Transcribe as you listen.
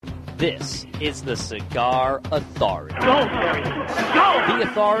This is the Cigar Authority. Go, Terry. Go! The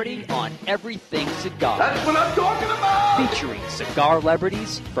authority on everything cigar. That's what I'm talking about! Featuring cigar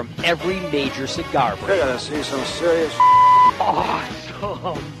celebrities from every major cigar brand. You're gonna see some serious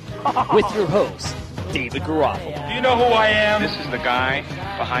Awesome. With your host, David Garofalo. Do you know who I am? This is the guy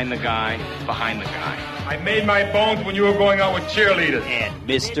behind the guy behind the guy. I made my bones when you were going out with cheerleaders. And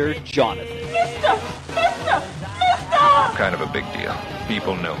Mr. Jonathan. Mister! Kind of a big deal.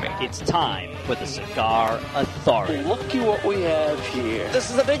 People know me. It's time for the Cigar Authority. Looky what we have here.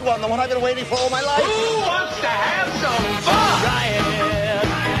 This is a big one, the one I've been waiting for all my life. Who wants to have some fun?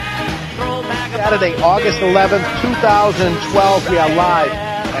 Saturday, August 11th, 2012. We are live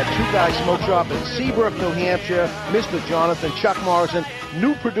at Two Guys Smoke Shop in Seabrook, New Hampshire. Mr. Jonathan, Chuck Morrison.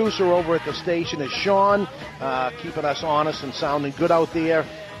 New producer over at the station is Sean, keeping us honest and sounding good out there.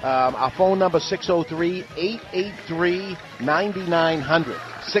 Our phone number, 603-883-9900.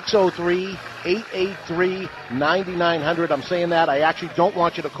 603-883-9900. I'm saying that. I actually don't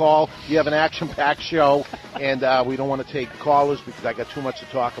want you to call. You have an action-packed show, and we don't want to take callers because I got too much to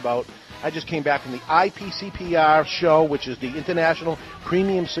talk about. I just came back from the IPCPR show, which is the International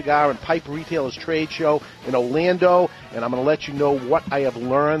Premium Cigar and Pipe Retailers Trade Show in Orlando, and I'm going to let you know what I have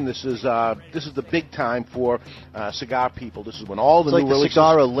learned. This is the big time for cigar people. This is when all the it's new like the releases.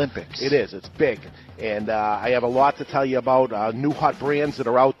 Cigar Olympics. It is. It's big, and I have a lot to tell you about new hot brands that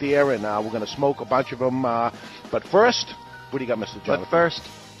are out there, and we're going to smoke a bunch of them. But first, what do you got, Mr. Jonathan? But first,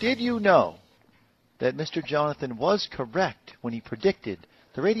 did you know that Mr. Jonathan was correct when he predicted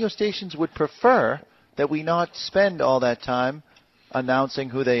the radio stations would prefer that we not spend all that time announcing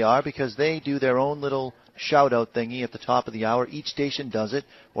who they are because they do their own little shout-out thingy at the top of the hour. Each station does it.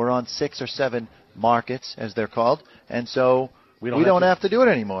 We're on 6 or 7 markets, as they're called, and so we don't have to do it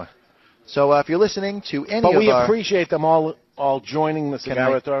anymore. So if you're listening to any but of we our... appreciate them all joining the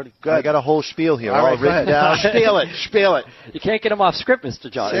Cigar Authority. Good. I got a whole spiel here, all right, written down. Spiel it. You can't get them off script, Mr.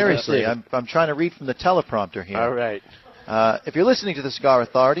 Jonathan. Seriously, I'm trying to read from the teleprompter here. All right. If you're listening to the Cigar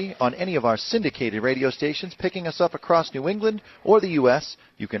Authority on any of our syndicated radio stations, picking us up across New England or the U.S.,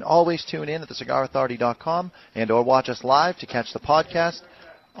 you can always tune in at thecigarauthority.com and or watch us live to catch the podcast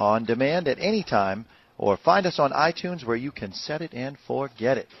on demand at any time, or find us on iTunes where you can set it and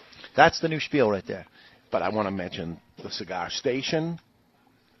forget it. That's the new spiel right there. But I want to mention the Cigar Station.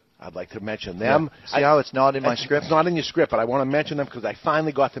 I'd like to mention them. Yeah. See how it's not in my script? It's not in your script, but I want to mention them because I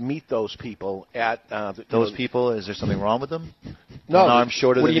finally got to meet those people at... those people, is there something wrong with them? No. One arm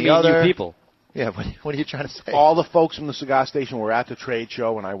shorter than the other? What do you mean, you people? Yeah, what are you trying to say? All the folks from the Cigar Station were at the trade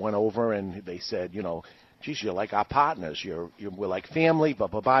show, and I went over, and they said, geez, you're like our partners. We're like family, blah,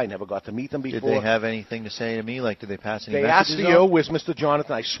 blah, blah. I never got to meet them before. Did they have anything to say to me? Like, did they pass any messages on? They asked you, where's Mr.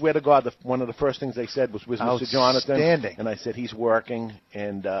 Jonathan? I swear to God, one of the first things they said was, where's Mr. Jonathan? Outstanding. And I said, he's working,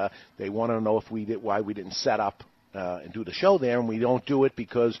 and they want to know why we didn't set up and do the show there, and we don't do it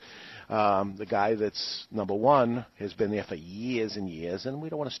because the guy that's number one has been there for years and years, and we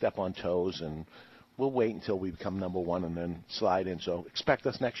don't want to step on toes, and we'll wait until we become number one and then slide in. So expect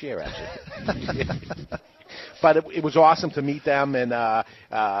us next year, actually. But it was awesome to meet them, and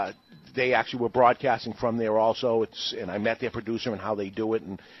they actually were broadcasting from there also. And I met their producer and how they do it,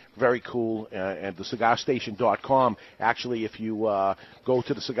 and very cool. And the cigarstation.com, actually, if you go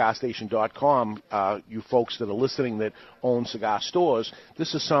to the cigarstation.com, you folks that are listening that own cigar stores,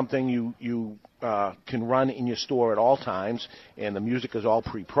 this is something you can run in your store at all times, and the music is all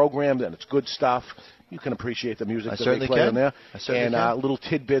pre-programmed, and it's good stuff. You can appreciate the music that they play in there. And little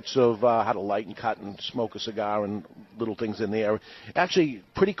tidbits of how to light and cut and smoke a cigar and little things in there. Actually,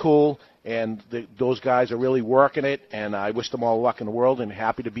 pretty cool, and those guys are really working it, and I wish them all luck in the world and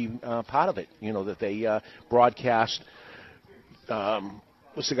happy to be part of it, that they broadcast the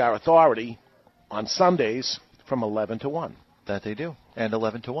Cigar Authority on Sundays from 11 to 1. That they do, and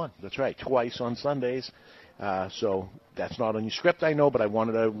 11 to 1. That's right, twice on Sundays. So that's not on your script, I know, but I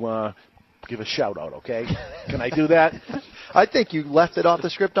wanted to give a shout-out, okay? Can I do that? I think you left it off the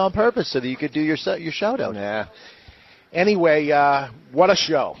script on purpose so that you could do your shout-out. Yeah. Anyway, what a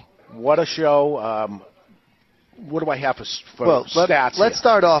show. What a show. What do I have for stats Let's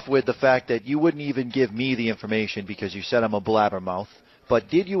start off with the fact that you wouldn't even give me the information because you said I'm a blabbermouth. But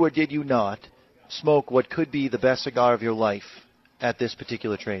did you or did you not smoke what could be the best cigar of your life at this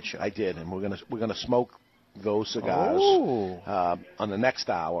particular trade show? I did, and we're gonna smoke those cigars on the next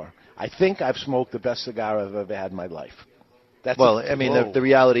hour. I think I've smoked the best cigar I've ever had in my life. The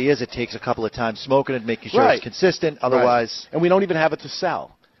reality is it takes a couple of times smoking it, making sure it's consistent. Otherwise, and we don't even have it to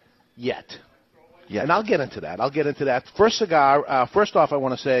sell yet. Yes. And I'll get into that. First cigar, first off, I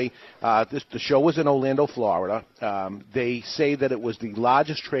want to say the show was in Orlando, Florida. They say that it was the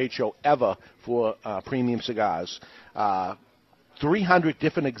largest trade show ever for premium cigars. 300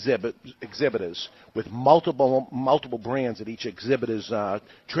 different exhibitors with multiple brands at each exhibitor's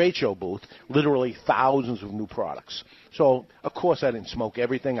trade show booth, literally thousands of new products. So, of course, I didn't smoke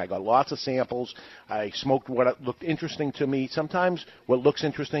everything. I got lots of samples. I smoked what looked interesting to me. Sometimes what looks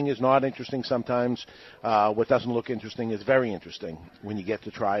interesting is not interesting. Sometimes what doesn't look interesting is very interesting when you get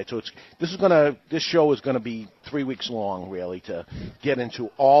to try it. So this show is going to be 3 weeks long, really, to get into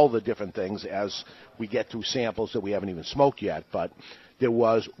all the different things as we get through samples that we haven't even smoked yet. But there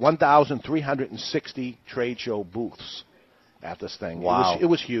was 1,360 trade show booths at this thing. Wow. It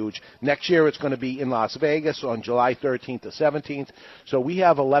was huge. Next year it's going to be in Las Vegas on July 13th to 17th. So we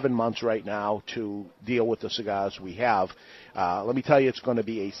have 11 months right now to deal with the cigars we have. Let me tell you, it's going to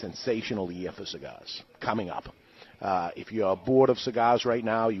be a sensational year for cigars coming up. If you're bored of cigars right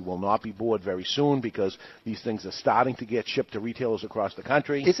now, you will not be bored very soon because these things are starting to get shipped to retailers across the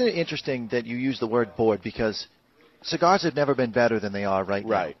country. Isn't it interesting that you use the word bored because cigars have never been better than they are right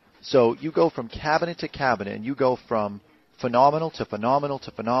now. Right. So you go from cabinet to cabinet, and you go from phenomenal to phenomenal to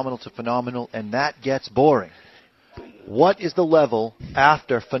phenomenal to phenomenal, and that gets boring. What is the level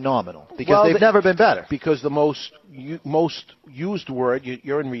after phenomenal? Because they've never been better. Because the most used word,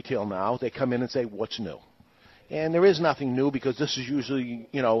 you're in retail now, they come in and say, what's new? And there is nothing new because this is usually,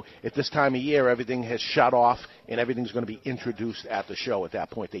 at this time of year, everything has shut off and everything's going to be introduced at the show at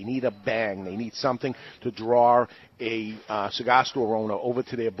that point. They need a bang. They need something to draw a cigar store owner over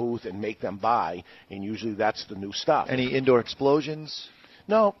to their booth and make them buy, and usually that's the new stuff. Any indoor explosions?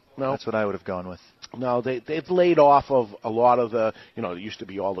 No. That's what I would have gone with. No, they've laid off of a lot of the, there used to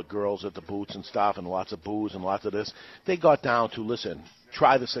be all the girls at the booths and stuff and lots of booze and lots of this. They got down to, listen,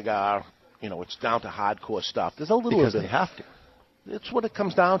 try the cigar. It's down to hardcore stuff. There's a little because bit. They have to. It's what it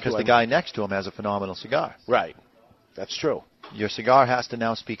comes down to. Because the guy next to him has a phenomenal cigar. Right. That's true. Your cigar has to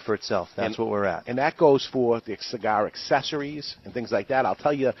now speak for itself. That's what we're at. And that goes for the cigar accessories and things like that. I'll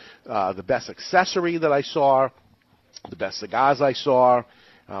tell you the best accessory that I saw, the best cigars I saw.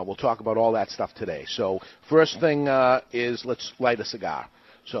 We'll talk about all that stuff today. So first thing is let's light a cigar.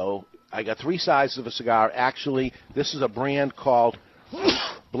 So I got 3 sizes of a cigar. Actually, this is a brand called...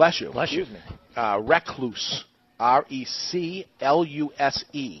 Bless you. Excuse me. Recluse, Recluse.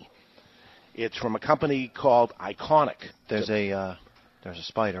 It's from a company called Iconic. There's a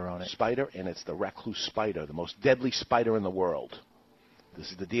spider on it. Spider, and it's the Recluse spider, the most deadly spider in the world.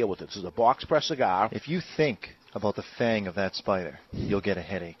 This is the deal with it. This is a box press cigar. If you think about the fang of that spider, you'll get a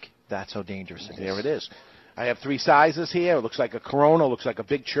headache. That's how dangerous it is. There it is. I have 3 sizes here. It looks like a Corona, looks like a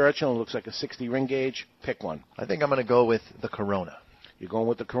Big Churchill, it looks like a 60 ring gauge. Pick one. I think I'm going to go with the Corona. You're going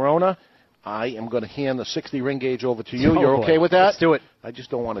with the Corona. I am going to hand the 60 ring gauge over to you. You're okay with that? Let's do it. I just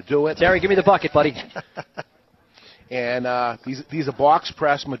don't want to do it. Terry, give me the bucket, buddy. And these are box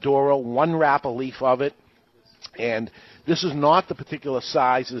press Maduro, 1 wrap a leaf of it. And this is not the particular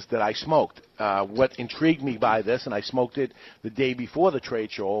sizes that I smoked. What intrigued me by this, and I smoked it the day before the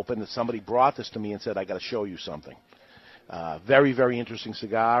trade show opened, that somebody brought this to me and said, I got to show you something. Very, very interesting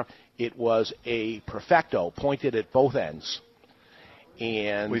cigar. It was a Perfecto, pointed at both ends.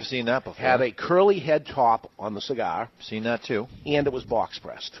 And we've seen that before. Had a curly head top on the cigar. Seen that too. And it was box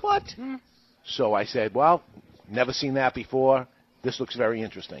pressed. What? So I said, well, never seen that before. This looks very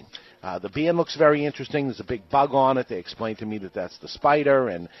interesting. The band looks very interesting. There's a big bug on it. They explained to me that that's the spider,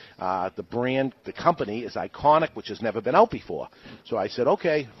 and the brand, the company is Iconic, which has never been out before. So I said,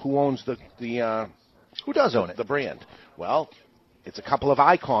 okay, who owns the who does own it? The brand. Well, it's a couple of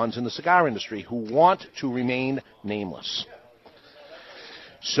icons in the cigar industry who want to remain nameless.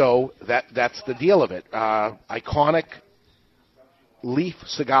 So that's the deal of it. Iconic Leaf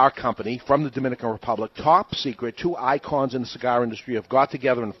Cigar Company from the Dominican Republic, top secret, 2 icons in the cigar industry have got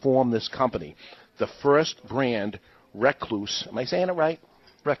together and formed this company. The first brand, Recluse. Am I saying it right?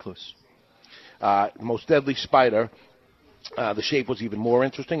 Recluse. Most deadly spider. The shape was even more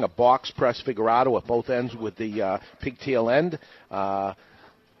interesting. A box press figurado at both ends with the pigtail end. The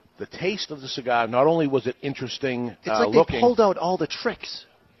taste of the cigar, not only was it interesting it's like looking. They pulled out all the tricks.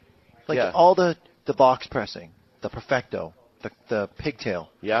 Like yeah. all the box pressing, the Perfecto, the pigtail.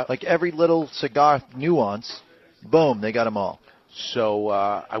 Yeah. Like every little cigar nuance, boom, they got them all. So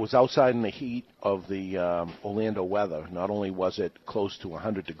I was outside in the heat of the Orlando weather. Not only was it close to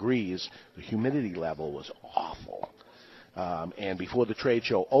 100 degrees, the humidity level was awful. And before the trade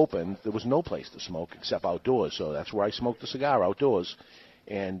show opened, there was no place to smoke except outdoors. So that's where I smoked the cigar, outdoors.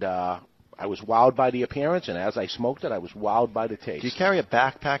 And I was wowed by the appearance, and as I smoked it, I was wowed by the taste. Do you carry a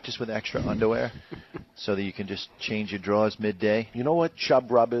backpack just with extra underwear? so that you can just change your drawers midday? You know what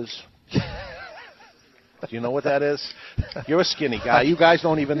chub rub is? Do you know what that is? You're a skinny guy. You guys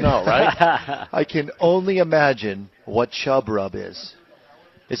don't even know, right? I can only imagine what chub rub is.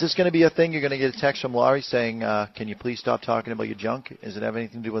 Is this going to be a thing? You're going to get a text from Laurie saying, "Can you please stop talking about your junk"? Does it have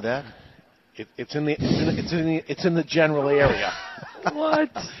anything to do with that? It's in the general area. What?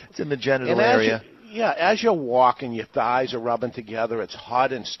 It's in the genital And area. As you're walking, your thighs are rubbing together. It's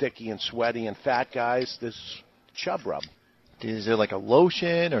hot and sticky and sweaty. And fat guys, this chub rub. Is there like a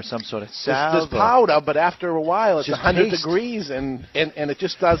lotion or some sort of salve? There's powder, but after a while, it's Just 100 paste. degrees, and it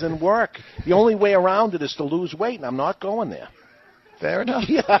just doesn't work. The only way around it is to lose weight, and I'm not going there. Fair enough.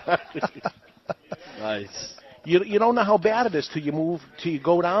 Yeah. Nice. You don't know how bad it is till you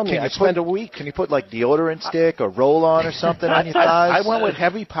go down there. Can you I spend a week. Can you put like deodorant stick or roll-on or something on your thighs? I went with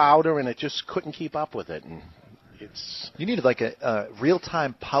heavy powder, and it just couldn't keep up with it. And you needed like a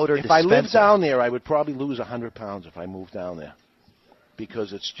real-time powder if dispenser. I lived down there, I would probably lose 100 pounds if I moved down there,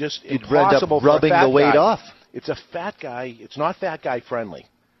 because it's just You'd impossible end up rubbing for a fat the weight guy. off. It's a fat guy. It's not fat guy friendly.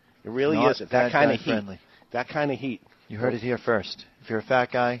 It really Not isn't. That fat kind guy of heat. friendly. That kind of heat. You heard it here first. If you're a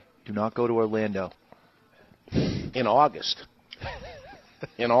fat guy, do not go to Orlando. In August.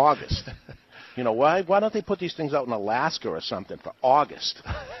 In August. You know, why don't they put these things out in Alaska or something for August?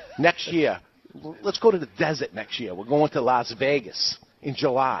 Next year. Let's go to the desert next year. We're going to Las Vegas in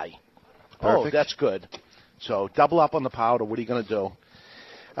July. Oh, Perfect. that's good. So double up on the powder. What are you going to do?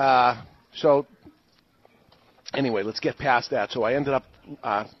 So anyway, let's get past that. So I ended up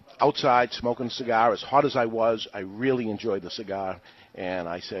outside smoking a cigar. As hot as I was, I really enjoyed the cigar. And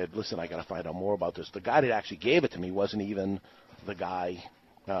I said, listen, I got to find out more about this. The guy that actually gave it to me wasn't even the guy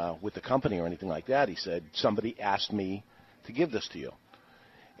with the company or anything like that. He said, somebody asked me to give this to you.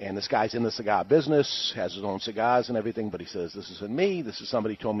 And this guy's in the cigar business, has his own cigars and everything, but he says, this isn't me. This is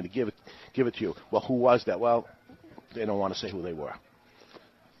somebody who told me to give it to you. Well, who was that? Well, they don't want to say who they were.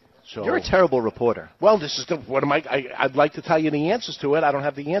 So, You're a terrible reporter. Well, this is I'd like to tell you the answers to it. I don't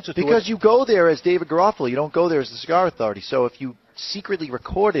have the answer to it. Because you go there as David Garofalo. You don't go there as the Cigar Authority. So if you secretly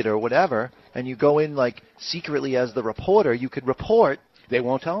record it or whatever, and you go in like secretly as the reporter, you could report. They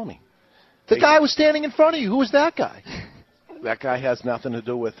won't tell me. The guy was standing in front of you. Who was that guy? That guy has nothing to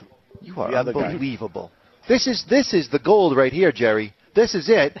do with You are the other guy. unbelievable. This is the gold right here, Jerry. This is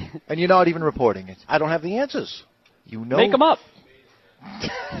it, and you're not even reporting it. I don't have the answers. You know. Make them up.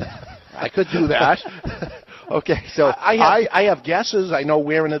 I could do that. Okay, so I have guesses. I know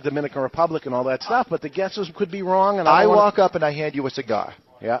we're in the Dominican Republic and all that stuff, but the guesses could be wrong. And I walk up and I hand you a cigar.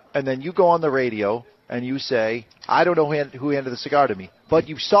 Yeah. And then you go on the radio and you say, I don't know who handed the cigar to me, but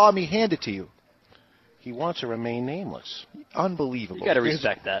you saw me hand it to you. He wants to remain nameless. Unbelievable. You got to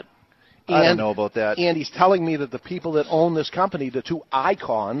respect that. I don't know about that. And he's telling me that the people that own this company, the two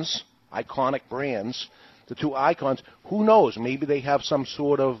iconic brands, the two icons, who knows? Maybe they have some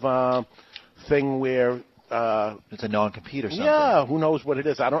sort of thing where it's a non-compete or something. Yeah, who knows what it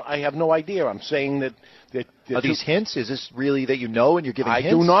is? I have no idea. I'm saying that Are these hints? Is this really that you know and you're giving hints? I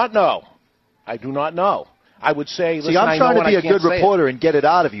do not know. I do not know. I would say, listen, See, I'm trying to be a good reporter and get it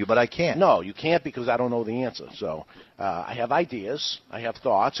out of you, but I can't. No, you can't because I don't know the answer. So I have ideas, I have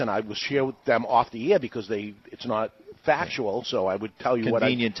thoughts, and I will share with them off the air because it's not factual. So I would tell you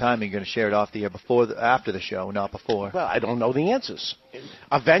Convenient timing. You're going to share it off the air after the show, not before. Well, I don't know the answers.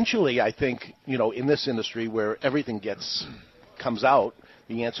 Eventually, I think in this industry where everything comes out,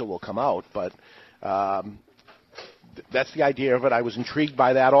 the answer will come out. But that's the idea of it. I was intrigued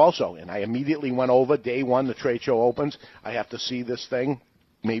by that also, and I immediately went over. Day one, the trade show opens. I have to see this thing.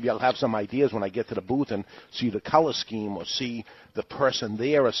 Maybe I'll have some ideas when I get to the booth and see the color scheme or see the person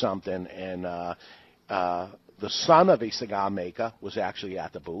there or something. And the son of a cigar maker was actually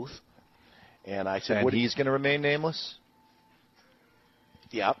at the booth. And I said, and he's going to remain nameless?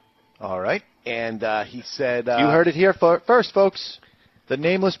 Yep. All right. And he said... you heard it here first, folks. The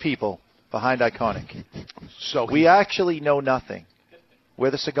nameless people behind Iconic. So we actually know nothing.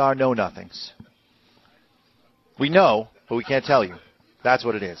 We're the cigar know-nothings. We know, but we can't tell you. That's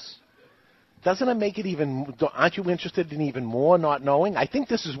what it is. Doesn't it make it even... Aren't you interested in even more not knowing? I think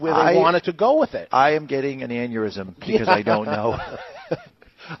this is where they wanted to go with it. I am getting an aneurysm because I don't know.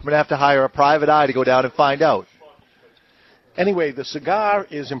 I'm going to have to hire a private eye to go down and find out. Anyway, the cigar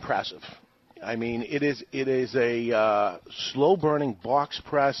is impressive. I mean, it is a slow-burning box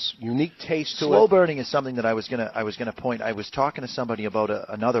press, unique taste to it. Slow burning is something that I was gonna point. I was talking to somebody about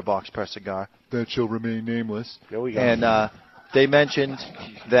another box press cigar that shall remain nameless. There we go. And they mentioned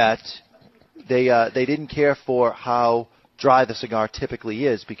that they didn't care for how dry the cigar typically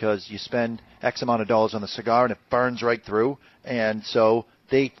is because you spend X amount of dollars on the cigar and it burns right through, and so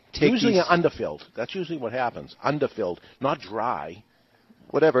they take usually these, underfilled. That's usually what happens. Underfilled, not dry.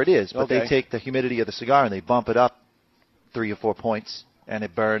 whatever it is, but Okay. they take the humidity of the cigar and they bump it up 3 or 4 points, and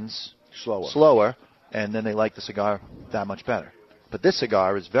it burns slower, and then they like the cigar that much better. But this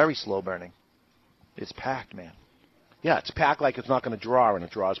cigar is very slow burning. It's packed, man. Yeah, it's packed like it's not going to draw, and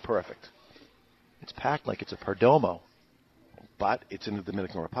it draws perfect. It's packed like it's a Perdomo. But it's in the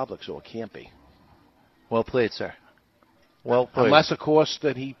Dominican Republic, so it can't be. Well played, sir. Well played. Unless, of course,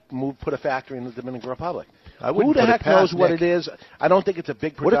 that he put a factory in the Dominican Republic. I Who wouldn't the put it heck past knows what Nick. it is? I don't think it's a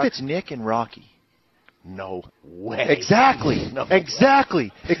big What production. if it's Nick and Rocky? No way. Exactly. No.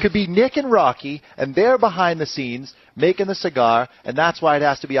 Exactly. It could be Nick and Rocky, and they're behind the scenes making the cigar, and that's why it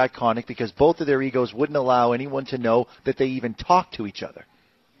has to be iconic, because both of their egos wouldn't allow anyone to know that they even talk to each other.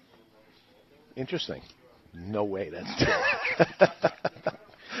 Interesting. No way that's true.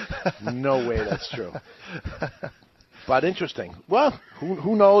 No way that's true. But interesting. Well,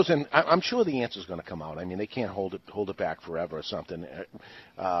 who knows? And I'm sure the answer's going to come out. I mean, they can't hold it back forever or something.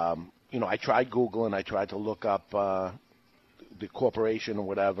 I tried Googling. I tried to look up the corporation or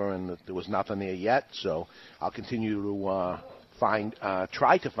whatever, and there was nothing there yet. So I'll continue to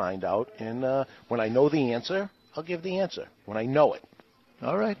try to find out. And when I know the answer, I'll give the answer. When I know it.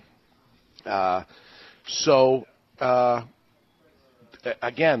 All right.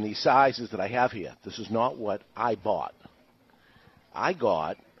 Again, these sizes that I have here, this is not what I bought. I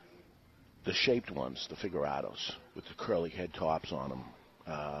got the shaped ones, the Figurados, with the curly head tops on them.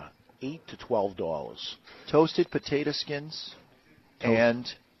 $8 to $12. Toasted potato skins and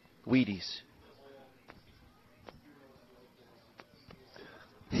Wheaties.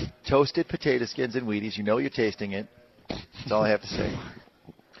 Toasted potato skins and Wheaties. You know you're tasting it. That's all I have to say.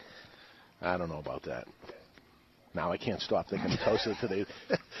 I don't know about that. Now I can't stop thinking of toasted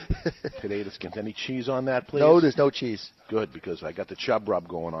potato skins. Any cheese on that, please? No, there's no cheese. Good, because I got the chub rub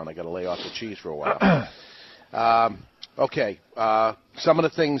going on. I got to lay off the cheese for a while. Okay. Some of the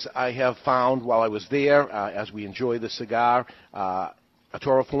things I have found while I was there, as we enjoy the cigar.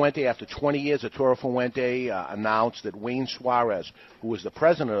 Arturo Fuente, after 20 years, Arturo Fuente announced that Wayne Suarez, who was the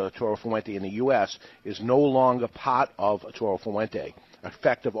president of Arturo Fuente in the U.S., is no longer part of Arturo Fuente.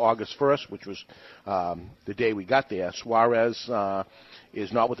 Effective August 1st, which was the day we got there, Suarez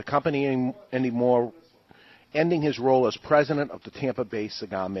is not with the company anymore, ending his role as president of the Tampa-based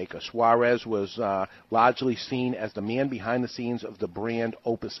cigar maker. Suarez was largely seen as the man behind the scenes of the brand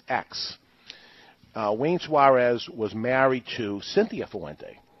Opus X. Wayne Suarez was married to Cynthia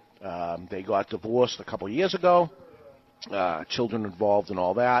Fuente. They got divorced a couple years ago, children involved and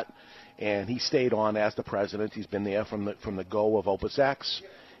all that. And he stayed on as the president. He's been there from the go of Opus X,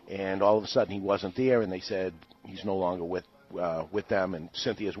 and all of a sudden he wasn't there, and they said he's no longer with them. And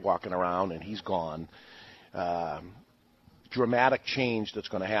Cynthia's walking around, and he's gone. Dramatic change that's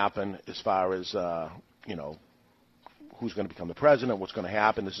going to happen as far as who's going to become the president, what's going to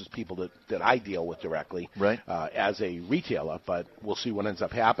happen. This is people that I deal with directly as a retailer, but we'll see what ends up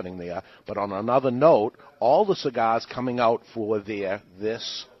happening there. But on another note, all the cigars coming out for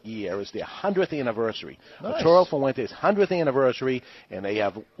this year is their 100th anniversary. Nice. Arturo Fuente's 100th anniversary, and they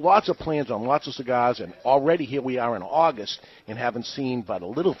have lots of plans on lots of cigars, and already here we are in August and haven't seen but a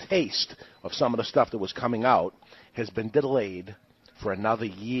little taste of some of the stuff that was coming out, has been delayed for another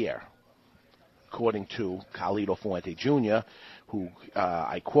year, according to Carlito Fuente Jr., who,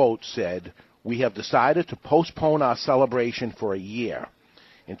 I quote, said, "We have decided to postpone our celebration for a year.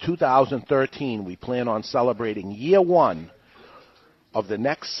 In 2013, we plan on celebrating year one of the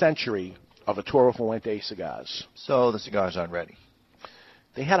next century of Arturo Fuente cigars." So the cigars aren't ready.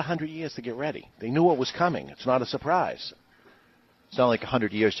 They had 100 years to get ready. They knew what was coming. It's not a surprise. It's not like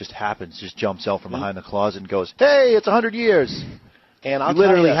 100 years just happens, just jumps out from behind the closet and goes, "Hey, it's 100 years." And I'll you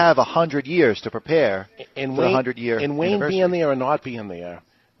literally tell you, have 100 years to prepare for the 100-year And Wayne anniversary. being there or not being there,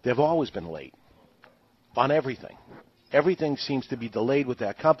 they've always been late on everything. Everything seems to be delayed with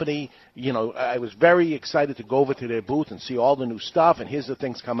that company. You know, I was very excited to go over to their booth and see all the new stuff, and here's the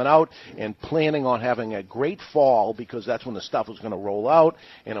things coming out, and planning on having a great fall because that's when the stuff was going to roll out,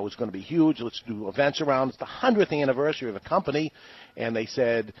 and it was going to be huge. Let's do events around. It's the 100th anniversary of the company, and they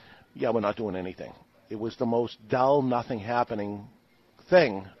said, yeah, we're not doing anything. It was the most dull, nothing happening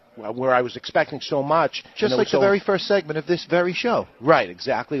thing where I was expecting so much. Just like the very first segment of this very show. Right,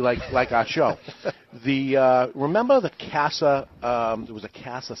 exactly like our show. Remember the Casa, there was a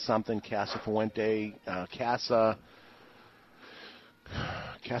Casa something, Casa Fuente, Casa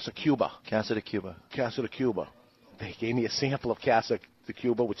Cuba. Casa de Cuba. Casa de Cuba. They gave me a sample of Casa de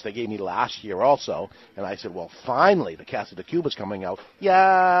Cuba, which they gave me last year also, and I said, well, finally, the Casa de Cuba's coming out.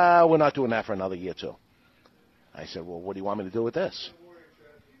 Yeah, we're not doing that for another year, too. I said, well, what do you want me to do with this?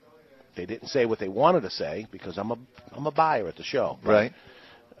 They didn't say what they wanted to say because I'm a buyer at the show. Right.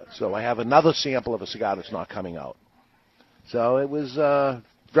 So I have another sample of a cigar that's not coming out. So it was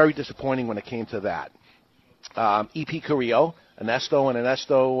very disappointing when it came to that. E.P. Carrillo, Ernesto and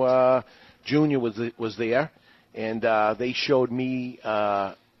Ernesto Jr. was there, and they showed me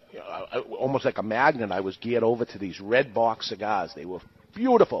almost like a magnet. I was geared over to these red box cigars. They were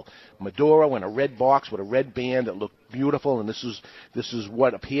beautiful. Maduro in a red box with a red band that looked beautiful, and this is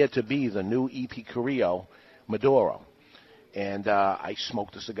what appeared to be the new E.P. Carrillo Maduro. And I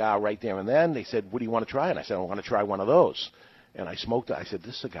smoked a cigar right there and then. They said, what do you want to try? And I said, I want to try one of those. And I smoked it. I said,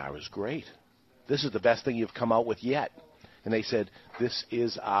 this cigar is great. This is the best thing you've come out with yet. And they said, this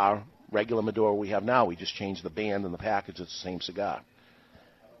is our regular Maduro we have now. We just changed the band and the package. It's the same cigar.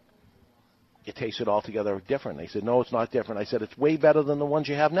 It tasted altogether different. They said, no, it's not different. I said, it's way better than the ones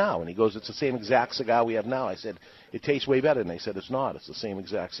you have now. And he goes, it's the same exact cigar we have now. I said, it tastes way better. And they said, it's not. It's the same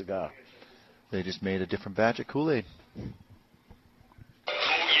exact cigar. They just made a different batch of Kool-Aid.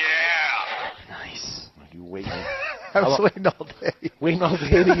 Nice. You waiting? I was waiting all day. Waiting all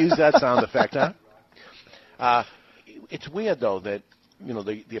day to use that sound effect, huh? It's weird, though, that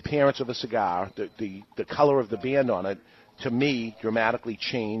the appearance of a cigar, the color of the band on it, to me, dramatically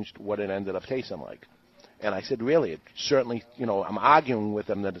changed what it ended up tasting like. And I said, really? It certainly, I'm arguing with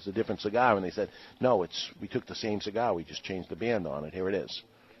them that it's a different cigar, and they said, no, we took the same cigar, we just changed the band on it. Here it is.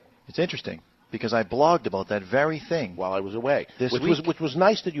 It's interesting, because I blogged about that very thing while I was away. Which was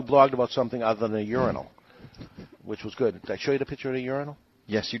nice that you blogged about something other than a urinal, which was good. Did I show you the picture of the urinal?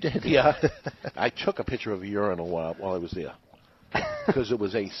 Yes, you did. Yeah. I took a picture of a urinal while I was there, because it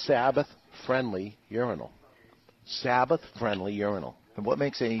was a Sabbath-friendly urinal. Sabbath-friendly urinal. And what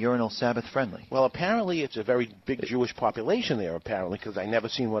makes a urinal Sabbath-friendly? Well, apparently it's a very big Jewish population there, apparently, because I never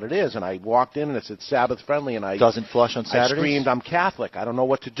seen what it is. And I walked in, and it said Sabbath-friendly, and I... Doesn't flush on Saturdays? I screamed, I'm Catholic. I don't know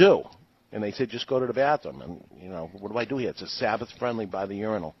what to do. And they said, just go to the bathroom. And, what do I do here? It's a Sabbath-friendly by the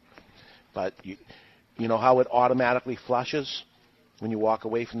urinal. But you know how it automatically flushes when you walk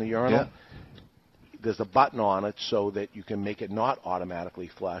away from the urinal? Yeah. There's a button on it so that you can make it not automatically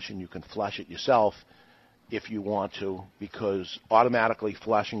flush, and you can flush it yourself if you want to, because automatically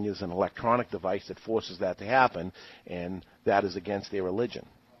flushing is an electronic device that forces that to happen, and that is against their religion.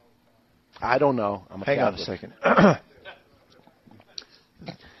 I don't know. I'm a Hang Catholic. on a second.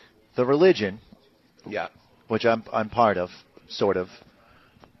 The religion, yeah, which I'm part of, sort of,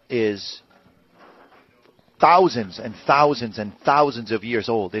 is thousands and thousands and thousands of years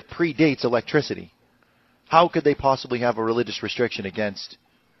old. It predates electricity. How could they possibly have a religious restriction against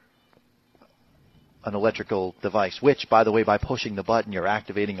an electrical device, which, by the way, by pushing the button, you're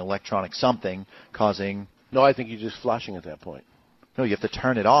activating electronic something, causing... No, I think you're just flushing at that point. No, you have to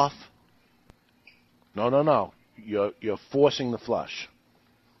turn it off. No. You're forcing the flush.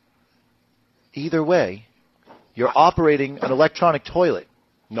 Either way, you're operating an electronic toilet.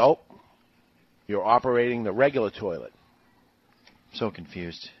 Nope. You're operating the regular toilet. So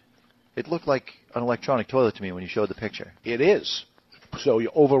confused. It looked like an electronic toilet to me when you showed the picture. It is. So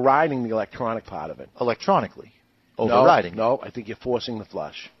you're overriding the electronic part of it. Electronically? Overriding? No, I think you're forcing the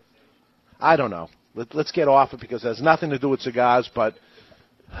flush. I don't know. Let's get off it because it has nothing to do with cigars, but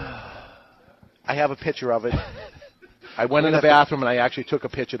I have a picture of it. I went in the bathroom and I actually took a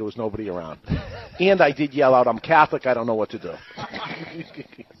picture. There was nobody around. And I did yell out, I'm Catholic, I don't know what to do.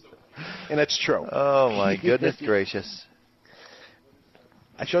 And it's true. Oh, my goodness gracious.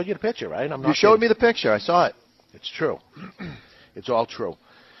 I showed you the picture, right? You showed me the picture. I saw it. It's true. It's all true.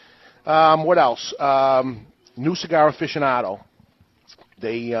 What else? New Cigar Aficionado.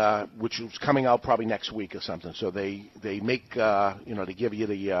 Which is coming out probably next week or something. So they make they give you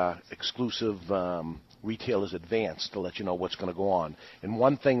the exclusive retailers advance to let you know what's going to go on. And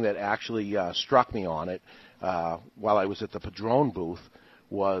one thing that actually struck me on it while I was at the Padron booth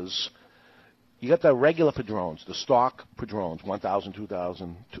was you got the regular Padrones, the stock Padrones, 1,000,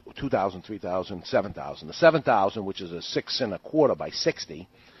 2,000, 2,000, 3,000, 7,000. The 7,000, which is a 6 1/4 by 60.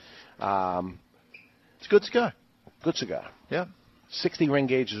 It's a good cigar. Good cigar. Yeah. 60 ring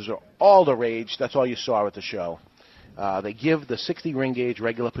gauges are all the rage. That's all you saw at the show. They give the 60 ring gauge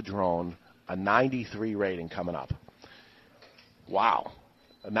regular Padron a 93 rating coming up. Wow.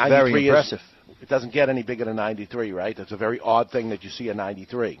 A 93 very impressive. It doesn't get any bigger than 93, right? That's a very odd thing that you see a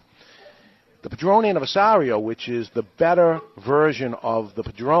 93. The Padron Anniversario, which is the better version of the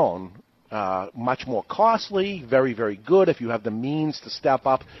Padron, much more costly, very, very good. If you have the means to step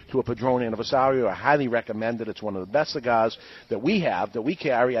up to a Padron Anniversario, I highly recommend it. It's one of the best cigars that we have, that we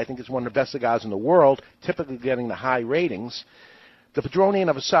carry. I think it's one of the best cigars in the world, typically getting the high ratings. The Padron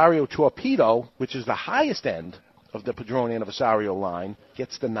Anniversario Torpedo, which is the highest end of the Padron Anniversario line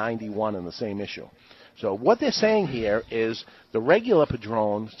gets the 91 in the same issue. So what they're saying here is the regular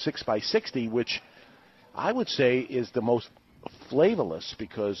Padron 6x60, which I would say is the most flavorless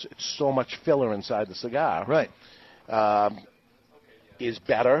because it's so much filler inside the cigar, right, is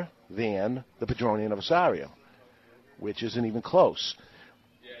better than the Padron Anniversario, which isn't even close.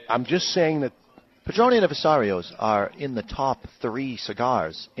 I'm just saying that Padron Anniversarios are in the top 3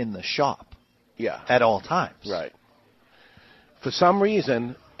 cigars in the shop. Yeah. At all times. Right. For some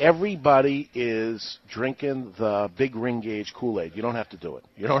reason, everybody is drinking the big ring gauge Kool-Aid. You don't have to do it.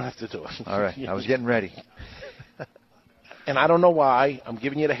 You don't have to do it. All right. I was getting ready. And I don't know why. I'm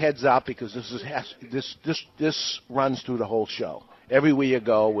giving you the heads up because this runs through the whole show. Everywhere you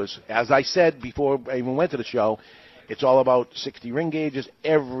go was, as I said before I even went to the show, it's all about 60 ring gauges.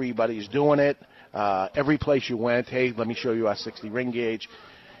 Everybody's doing it. Every place you went, hey, let me show you our 60 ring gauge.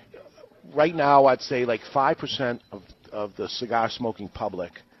 Right now, I'd say like 5% of the cigar smoking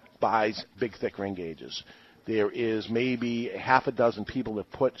public buys big, thick ring gauges. There is maybe half a dozen people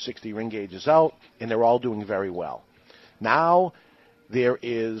that put 60 ring gauges out, and they're all doing very well. Now, there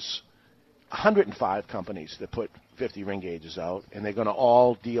is 105 companies that put 50 ring gauges out, and they're going to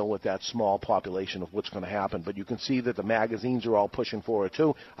all deal with that small population of what's going to happen. But you can see that the magazines are all pushing for it,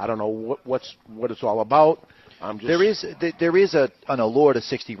 too. I don't know what it's all about. There is an allure to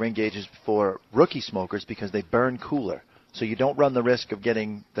 60 ring gauges for rookie smokers because they burn cooler. So you don't run the risk of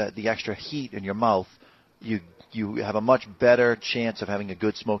getting the extra heat in your mouth. You have a much better chance of having a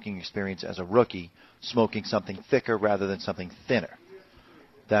good smoking experience as a rookie, smoking something thicker rather than something thinner.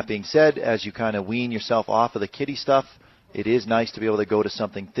 That being said, as you kind of wean yourself off of the kiddie stuff, it is nice to be able to go to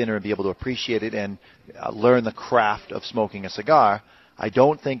something thinner and be able to appreciate it and learn the craft of smoking a cigar. I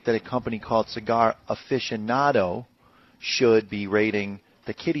don't think that a company called Cigar Aficionado should be rating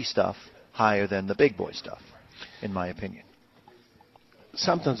the kiddie stuff higher than the big boy stuff, in my opinion.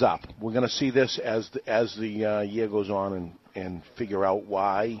 Something's up. We're going to see this as the year goes on and figure out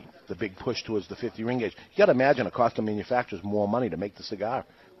why the big push towards the 50 ring gauge. You got to imagine it costs the manufacturers more money to make the cigar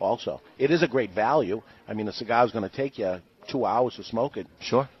also. It is a great value. I mean, the cigar is going to take you 2 hours to smoke it.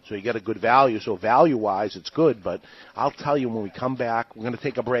 Sure. So you get a good value. So value-wise, it's good. But I'll tell you when we come back, we're going to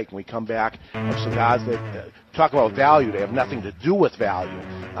take a break. When we come back, of cigars that talk about value, they have nothing to do with value.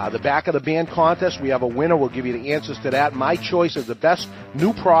 The back of the band contest, we have a winner. We'll give you the answers to that. My choice is the best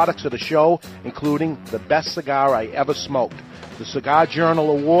new products of the show, including the best cigar I ever smoked. The Cigar Journal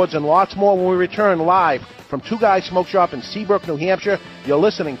Awards and lots more when we return live from Two Guys Smoke Shop in Seabrook, New Hampshire. You're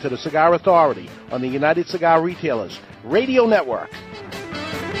listening to the Cigar Authority on the United Cigar Retailers Radio Network.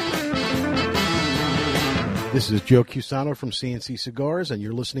 This is Joe Cusano from CNC Cigars, and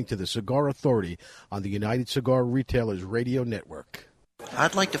you're listening to the Cigar Authority on the United Cigar Retailers Radio Network.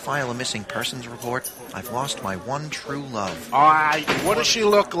 I'd like to file a missing persons report. I've lost my one true love. All right, what does she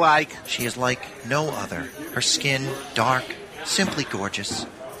look like? She is like no other. Her skin, dark, simply gorgeous.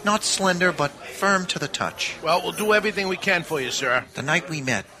 Not slender, but firm to the touch. Well, we'll do everything we can for you, sir. The night we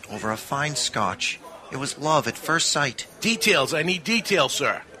met, over a fine scotch, it was love at first sight. Details. I need details,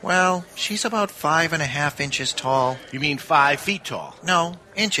 sir. Well, she's about 5.5 inches tall. You mean 5 feet tall? No,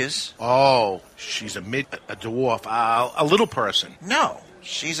 inches. Oh, she's a dwarf, a little person. No,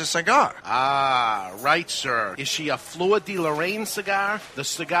 she's a cigar. Ah, right, sir. Is she a Fleur de Lorraine cigar? The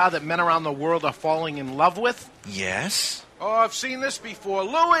cigar that men around the world are falling in love with? Yes. Oh, I've seen this before.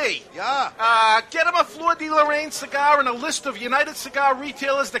 Louis! Yeah? Get him a Fleur de Lorraine cigar and a list of United Cigar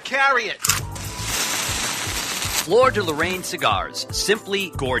retailers to carry it. Fleur de Lorraine cigars,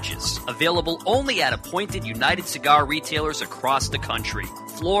 simply gorgeous. Available only at appointed United Cigar retailers across the country.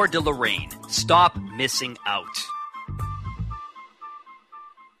 Fleur de Lorraine. Stop missing out.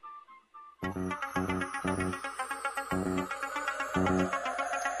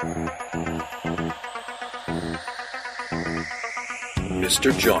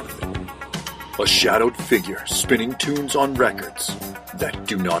 Mr. Jonathan, a shadowed figure spinning tunes on records that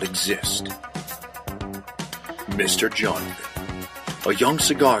do not exist. Mr. Jonathan, a young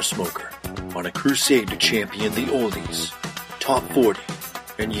cigar smoker on a crusade to champion the oldies, top 40,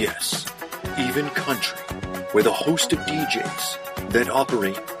 and yes, even country, with a host of DJs that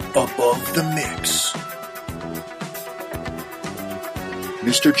operate above the mix.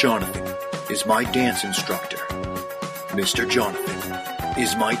 Mr. Jonathan is my dance instructor. Mr. Jonathan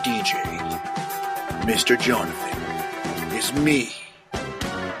is my DJ. Mr. Jonathan is me.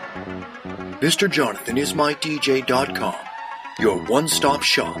 Mr. Jonathan is my DJ.com, your one-stop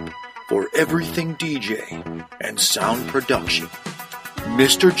shop for everything DJ and sound production.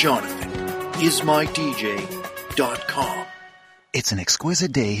 Mr. Jonathan is my DJ.com. It's an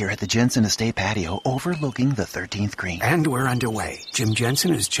exquisite day here at the Jensen Estate patio overlooking the 13th green. And we're underway. Jim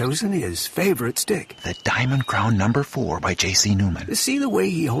Jensen has chosen his favorite stick. The Diamond Crown No. 4 by J.C. Newman. See the way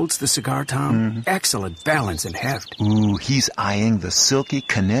he holds the cigar, Tom? Excellent balance and heft. Ooh, he's eyeing the silky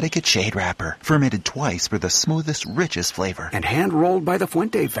Connecticut shade wrapper, fermented twice for the smoothest, richest flavor. And hand-rolled by the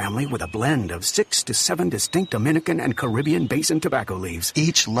Fuente family with a blend of 6 to 7 distinct Dominican and Caribbean basin tobacco leaves.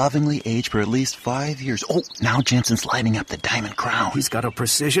 Each lovingly aged for at least 5 years. Oh, now Jensen's lighting up the Diamond Crown. He's got a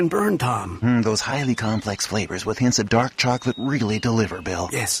precision burn, Tom. Those highly complex flavors with hints of dark chocolate really deliver, Bill.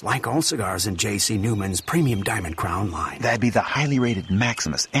 Yes, like all cigars in J.C. Newman's premium Diamond Crown line. That'd be the highly rated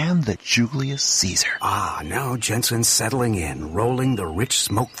Maximus and the Julius Caesar. Ah, now Jensen's settling in, rolling the rich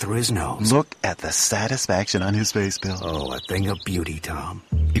smoke through his nose. Look at the satisfaction on his face, Bill. Oh, a thing of beauty, Tom.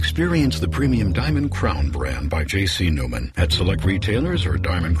 Experience the premium Diamond Crown brand by J.C. Newman at select retailers or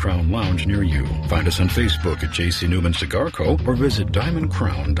Diamond Crown Lounge near you. Find us on Facebook at J.C. Newman Cigar Co. or visit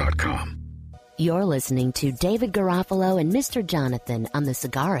DiamondCrown.com. You're listening to David Garofalo and Mr. Jonathan on the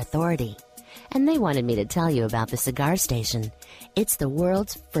Cigar Authority. And they wanted me to tell you about the Cigar Station. It's the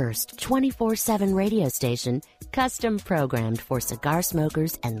world's first 24/7 radio station custom programmed for cigar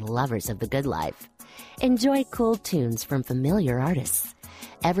smokers and lovers of the good life. Enjoy cool tunes from familiar artists.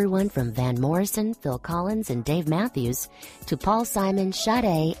 Everyone from Van Morrison, Phil Collins, and Dave Matthews to Paul Simon,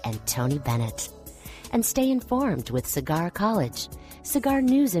 Sade, and Tony Bennett. And stay informed with Cigar College, cigar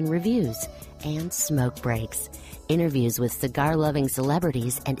news and reviews, and smoke breaks, interviews with cigar-loving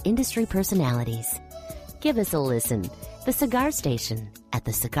celebrities and industry personalities. Give us a listen. The Cigar Station at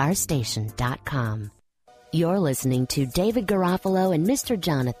thecigarstation.com. You're listening to David Garofalo and Mr.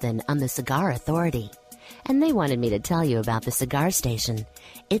 Jonathan on the Cigar Authority. And they wanted me to tell you about the Cigar Station.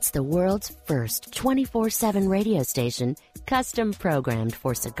 It's the world's first 24/7 radio station custom programmed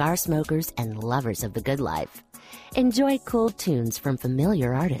for cigar smokers and lovers of the good life. Enjoy cool tunes from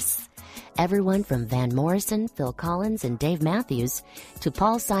familiar artists. Everyone from Van Morrison, Phil Collins, and Dave Matthews to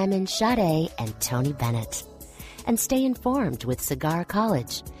Paul Simon, Sade, and Tony Bennett. And stay informed with Cigar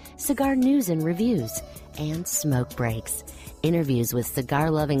College, cigar news and reviews, and smoke breaks, interviews with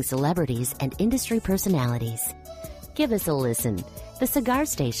cigar-loving celebrities and industry personalities. Give us a listen. The Cigar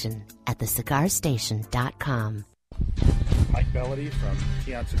Station at thecigarstation.com. Mike Bellady from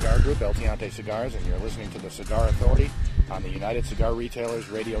Tiant Cigar Group, El Tiante Cigars, and you're listening to the Cigar Authority on the United Cigar Retailers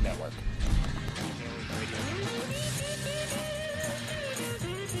Radio Network.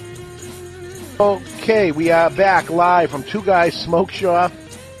 Okay, we are back live from Two Guys Smoke Shop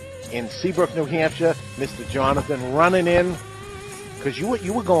in Seabrook, New Hampshire. Mr. Jonathan running in because you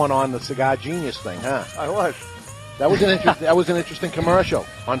were going on the Cigar Genius thing, huh? I was. That was an interesting commercial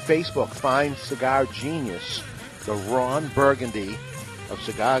on Facebook. Find Cigar Genius, the Ron Burgundy of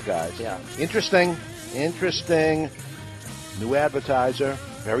cigar guys. Yeah. Interesting. New advertiser,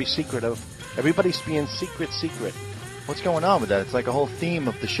 very secretive. Everybody's being secret. What's going on with that? It's like a whole theme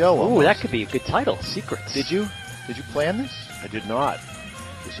of the show. Ooh, almost. that could be a good title, Secrets. Did you plan this? I did not.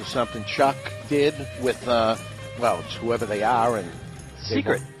 This is something Chuck did with, it's whoever they are. And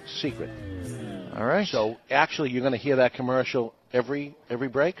Secret. All right. So actually, you're going to hear that commercial every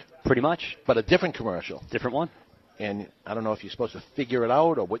break? Pretty much. But a different commercial. Different one. And I don't know if you're supposed to figure it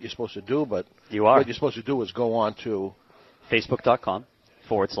out or what you're supposed to do, but you are. What you're supposed to do is go on to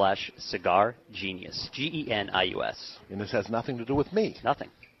Facebook.com/Cigar Genius. GENIUS. And this has nothing to do with me. Nothing.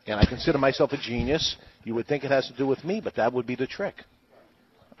 And I consider myself a genius. You would think it has to do with me, but that would be the trick.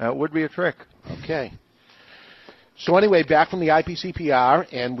 That would be a trick. Okay. So anyway, back from the IPCPR,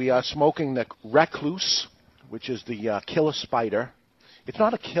 and we are smoking the Recluse, which is the Killer Spider. It's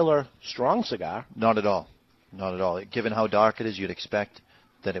not a killer strong cigar. Not at all. Given how dark it is, you'd expect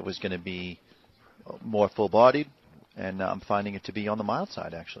that it was going to be more full-bodied, and I'm finding it to be on the mild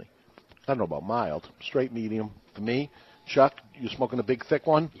side, actually. I don't know about mild. Straight medium for me. Chuck, you smoking a big, thick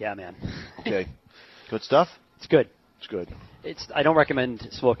one? Yeah, man. Okay. Good stuff? It's good. I don't recommend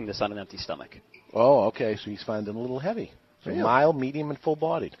smoking this on an empty stomach. Oh, okay. So he's finding it a little heavy. So really? Mild, medium, and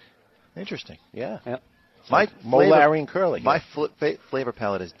full-bodied. Interesting. Yeah. My Larry and Curly. My flavor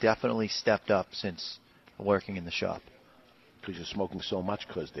palette has definitely stepped up since working in the shop. Because you're smoking so much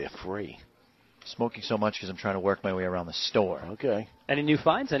because they're free. Smoking so much because I'm trying to work my way around the store. Okay. Any new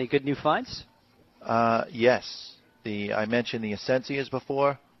finds? Any good new finds? Yes. I mentioned the Essencias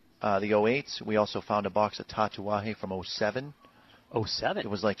before, the 08s. We also found a box of Tatuaje from 07. 07? It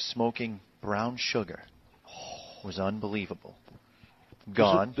was like smoking brown sugar. It was unbelievable.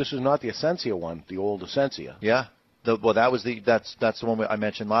 Gone. This is not the Essencia one, the old Essencia. Yeah. That's the one I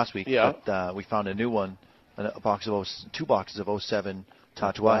mentioned last week. Yeah. But, we found a new one, two boxes of 07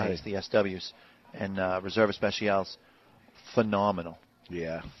 Tatuajes, the SWs, and Reserva Specials phenomenal.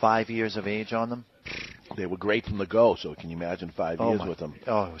 Yeah. 5 years of age on them. They were great from the go, so can you imagine 5 years with them?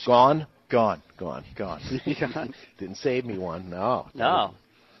 Oh, it was Gone? Gone. Gone. Gone. Didn't save me one, no. No.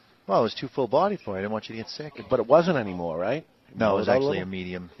 Well, it was too full body for you. I didn't want you to get sick. But it wasn't anymore, right? No, it was actually little? a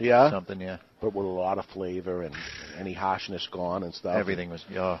medium. Yeah? Something, yeah. But with a lot of flavor and any harshness gone and stuff. Everything was,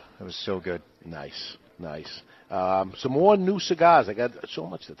 it was so good. Nice. Some more new cigars. I got so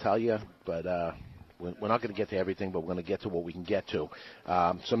much to tell you, but we're not going to get to everything, but we're going to get to what we can get to.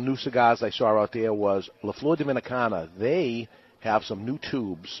 Some new cigars I saw out there was La Flor Dominicana. They have some new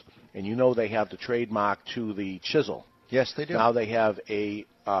tubes, and you know they have the trademark to the chisel. Yes, they do. Now they have a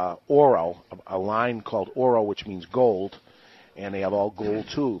Oro, a line called Oro, which means gold, and they have all gold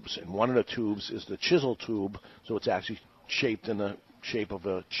tubes. And one of the tubes is the chisel tube, so it's actually shaped in the shape of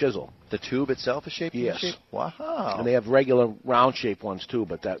a chisel. The tube itself is shaped in the shape? Wow. And they have regular round-shaped ones, too,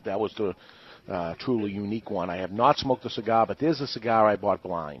 but that was the truly unique one. I have not smoked a cigar, but there's a cigar I bought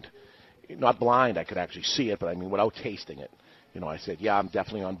blind. Not blind, I could actually see it, but I mean without tasting it. You know, I said, yeah, I'm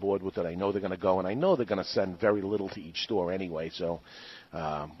definitely on board with it. I know they're going to go, and I know they're going to send very little to each store anyway, so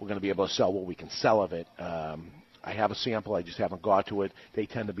we're going to be able to sell what we can sell of it. I have a sample. I just haven't got to it. They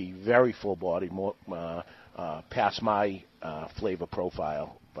tend to be very full-bodied, more past my flavor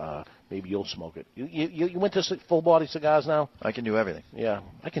profile. Maybe you'll smoke it. You went to full-body cigars now? I can do everything. Yeah,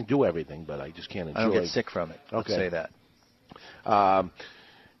 I can do everything, but I just can't enjoy it. I don't get sick from it. Let's say that.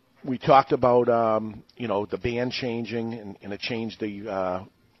 We talked about, the band changing, and it changed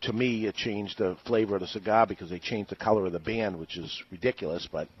to me, it changed the flavor of the cigar because they changed the color of the band, which is ridiculous,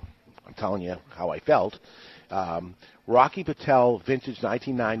 but I'm telling you how I felt. Rocky Patel Vintage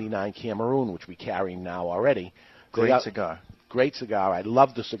 1999 Cameroon, which we carry now already. Great cigar. Great cigar. I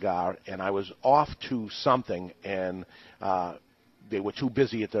love the cigar, and I was off to something, and they were too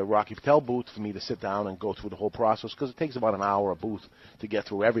busy at the Rocky Patel booth for me to sit down and go through the whole process because it takes about an hour a booth to get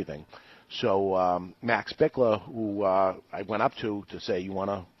through everything. So Max Bickler, who I went up to say, you want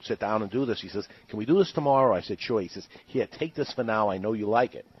to sit down and do this? He says, can we do this tomorrow? I said, sure. He says, here, take this for now. I know you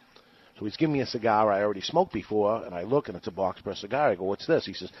like it. So he's giving me a cigar I already smoked before, and I look, and it's a box press cigar. I go, what's this?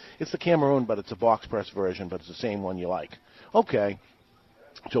 He says, it's the Cameroon, but it's a box press version, but it's the same one you like. Okay.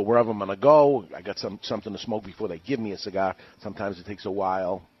 So wherever I'm going to go, I got something to smoke before they give me a cigar. Sometimes it takes a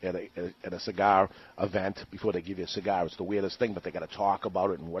while at a cigar event before they give you a cigar. It's the weirdest thing, but they got to talk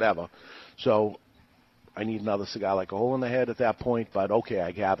about it and whatever. So I need another cigar like a hole in the head at that point, but okay,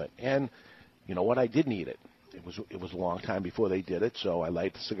 I have it. And you know what? I did need it. It was a long time before they did it, so I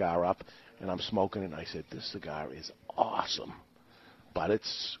light the cigar up, and I'm smoking it, and I said, this cigar is awesome. But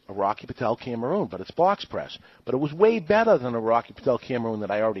it's a Rocky Patel Cameroon, but it's box press. But it was way better than a Rocky Patel Cameroon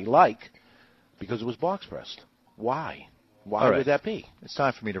that I already like because it was box pressed. Why? Why would that be? It's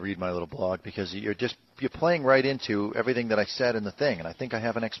time for me to read my little blog because you're playing right into everything that I said in the thing, and I think I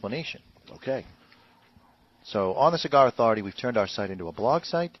have an explanation. Okay. So on the Cigar Authority, we've turned our site into a blog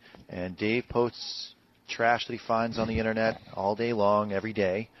site, and Dave posts trash that he finds on the internet all day long, every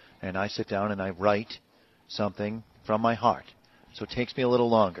day, and I sit down and I write something from my heart. So it takes me a little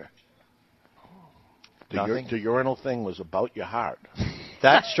longer. The urinal thing was about your heart.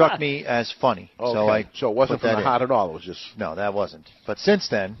 That struck me as funny. Okay. So it wasn't from the heart at all. It was just... No, that wasn't. But since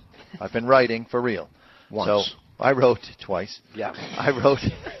then, I've been writing for real. Once. So I wrote twice. Yeah. I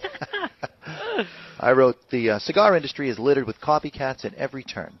wrote, the cigar industry is littered with copycats at every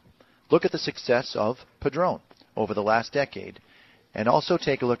turn. Look at the success of Padron over the last decade, and also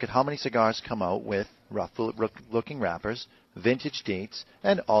take a look at how many cigars come out with rough-looking wrappers, vintage dates,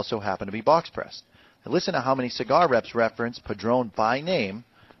 and also happen to be box-pressed. And listen to how many cigar reps reference Padron by name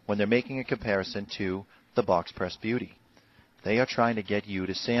when they're making a comparison to the box-pressed beauty. They are trying to get you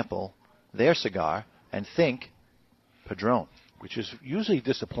to sample their cigar and think Padron. Which is usually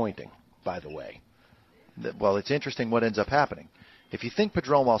disappointing, by the way. Well, it's interesting what ends up happening. If you think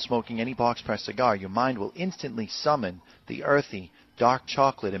Padron while smoking any box-pressed cigar, your mind will instantly summon the earthy, dark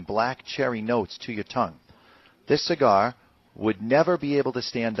chocolate and black cherry notes to your tongue. This cigar would never be able to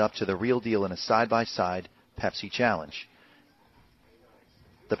stand up to the real deal in a side-by-side Pepsi challenge.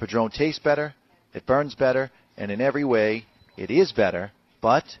 The Padron tastes better, it burns better, and in every way, it is better,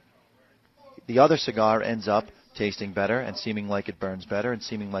 but the other cigar ends up tasting better and seeming like it burns better and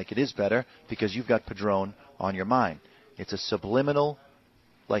seeming like it is better because you've got Padron on your mind. It's a subliminal,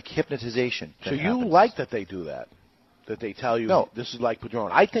 like, hypnotization. So you like that they do that? That they tell you this is like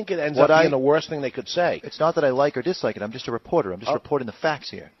Padron? I think it ends up being the worst thing they could say. It's not that I like or dislike it. I'm just a reporter. I'm just reporting the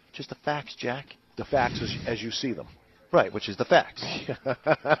facts here. Just the facts, Jack. The facts as you see them. Right, which is the facts.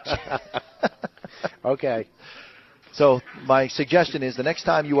 Okay. So my suggestion is the next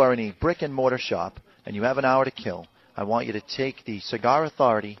time you are in a brick-and-mortar shop and you have an hour to kill, I want you to take the Cigar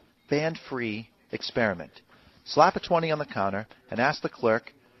Authority band-free experiment. Slap a 20 on the counter and ask the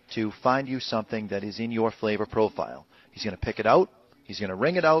clerk to find you something that is in your flavor profile. He's going to pick it out. He's going to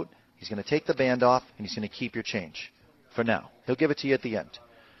ring it out. He's going to take the band off, and he's going to keep your change for now. He'll give it to you at the end.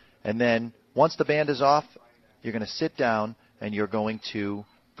 And then once the band is off, you're going to sit down and you're going to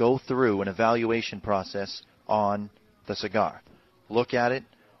go through an evaluation process on the cigar. Look at it,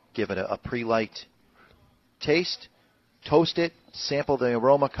 give it a pre-light taste, toast it, sample the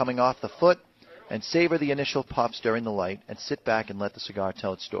aroma coming off the foot, and savor the initial puffs during the light, and sit back and let the cigar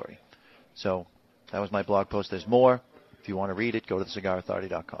tell its story. So that was my blog post. There's more. If you want to read it, go to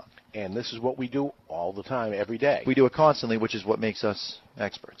thecigarauthority.com. And this is what we do all the time, every day. We do it constantly, which is what makes us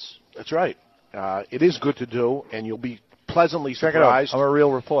experts. That's right. It is good to do, and you'll be pleasantly Check surprised. it out. I'm a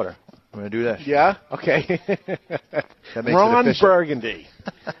real reporter. I'm going to do that. Yeah? Okay. That makes Ron it official. Burgundy.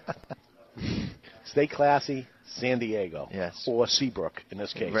 Stay classy, San Diego. Yes. Or Seabrook, in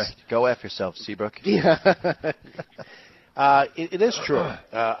this case. Right. Go F yourself, Seabrook. Yeah. It is true.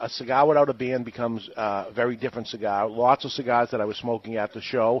 A cigar without a band becomes a very different cigar. Lots of cigars that I was smoking at the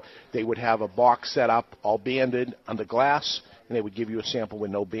show, they would have a box set up, all banded under glass, and they would give you a sample with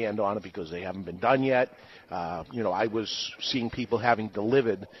no band on it because they haven't been done yet. I was seeing people having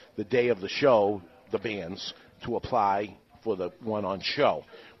delivered the day of the show the bands to apply for the one on show.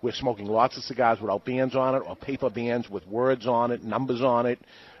 We're smoking lots of cigars without bands on it, or paper bands with words on it, numbers on it,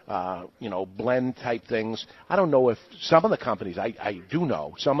 blend type things. I don't know if some of the companies, I do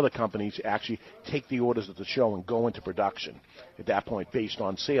know, some of the companies actually take the orders at the show and go into production at that point based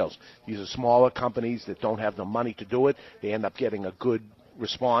on sales. These are smaller companies that don't have the money to do it. They end up getting a good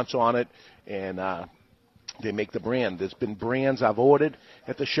response on it, and they make the brand. There's been brands I've ordered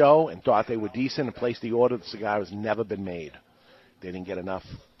at the show and thought they were decent and placed the order. The cigar has never been made. They didn't get enough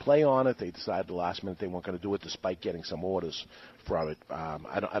play on it. They decided the last minute they weren't going to do it despite getting some orders from it.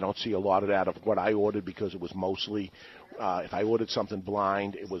 I don't see a lot of that of what I ordered because it was mostly, if I ordered something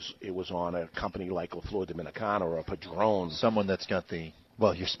blind, it was on a company like La Flor Dominicana or a Padron. Someone that's got the,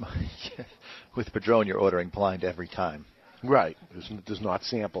 well, with Padron you're ordering blind every time. Right. There's not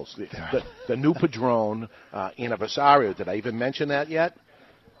samples. The new Padron Anniversario, did I even mention that yet?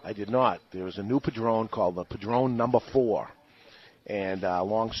 I did not. There is a new Padron called the Padron No. 4. And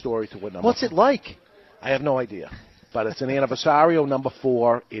long story to what number. What's it like? I have no idea. But it's an Anniversario No.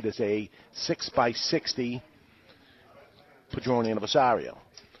 4. It is a 6x60 Padron Anniversario.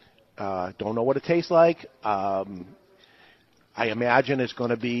 Don't know what it tastes like. I imagine it's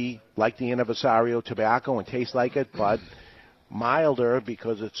going to be like the Anniversario tobacco and taste like it, but milder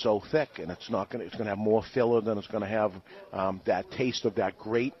because it's so thick, and it's going to have more filler than it's going to have that taste of that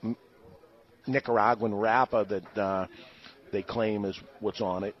great Nicaraguan wrapper that they claim is what's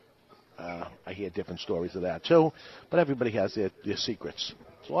on it. I hear different stories of that too, but everybody has their secrets.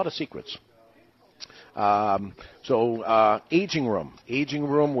 There's a lot of secrets. Aging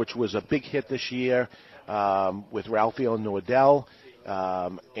Room, which was a big hit this year with Ralphio Nordell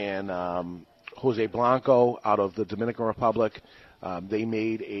and Jose Blanco out of the Dominican Republic. They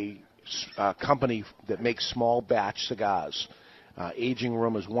made a company that makes small batch cigars. Aging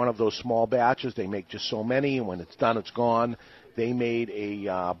Room is one of those small batches. They make just so many, and when it's done, it's gone. They made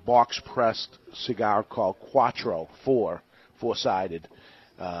a box-pressed cigar called Quattro, four-sided.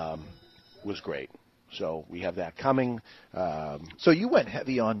 Was great. So we have that coming. So you went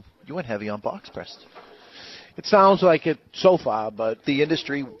heavy on box pressed. It sounds like it so far, but the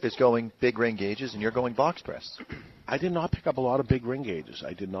industry is going big ring gauges, and you're going box pressed. I did not pick up a lot of big ring gauges.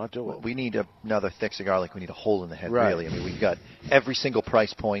 I did not do it. Well, we need another thick cigar, like we need a hole in the head, right. Really. I mean, we've got every single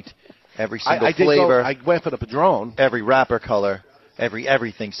price point, every single flavor. I went for the Padron. Every wrapper color,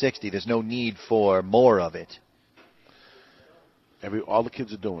 everything 60. There's no need for more of it. All the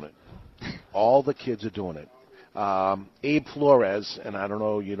kids are doing it. All the kids are doing it. Abe Flores, and I don't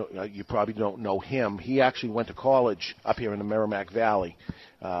know, you probably don't know him. He actually went to college up here in the Merrimack Valley,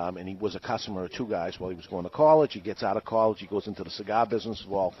 and he was a customer of two guys while he was going to college. He gets out of college. He goes into the cigar business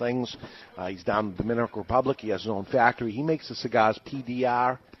of all things. He's down in the Dominican Republic. He has his own factory. He makes the cigars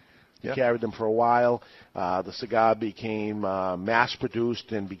PDR. He carried them for a while. The cigar became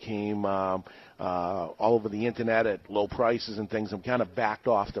mass-produced and became all over the Internet at low prices and things, and kind of backed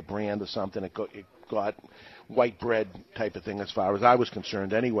off the brand or something. It got white bread type of thing as far as I was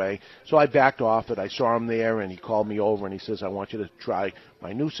concerned anyway. So I backed off it. I saw him there, and he called me over, and he says, I want you to try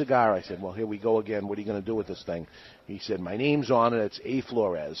my new cigar. I said, well, here we go again. What are you going to do with this thing? He said, my name's on it. It's A.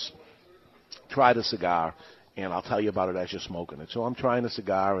 Flores. Try the cigar, and I'll tell you about it as you're smoking it. So I'm trying the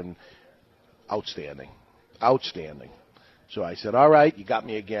cigar, and outstanding. So I said, all right, you got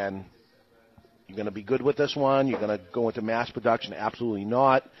me again. You're going to be good with this one? You're going to go into mass production? Absolutely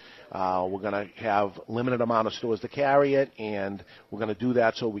not. We're going to have limited amount of stores to carry it, and we're going to do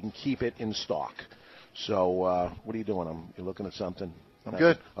that so we can keep it in stock. So what are you doing? You're looking at something? I'm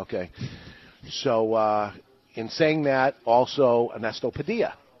good. Okay. So in saying that, also Ernesto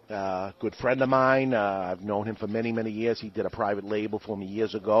Padilla, good friend of mine. I've known him for many, many years. He did a private label for me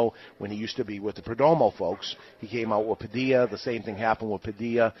years ago when he used to be with the Perdomo folks. He came out with Padilla. The same thing happened with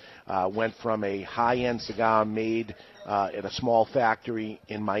Padilla. Went from a high-end cigar made at a small factory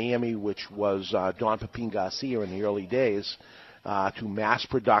in Miami, which was Don Pepin Garcia in the early days, to mass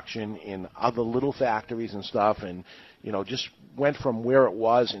production in other little factories and stuff, and just went from where it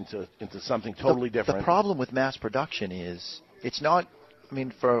was into something totally different. The problem with mass production is it's not. I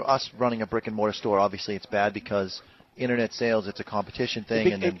mean, for us running a brick and mortar store, obviously it's bad because internet sales, it's a competition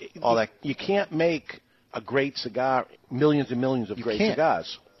thing, and then all that. You can't make a great cigar, millions and millions of great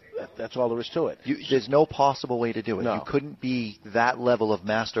cigars. That's all there is to it. There's no possible way to do it. No. You couldn't be that level of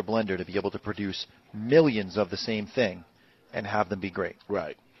master blender to be able to produce millions of the same thing and have them be great.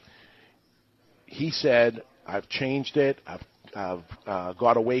 Right. He said, I've changed it. I've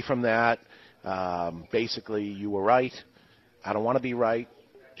got away from that. Basically, you were right. I don't want to be right.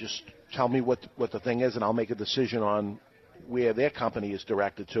 Just tell me what the thing is, and I'll make a decision on where their company is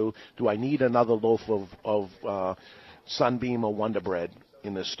directed to. Do I need another loaf of Sunbeam or Wonder Bread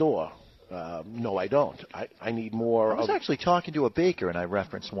in the store? No, I don't. I need more. I was actually talking to a baker, and I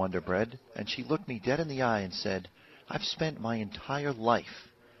referenced Wonder Bread, and she looked me dead in the eye and said, I've spent my entire life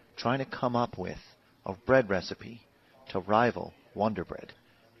trying to come up with a bread recipe to rival Wonder Bread.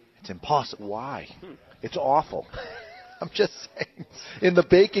 It's impossible. Why? It's awful. I'm just saying, in the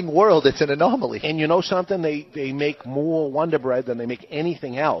baking world, it's an anomaly. And you know something? They make more Wonder Bread than they make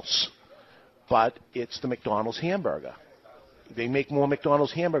anything else, but it's the McDonald's hamburger. They make more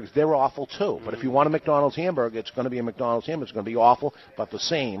McDonald's hamburgers. They're awful, too. But if you want a McDonald's hamburger, it's going to be a McDonald's hamburger. It's going to be awful, but the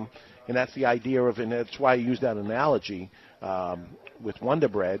same. And that's the idea of, and that's why I use that analogy with Wonder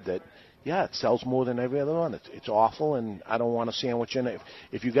Bread, that, yeah, it sells more than every other one. It's awful, and I don't want a sandwich in it.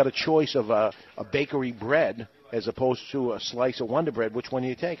 If you got a choice of a bakery bread as opposed to a slice of Wonder Bread, which one are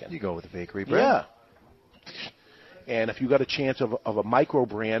you taking? You go with the bakery bread. Yeah. And if you got a chance of a micro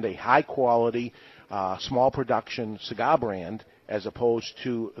brand, a high quality, small production cigar brand, as opposed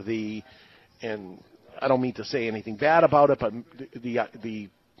to and I don't mean to say anything bad about it, but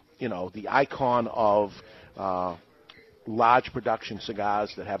the icon of large production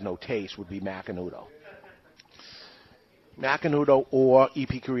cigars that have no taste would be Macanudo. Macanudo or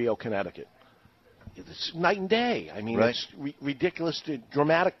E.P. Carrillo, Connecticut. It's night and day. I mean, right. It's ridiculous,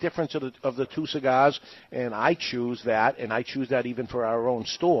 dramatic difference of the two cigars, and I choose that, and I choose that even for our own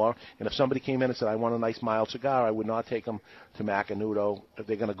store. And if somebody came in and said, I want a nice mild cigar, I would not take them to Macanudo. If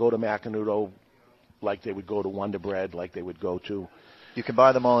they're going to go to Macanudo, like they would go to Wonder Bread, like they would go to... You can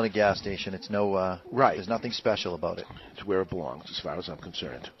buy them all in a gas station. It's no... right. There's nothing special about it. It's where it belongs, as far as I'm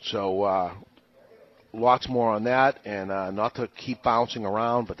concerned. So... lots more on that, and not to keep bouncing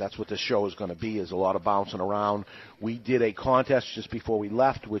around, but that's what this show is going to be, is a lot of bouncing around. We did a contest just before we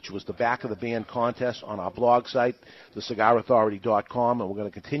left, which was the Back of the Band contest on our blog site, thecigarauthority.com, and we're going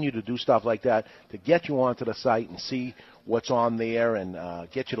to continue to do stuff like that to get you onto the site and see what's on there and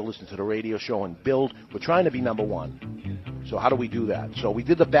get you to listen to the radio show and build. We're trying to be number one. So how do we do that? So we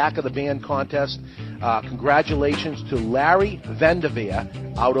did the Back of the Band contest. Congratulations to Larry Vanderveer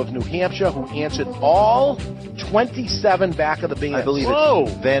out of New Hampshire, who answered all 27 Back of the Band. I believe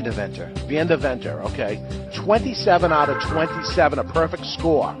it's Vandeventer. Vandeventer, okay. 27 out of 27, a perfect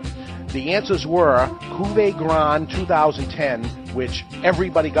score. The answers were Cuvée Grand 2010, which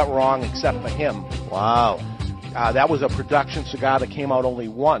everybody got wrong except for him. Wow. That was a production cigar that came out only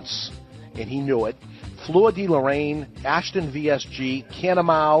once, and he knew it. Fleur de Lorraine, Ashton VSG,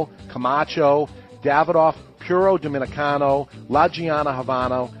 Canamau, Camacho, Davidoff, Puro Dominicano, La Gianna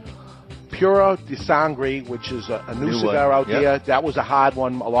Havana, Puro de Sangre, which is a new cigar out there. That was a hard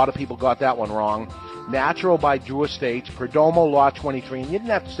one. A lot of people got that one wrong. Natural by Drew Estates, Perdomo Law 23. And you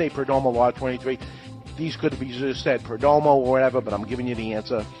didn't have to say Perdomo Law 23. These could have just said Perdomo or whatever, but I'm giving you the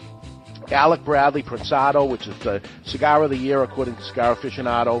answer. Alec Bradley Prensado, which is the Cigar of the Year according to Cigar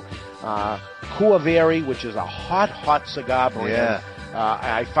Aficionado. Cuaveri, which is a hot cigar brand. Yeah.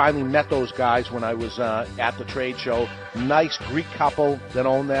 I finally met those guys when I was at the trade show. Nice Greek couple that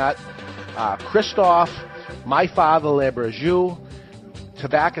own that. Christoph, My Father Le Berjou,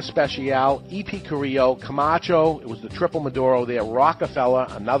 Tobacco Special, E.P. Carrillo, Camacho. It was the Triple Maduro there. Rockefeller,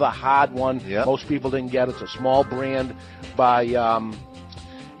 another hard one. Yep. Most people didn't get it. It's a small brand by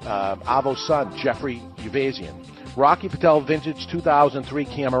Avo's son, Jeffrey Uvazian. Rocky Patel Vintage 2003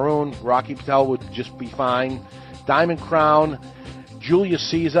 Cameroon. Rocky Patel would just be fine. Diamond Crown, Julius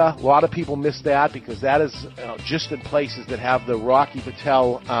Caesar. A lot of people miss that because that is just in places that have the Rocky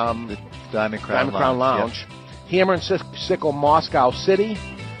Patel the Diamond Crown Lounge. Yep. Hammer and Sickle Moscow City.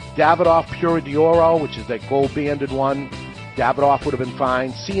 Davidoff Pura d'Oro, which is that gold-banded one. Davidoff would have been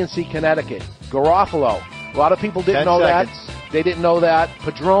fine. CNC Connecticut. Garofalo. A lot of people didn't know that. They didn't know that.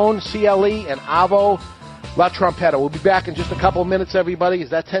 Padron, CLE, and Avo La Trompeta. We'll be back in just a couple of minutes, everybody. Is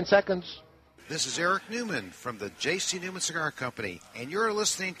that 10 seconds? This is Eric Newman from the J.C. Newman Cigar Company, and you're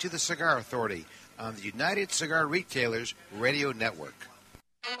listening to the Cigar Authority on the United Cigar Retailers Radio Network.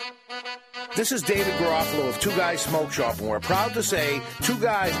 This is David Garofalo of Two Guys Smoke Shop, and we're proud to say Two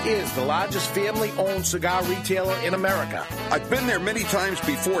Guys is the largest family-owned cigar retailer in America. I've been there many times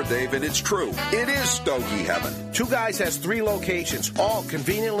before, Dave, and it's true. It is Stogie heaven. Two Guys has 3 locations, all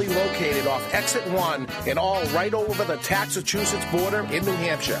conveniently located off Exit 1 and all right over the Massachusetts border in New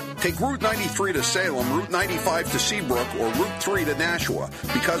Hampshire. Take Route 93 to Salem, Route 95 to Seabrook, or Route 3 to Nashua,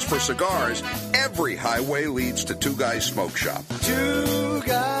 because for cigars, every highway leads to Two Guys Smoke Shop. Two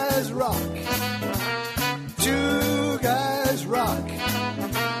Guys Rock. Two Guys Rock.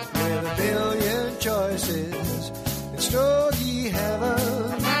 With a billion choices, it's Stogie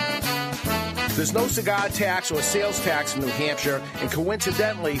heaven. There's no cigar tax or sales tax in New Hampshire, and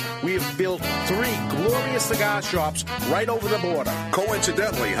coincidentally, we have built 3 glorious cigar shops right over the border.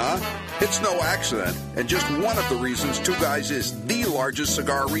 Coincidentally, huh? It's no accident, and just one of the reasons Two Guys is the largest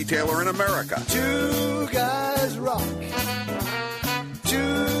cigar retailer in America. Two Guys Rock.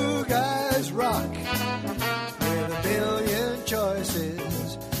 Two Guys Rock. With a billion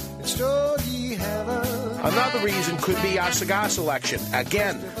choices, it's Stogie heaven. Another reason could be our cigar selection.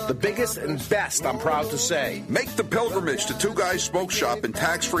 Again, the biggest and best, I'm proud to say. Make the pilgrimage to Two Guys Smoke Shop in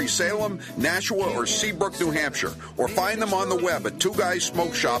tax-free Salem, Nashua, or Seabrook, New Hampshire, or find them on the web at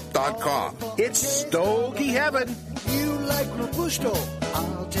twoguysmokeshop.com. It's Stogie heaven. You like Robusto,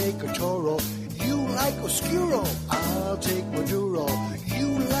 I'll take a Toro. You like Oscuro, I'll take Maduro.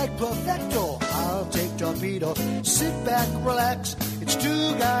 You like Perfecto, I'll take Torpedo. Sit back, relax, it's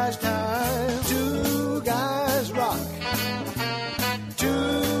Two Guys time. Two Guys Rock.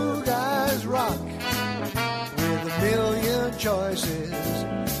 Two Guys Rock. With a million choices,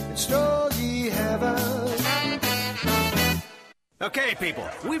 it's Stogie heaven. Okay, people,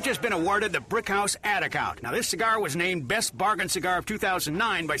 we've just been awarded the Brickhouse Ad Account. Now, this cigar was named Best Bargain Cigar of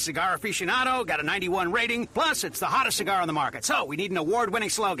 2009 by Cigar Aficionado, got a 91 rating, plus it's the hottest cigar on the market. So, we need an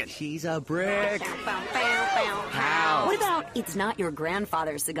award-winning slogan. He's a brick. How? What about it's not your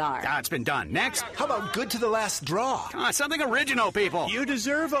grandfather's cigar? Ah, it's been done. Next. How about good to the last draw? Something original, people. You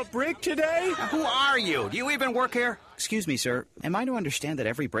deserve a brick today? Who are you? Do you even work here? Excuse me, sir. Am I to understand that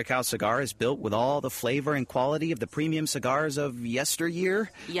every Brickhouse cigar is built with all the flavor and quality of the premium cigars of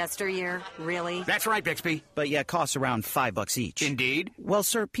yesteryear? Yesteryear? Really? That's right, Bixby. But yeah, it costs around $5 each. Indeed? Well,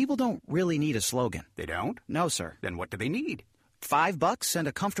 sir, people don't really need a slogan. They don't? No, sir. Then what do they need? $5 and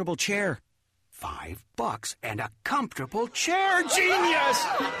a comfortable chair. $5 and a comfortable chair. Genius!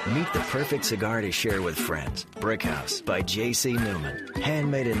 Meet the perfect cigar to share with friends. Brickhouse by J.C. Newman.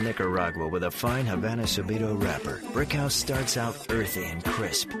 Handmade in Nicaragua with a fine Havana Subito wrapper. Brickhouse starts out earthy and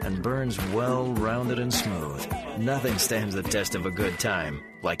crisp and burns well rounded and smooth. Nothing stands the test of a good time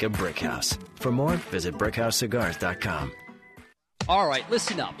like a Brickhouse. For more, visit BrickHouseCigars.com. All right,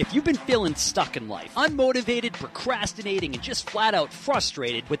 listen up. If you've been feeling stuck in life, unmotivated, procrastinating, and just flat out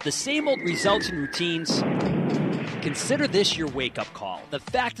frustrated with the same old results and routines, consider this your wake-up call. The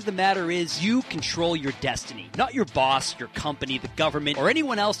fact of the matter is you control your destiny, not your boss, your company, the government, or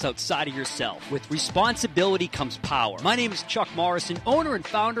anyone else outside of yourself. With responsibility comes power. My name is Chuck Morrison, owner and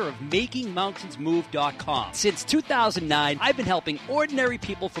founder of MakingMountainsMove.com. Since 2009, I've been helping ordinary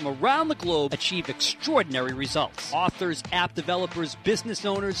people from around the globe achieve extraordinary results. Authors, app developers, business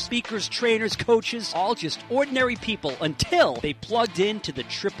owners, speakers, trainers, coaches, all just ordinary people until they plugged into the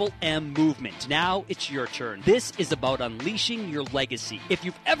Triple M movement. Now it's your turn. This is about unleashing your legacy. If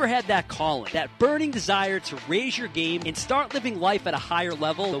you've ever had that calling, that burning desire to raise your game and start living life at a higher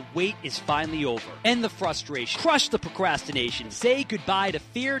level, the wait is finally over. End the frustration. Crush the procrastination. Say goodbye to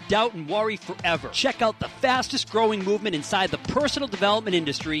fear, doubt, and worry forever. Check out the fastest growing movement inside the personal development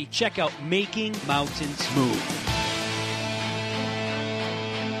industry. Check out Making Mountains Move.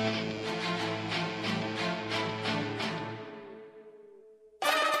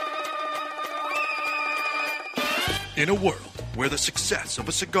 In a world where the success of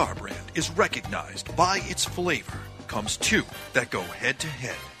a cigar brand is recognized by its flavor, comes two that go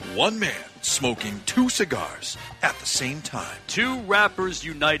head-to-head. One man smoking two cigars at the same time. Two rappers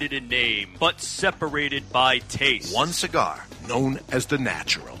united in name, but separated by taste. One cigar. Known as the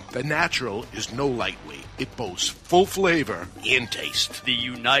Natural. The Natural is no lightweight. It boasts full flavor and taste. The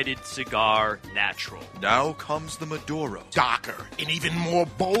United Cigar Natural. Now comes the Maduro. Darker and even more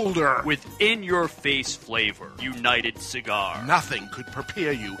bolder. With in-your-face flavor. United Cigar. Nothing could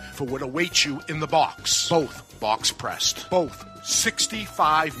prepare you for what awaits you in the box. Both box-pressed. Both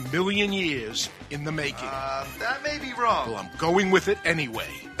 65 million years in the making. That may be wrong. Well, I'm going with it anyway.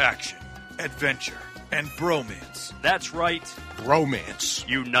 Action, adventure, and bromance. That's right. Bromance.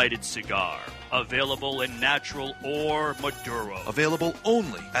 United Cigar. Available in Natural or Maduro. Available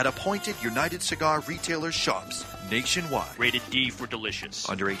only at appointed United Cigar retailer shops nationwide. Rated D for delicious.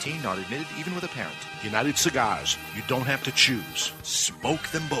 Under 18, not admitted even with a parent. United Cigars. You don't have to choose. Smoke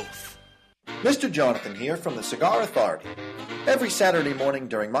them both. Mr. Jonathan here from the Cigar Authority. Every Saturday morning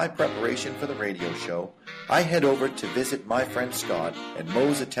during my preparation for the radio show, I head over to visit my friend Scott at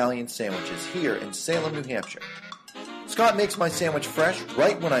Moe's Italian Sandwiches here in Salem, New Hampshire. Scott makes my sandwich fresh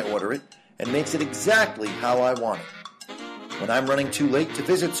right when I order it and makes it exactly how I want it. When I'm running too late to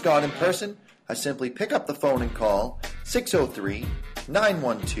visit Scott in person, I simply pick up the phone and call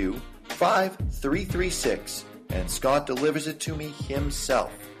 603-912-5336, and Scott delivers it to me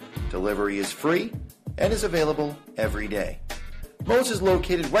himself. Delivery is free and is available every day. Moe's is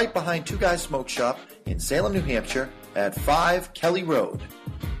located right behind Two Guys Smoke Shop in Salem, New Hampshire at 5 Kelly Road.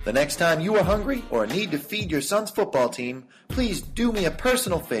 The next time you are hungry or need to feed your son's football team, please do me a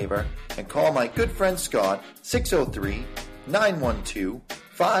personal favor and call my good friend Scott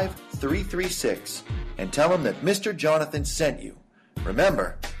 603-912-5336 and tell him that Mr. Jonathan sent you.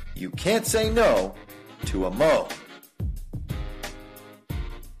 Remember, you can't say no to a Moe.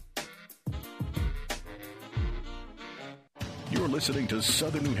 You're listening to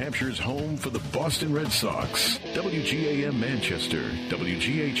Southern New Hampshire's home for the Boston Red Sox. WGAM Manchester,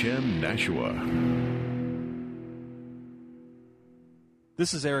 WGHM Nashua.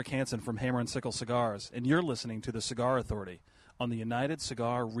 This is Eric Hansen from Hammer and Sickle Cigars, and you're listening to the Cigar Authority on the United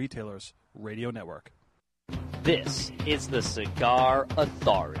Cigar Retailers Radio Network. This is the Cigar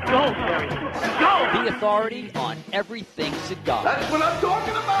Authority. Go, Terry. Go! The authority on everything cigar. That's what I'm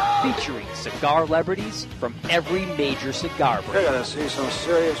talking about! Featuring cigar celebrities from every major cigar brand. You're gonna see some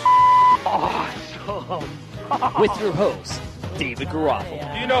serious Awesome! With your host, David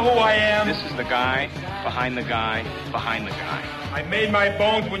Garofalo. Do you know who I am? This is the guy behind the guy behind the guy. I made my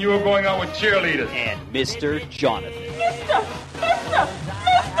bones when you were going out with cheerleaders. And Mr. Jonathan. Mister!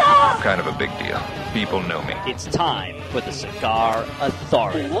 Kind of a big deal. People know me. It's time for the Cigar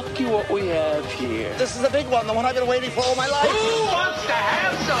Authority. Looky what we have here. This is a big one, the one I've been waiting for all my life. Who wants to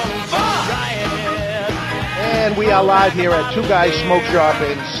have some fun? And we are live here at Two Guys Smoke Shop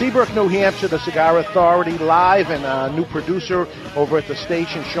in Seabrook, New Hampshire, the Cigar Authority live, and a new producer over at the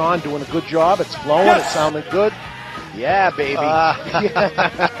station, Sean, doing a good job. It's flowing. Yes. It's sounding good. Yeah, baby.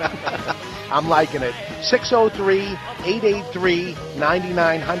 I'm liking it.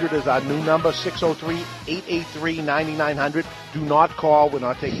 603-883-9900 is our new number, 603-883-9900. Do not call. We're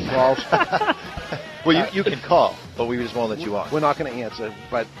not taking calls. Well, you can call, but we just won't let you on. We're not going to answer,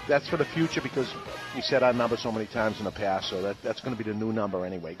 but that's for the future because we said our number so many times in the past, so that's going to be the new number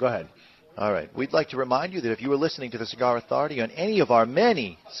anyway. Go ahead. All right. We'd like to remind you that if you were listening to the Cigar Authority on any of our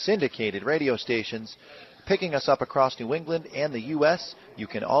many syndicated radio stations, picking us up across New England and the U.S., you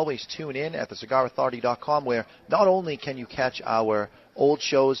can always tune in at thecigarauthority.com, where not only can you catch our old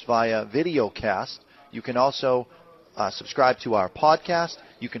shows via video cast, you can also subscribe to our podcast.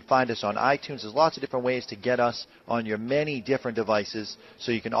 You can find us on iTunes. There's lots of different ways to get us on your many different devices,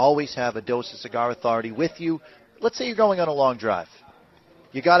 so you can always have a dose of Cigar Authority with you. Let's say you're going on a long drive.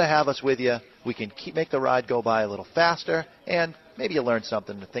 You got to have us with you. We can make the ride go by a little faster, and maybe you learn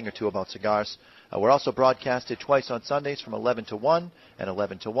something, a thing or two about cigars. We're also broadcasted twice on Sundays from 11 to 1 and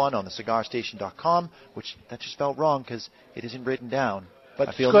 11 to 1 on thecigarstation.com, which that just felt wrong because it isn't written down. But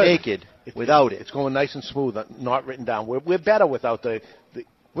I feel naked without it. It's going nice and smooth, not written down. We're better without the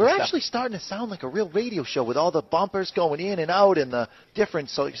We're actually starting to sound like a real radio show with all the bumpers going in and out and the different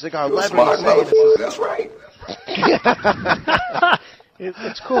cigar levers. That's right.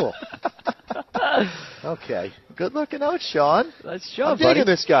 It's cool. Okay. Good looking out, Sean. That's Sean, I'm digging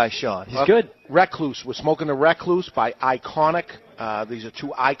this guy, Sean. He's good. Recluse. We're smoking the Recluse by Iconic. These are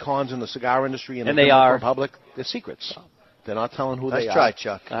two icons in the cigar industry in the Dominican Republic. They're secrets. They're not telling who they are. Nice try,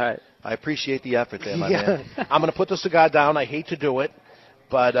 Chuck. All right. I appreciate the effort there, my man. I'm going to put the cigar down. I hate to do it,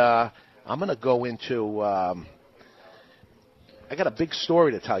 but I'm going to go into I got a big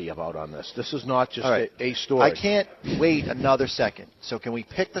story to tell you about on this. This is not just a story. I can't wait another second. So can we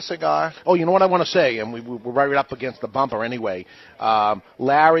pick the cigar? Oh, you know what I want to say, and we're right up against the bumper anyway.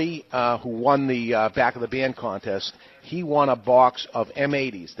 Larry, who won the Back of the Band contest, he won a box of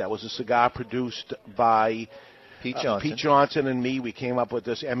M80s. That was a cigar produced by Pete Johnson and me. We came up with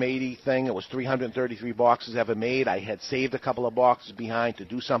this M80 thing. It was 333 boxes ever made. I had saved a couple of boxes behind to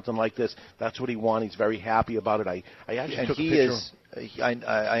do something like this. That's what he won. He's very happy about it. I actually took a picture.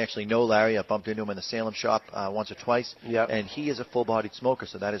 I actually know Larry. I bumped into him in the Salem shop once or twice. Yep. And he is a full-bodied smoker,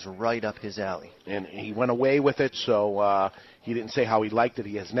 so that is right up his alley. And he went away with it, so he didn't say how he liked it.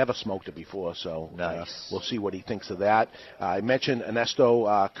 He has never smoked it before, so we'll see what he thinks of that. I mentioned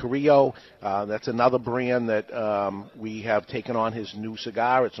Ernesto Carrillo. That's another brand that we have taken on his new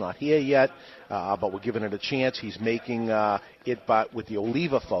cigar. It's not here yet, but we're giving it a chance. He's making it with the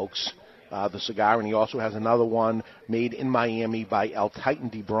Oliva folks. The cigar, and he also has another one made in Miami by El Titan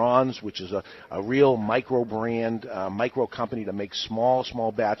de Bronze, which is a real micro brand, micro company that makes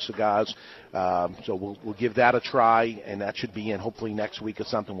small batch cigars. So we'll give that a try, and that should be in hopefully next week or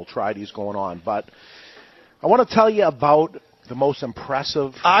something. We'll try these going on. But I want to tell you about the most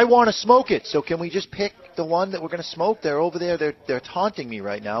impressive. I want to smoke it, so can we just pick the one that we're going to smoke? They're over there. They're taunting me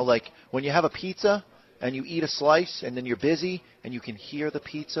right now. Like when you have a pizza and you eat a slice, and then you're busy, and you can hear the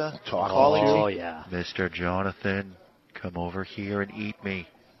pizza calling you. Oh, yeah. Mr. Jonathan, come over here and eat me.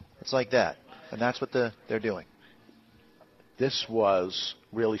 It's like that, and that's what they're doing. This was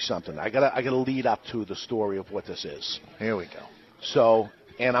really something. I gotta lead up to the story of what this is. Here we go. So,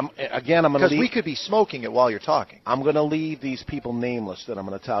 and I'm gonna because we could be smoking it while you're talking. I'm gonna leave these people nameless that I'm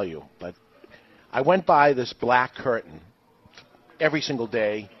gonna tell you, but I went by this black curtain every single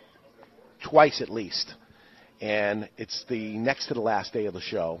day. Twice at least, and it's the next to the last day of the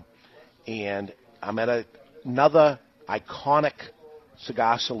show, and I'm at another iconic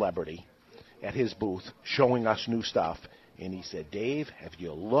cigar celebrity at his booth showing us new stuff, and he said, Dave, have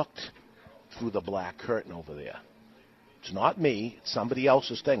you looked through the black curtain over there? It's not me, it's somebody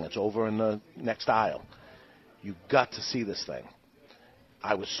else's thing. It's over in the next aisle. You've got to see this thing.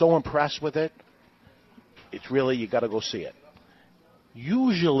 I was so impressed with it. It's really, you got to go see it.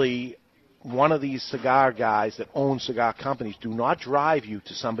 Usually, one of these cigar guys that own cigar companies do not drive you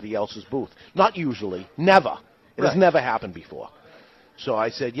to somebody else's booth. Not usually. Never. It has never happened before. So I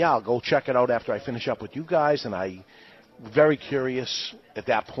said, yeah, I'll go check it out after I finish up with you guys. And I very curious at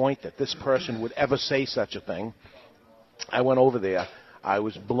that point that this person would ever say such a thing. I went over there. I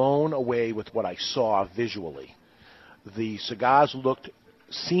was blown away with what I saw visually. The cigars looked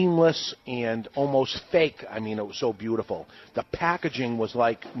seamless and almost fake. I mean, it was so beautiful. The packaging was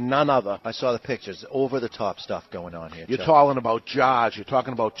like none other. I saw the pictures. Over-the-top stuff going on here. You're talking about jars. You're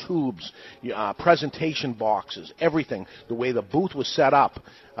talking about tubes, presentation boxes, everything. The way the booth was set up,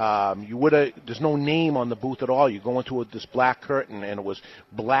 there's no name on the booth at all. You go into this black curtain, and it was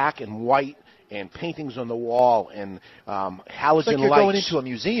black and white, and paintings on the wall, and halogen it's like you're lights. going into a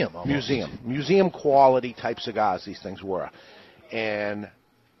museum almost. Museum quality type cigars these things were. And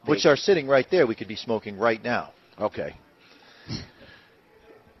which are sitting right there. We could be smoking right now. Okay.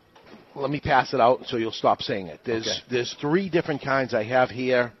 Let me pass it out so you'll stop saying it. There's three different kinds I have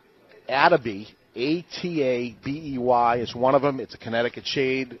here. Atabey, A-T-A-B-E-Y is one of them. It's a Connecticut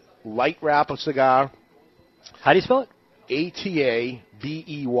shade, light wrapper cigar. How do you spell it?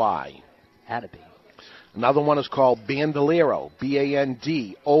 A-T-A-B-E-Y. Atabey. Another one is called Bandolero,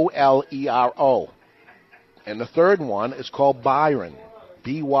 B-A-N-D-O-L-E-R-O. And the third one is called Byron,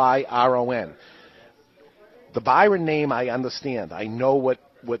 B-Y-R-O-N. The Byron name I understand. I know what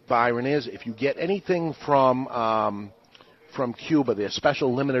Byron is. If you get anything from Cuba, their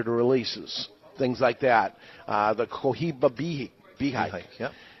special limited releases, things like that, the Cohiba Beehive.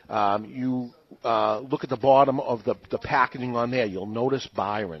 Yep. You look at the bottom of the packaging on there. You'll notice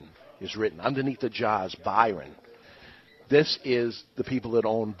Byron is written. Underneath the jars, Byron. This is the people that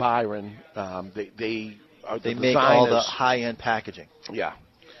own Byron. They make all the high-end packaging. Yeah.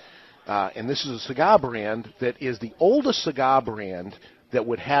 And this is a cigar brand that is the oldest cigar brand that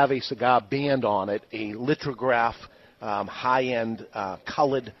would have a cigar band on it, a lithograph, high-end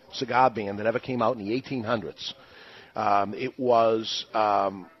colored cigar band that ever came out in the 1800s. It was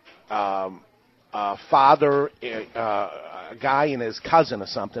a guy and his cousin or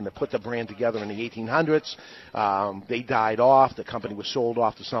something that put the brand together in the 1800s. They died off. The company was sold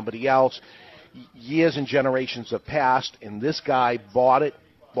off to somebody else. Years and generations have passed, and this guy bought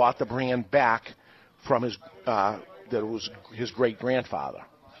the brand back from his great-grandfather.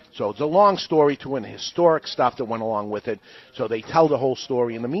 So it's a long story to an historic stuff that went along with it. So they tell the whole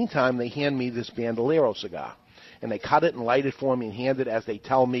story. In the meantime, they hand me this Bandolero cigar. and they cut it and light it for me and hand it as they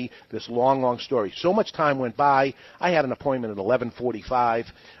tell me this long, long story. So much time went by. I had an appointment at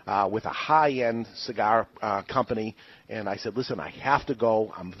 11:45 with a high-end cigar company, and I said, listen, I have to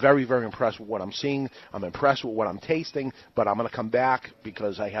go. I'm very, very impressed with what I'm seeing. I'm impressed with what I'm tasting, but I'm going to come back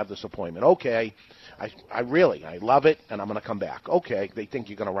because I have this appointment. Okay. I love it, and I'm going to come back. Okay. They think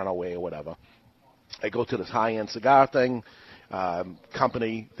you're going to run away or whatever. I go to this high-end cigar thing.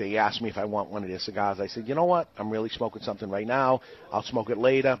 Company, they asked me if I want one of their cigars. I said, you know what? I'm really smoking something right now. I'll smoke it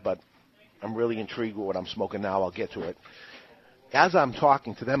later, but I'm really intrigued with what I'm smoking now. I'll get to it. As I'm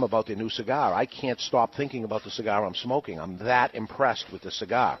talking to them about their new cigar, I can't stop thinking about the cigar I'm smoking. I'm that impressed with the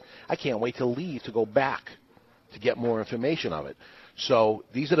cigar. I can't wait to leave to go back to get more information of it. So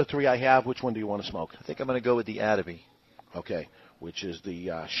these are the three I have. Which one do you want to smoke? I think I'm going to go with the Adobe. Okay, which is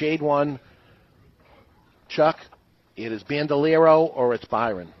the shade one. Chuck, it is Bandolero or it's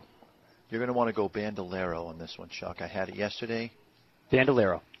Byron? You're going to want to go Bandolero on this one, Chuck. I had it yesterday.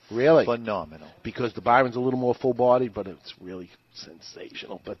 Bandolero. Really? Phenomenal. Because the Byron's a little more full-bodied, but it's really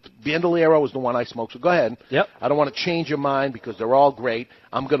sensational. But Bandolero is the one I smoke, so go ahead. Yep. I don't want to change your mind because they're all great.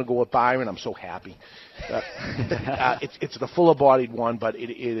 I'm going to go with Byron. I'm so happy. It's the fuller-bodied one, but it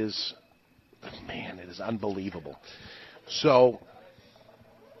is, man, it is unbelievable. So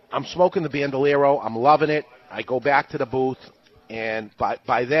I'm smoking the Bandolero. I'm loving it. I go back to the booth, and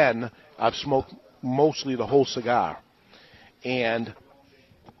by then I've smoked mostly the whole cigar. And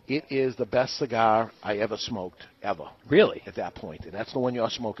it is the best cigar I ever smoked, ever. Really? At that point. And that's the one you're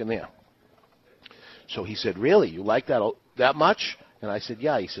smoking there. So he said, really? You like that much? And I said,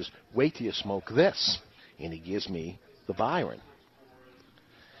 yeah. He says, wait till you smoke this. And he gives me the Byron.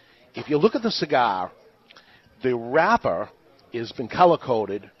 If you look at the cigar, the wrapper has been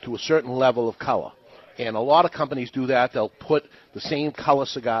color-coded to a certain level of color. And a lot of companies do that. They'll put the same color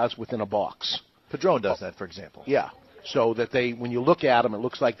cigars within a box. Padron does that, for example. Yeah. So that when you look at them, it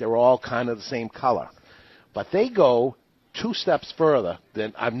looks like they're all kind of the same color. But they go 2 steps further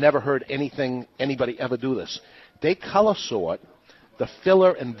than I've never heard anybody ever do this. They color sort the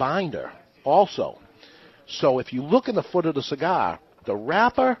filler and binder also. So if you look in the foot of the cigar, the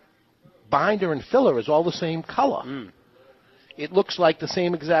wrapper, binder, and filler is all the same color. It looks like the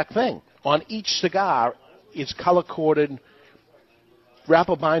same exact thing. On each cigar, it's color-coded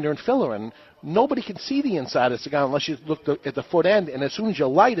wrapper, binder, and filler, and nobody can see the inside of the cigar unless you look at the foot end, and as soon as you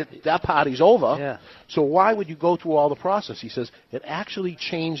light it, that party's over. Yeah. So why would you go through all the process? He says, it actually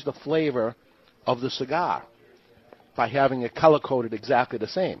changed the flavor of the cigar by having it color-coded exactly the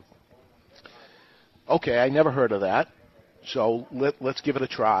same. Okay, I never heard of that, so let's give it a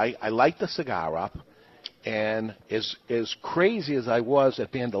try. I light the cigar up, and as crazy as I was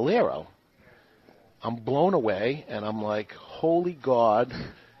at Bandolero, I'm blown away, and I'm like, holy God.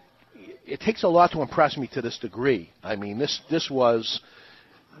 It takes a lot to impress me to this degree. I mean, that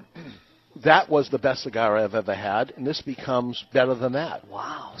was the best cigar I've ever had, and this becomes better than that.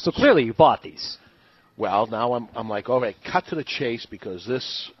 Wow. So clearly you bought these. Well, now I'm like, all right, cut to the chase because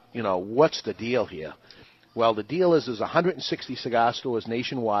this, what's the deal here? Well, the deal is there's 160 cigar stores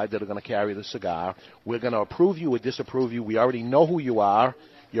nationwide that are going to carry the cigar. We're going to approve you or disapprove you. We already know who you are.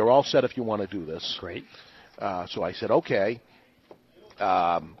 You're all set if you want to do this. Great. So I said, okay.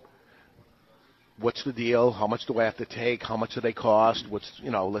 What's the deal? How much do I have to take? How much do they cost?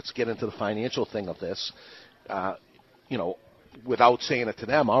 Let's get into the financial thing of this. Without saying it to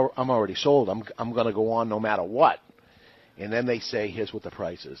them, I'm already sold. I'm going to go on no matter what. And then they say, here's what the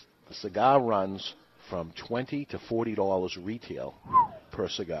price is. The cigar runs from $20 to $40 retail per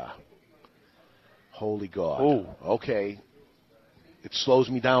cigar. Holy God. Ooh. Okay. It slows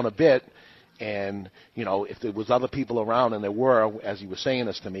me down a bit. And, if there was other people around, and there were, as he was saying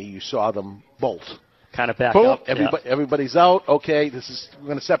this to me, you saw them bolt. Kind of back Boom, up. Everybody's out. Okay, we're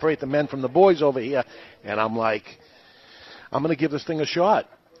going to separate the men from the boys over here. And I'm like, I'm going to give this thing a shot.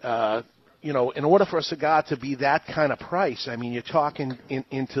 In order for a cigar to be that kind of price, I mean, you're talking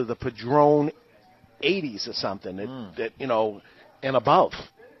into the Padron 80s or something, and above.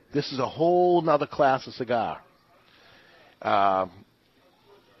 This is a whole nother class of cigar.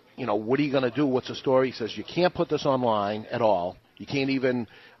 What are you going to do? What's the story? He says, you can't put this online at all. You can't even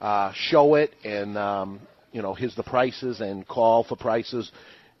show it and, here's the prices and call for prices.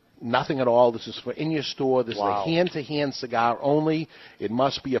 Nothing at all. This is for in your store. This is a hand-to-hand cigar only. It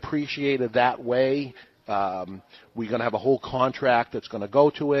must be appreciated that way. We're going to have a whole contract that's going to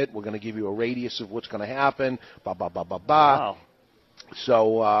go to it. We're going to give you a radius of what's going to happen. Wow.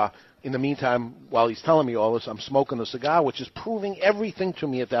 So in the meantime, while he's telling me all this, I'm smoking the cigar, which is proving everything to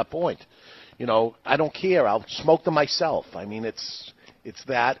me at that point. I don't care. I'll smoke them myself. I mean, it's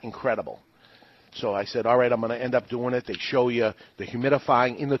that incredible. So I said, all right, I'm going to end up doing it. They show you the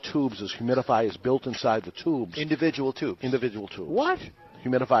humidifying in the tubes. This humidifier is built inside the tubes. Individual tubes. What?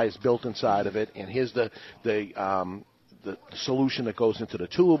 Humidifier is built inside of it, and here's the solution that goes into the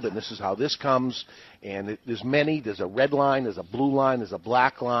tube, and this is how this comes. And there's many. There's a red line, there's a blue line, there's a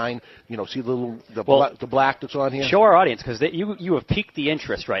black line. See the black that's on here? Show our audience, because you have piqued the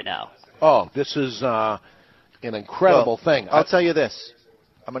interest right now. Oh, this is an incredible thing. I'll tell you this.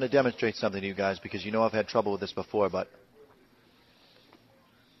 I'm going to demonstrate something to you guys because I've had trouble with this before, but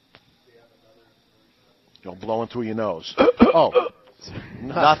blowing through your nose.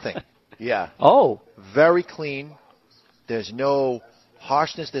 Nothing. Yeah. Oh. Very clean. There's no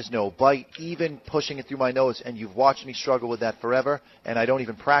harshness. There's no bite. Even pushing it through my nose, and you've watched me struggle with that forever, and I don't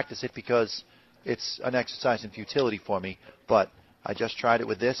even practice it because it's an exercise in futility for me. But I just tried it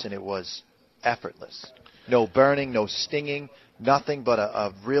with this, and it was effortless. No burning, no stinging, nothing but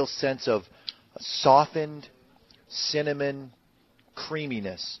a real sense of softened cinnamon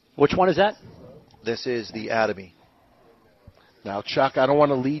creaminess. Which one is that? This is the Atomy. Now, Chuck, I don't want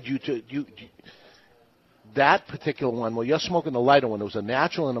to lead you to that particular one. Well, you're smoking the lighter one. There was a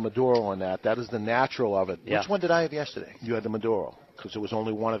natural and a Maduro on that. That is the natural of it. Yeah. Which one did I have yesterday? You had the Maduro because there was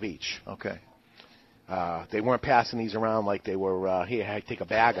only one of each. Okay. They weren't passing these around like they were, here, take a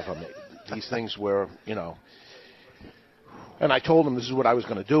bag of them. These things were, And I told them this is what I was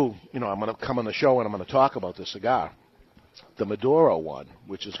going to do. I'm going to come on the show and I'm going to talk about this cigar. The Maduro one,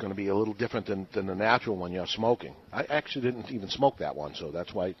 which is going to be a little different than the natural one you're smoking. I actually didn't even smoke that one, so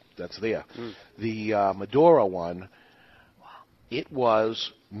that's why that's there. Mm. The Maduro one, it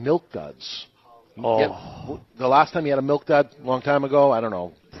was Milk Duds. Oh. The last time you had a Milk Dud, a long time ago? I don't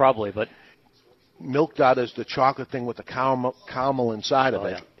know. Probably, but... Milk Dud is the chocolate thing with the caramel inside of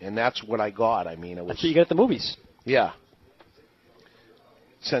it, and that's what I got. I mean, it was... That's what you get at the movies. Yeah.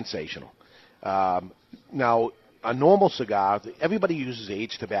 Sensational. Now... A normal cigar, everybody uses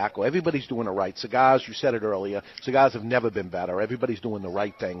aged tobacco. Everybody's doing it right. Cigars, you said it earlier, cigars have never been better. Everybody's doing the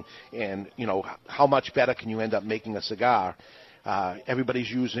right thing. And, how much better can you end up making a cigar? Everybody's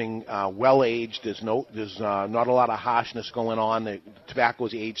using well-aged. There's not a lot of harshness going on. The tobacco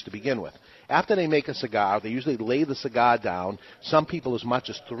is aged to begin with. After they make a cigar, they usually lay the cigar down, some people as much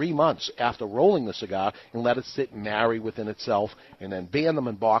as 3 months after rolling the cigar, and let it sit and marry within itself, and then ban them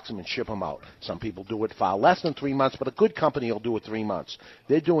and box them and ship them out. Some people do it far less than 3 months, but a good company will do it 3 months.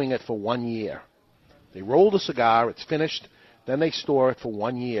 They're doing it for 1 year. They roll the cigar, it's finished, then they store it for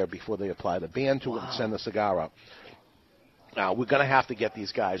 1 year before they apply the ban to it and send the cigar out. Now, we're going to have to get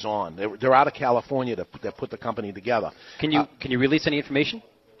these guys on. They're out of California that put the company together. Can you release any information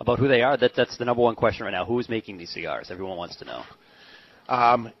about who they are? That's the number one question right now. Who is making these cigars? Everyone wants to know.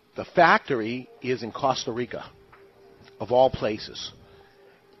 The factory is in Costa Rica, of all places.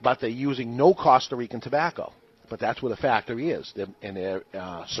 But they're using no Costa Rican tobacco. But that's where the factory is. They're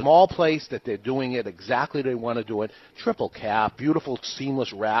a small place that they're doing it exactly they want to do it. Triple cap, beautiful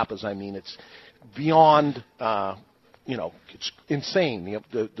seamless wrappers. I mean, it's beyond... it's insane,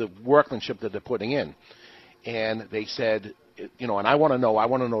 the workmanship that they're putting in. And they said, and I want to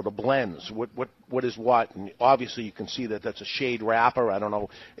know the blends, what is what. And obviously you can see that that's a shade wrapper. I don't know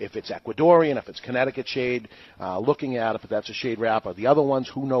if it's Ecuadorian, if it's Connecticut shade, looking at it, if that's a shade wrapper. The other ones,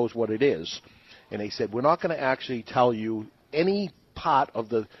 who knows what it is. And they said, we're not going to actually tell you any part of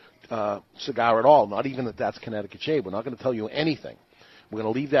the cigar at all, not even that that's Connecticut shade. We're not going to tell you anything. We're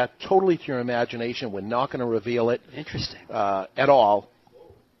going to leave that totally to your imagination. We're not going to reveal it. Interesting. At all.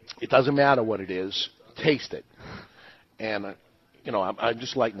 It doesn't matter what it is. Taste it. And, I'm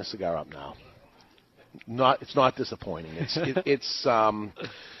just lighting the cigar up now. It's not disappointing. It's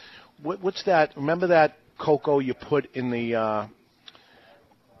what's that? Remember that cocoa you put in the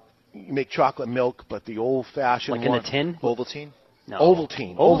you make chocolate milk, but the old-fashioned one? Like in a tin? Ovaltine? No.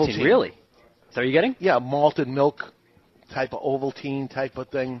 Ovaltine. Ovaltine, really? Is that what you're getting? Yeah, malted milk type of Ovaltine type of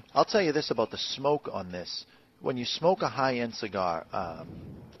thing. I'll tell you this about the smoke on this. When you smoke a high-end cigar,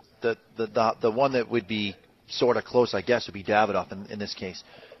 the one that would be sort of close, I guess, would be Davidoff in this case.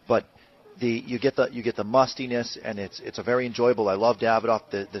 But you get the mustiness, and it's a very enjoyable. I love Davidoff.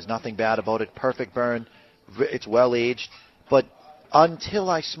 There's nothing bad about it. Perfect burn. It's well aged. But until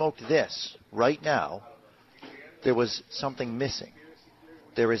I smoked this right now, there was something missing.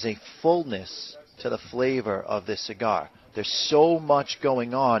 There is a fullness to the flavor of this cigar. There's so much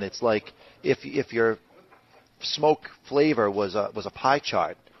going on. It's like if your smoke flavor was a pie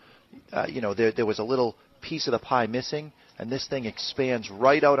chart, there was a little piece of the pie missing, and this thing expands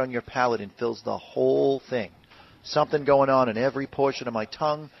right out on your palate and fills the whole thing. Something going on in every portion of my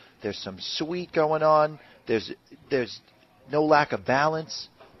tongue. There's some sweet going on. There's no lack of balance.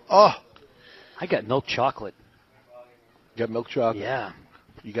 Oh, I got milk chocolate. You got milk chocolate? Yeah.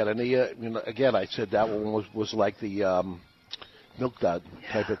 You got any? Again, I said that one was like the milk dud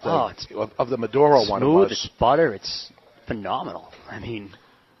type of thing. Oh, it's of the Maduro one. Smooth. It's butter. It's phenomenal. I mean,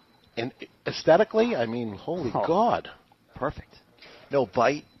 and aesthetically, I mean, holy God, perfect. No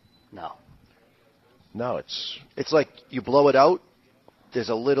bite. No, it's like you blow it out. There's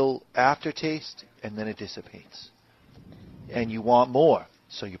a little aftertaste, and then it dissipates. And you want more,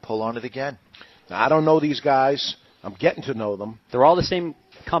 so you pull on it again. Now, I don't know these guys. I'm getting to know them. They're all the same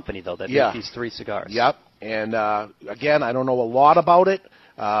company, though, that make these 3 cigars. Yep. And, again, I don't know a lot about it.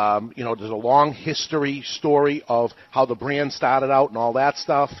 There's a long story of how the brand started out and all that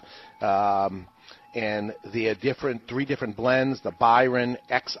stuff. And there are 3 different blends, the Byron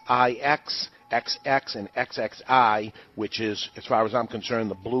XIX, XX, and XXI, which is, as far as I'm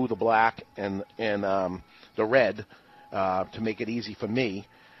concerned, the blue, the black, and the red, to make it easy for me.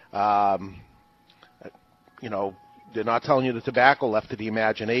 They're not telling you the tobacco, left to the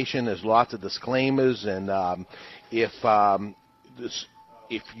imagination. There's lots of disclaimers, and if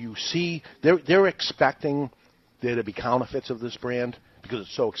you see, they're expecting there to be counterfeits of this brand because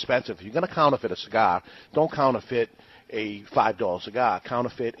it's so expensive. If you're going to counterfeit a cigar, don't counterfeit a $5 cigar.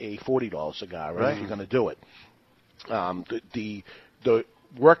 Counterfeit a $40 cigar, right? If you're going to do it. The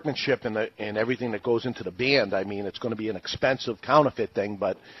workmanship and everything that goes into the band, I mean, it's going to be an expensive counterfeit thing,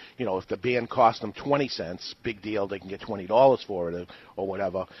 but, if the band costs them 20 cents, big deal, they can get $20 for it or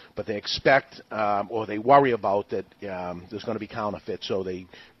whatever, but they expect or they worry about that there's going to be counterfeit, so they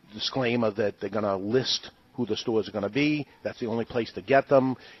disclaimer that they're going to list who the stores are going to be. That's the only place to get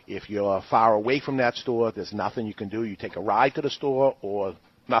them. If you're far away from that store, there's nothing you can do. You take a ride to the store or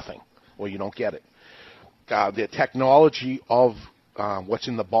nothing, or you don't get it. The technology of what's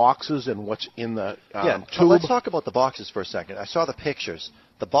in the boxes and what's in the tube. So let's talk about the boxes for a second. I saw the pictures.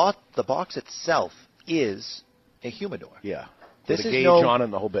 The box itself is a humidor. Yeah. This With a is gauge on it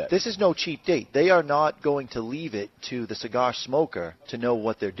and the whole bit. This is no cheap date. They are not going to leave it to the cigar smoker to know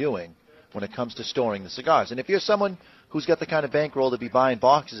what they're doing when it comes to storing the cigars. And if you're someone who's got the kind of bankroll to be buying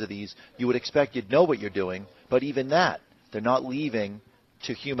boxes of these, you would expect you'd know what you're doing. But even that, they're not leaving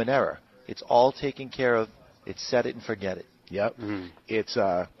to human error. It's all taken care of. It's set it and forget it. Yep. Mm-hmm. It's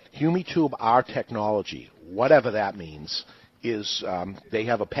HumiTube R technology, whatever that means, is they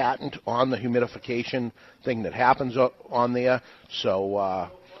have a patent on the humidification thing that happens on there. So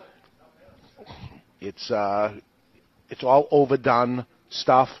it's all overdone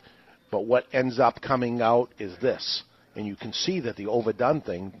stuff, but what ends up coming out is this. And you can see that the overdone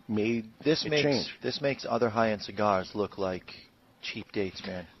thing made change. This makes other high-end cigars look like cheap dates,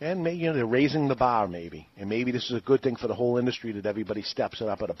 man. And maybe they're raising the bar, maybe. And maybe this is a good thing for the whole industry that everybody steps it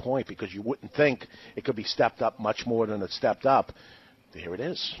up at a point, because you wouldn't think it could be stepped up much more than it's stepped up. There it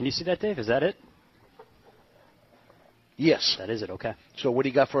is. Can you see that, Dave? Is that it? Yes. That is it, okay. So what do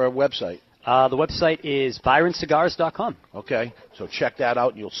you got for our website? The website is byroncigars.com. Okay. So check that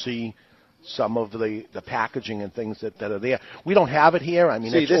out, and you'll see some of the packaging and things that are there. We don't have it here. I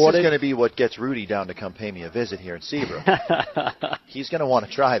mean, this ordered. is going to be what gets Rudy down to come pay me a visit here in Seabrook. He's going to want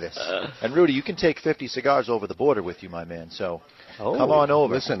to try this. And Rudy, you can take 50 cigars over the border with you, my man. So come on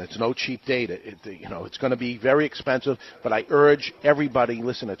over. Listen, it's no cheap date. It's going to be very expensive. But I urge everybody.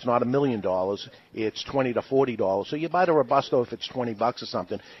 Listen, it's not $1 million. It's $20 to $40. So you buy the Robusto if it's $20 or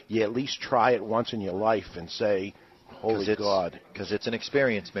something. You at least try it once in your life and say, "Holy God!" Because it's an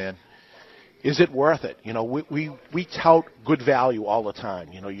experience, man. Is it worth it? We tout good value all the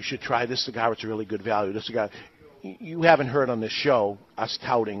time. You should try this cigar. It's a really good value. This cigar, you haven't heard on this show us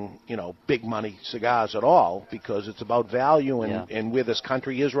touting, big money cigars at all, because it's about value and where this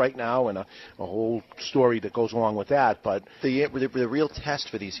country is right now, and a whole story that goes along with that. But the real test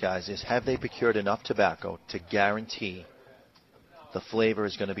for these guys is, have they procured enough tobacco to guarantee the flavor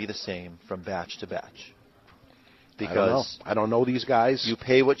is going to be the same from batch to batch? Because I don't know these guys. You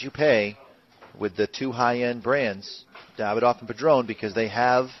pay what you pay with the 2 high-end brands, Davidoff and Padron, because they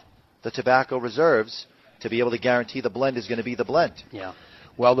have the tobacco reserves to be able to guarantee the blend is going to be the blend. Yeah.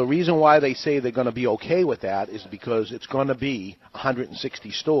 Well, the reason why they say they're going to be okay with that is because it's going to be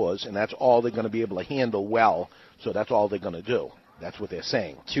 160 stores, and that's all they're going to be able to handle well, so that's all they're going to do. That's what they're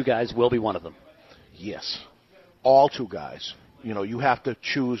saying. 2 guys will be one of them. Yes. All 2 guys. You have to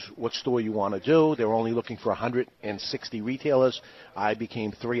choose what store you want to do. They're only looking for 160 retailers. I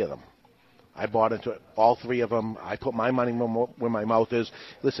became 3 of them. I bought into all 3 of them. I put my money where my mouth is.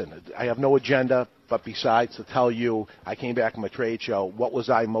 Listen, I have no agenda, but besides to tell you, I came back from a trade show. What was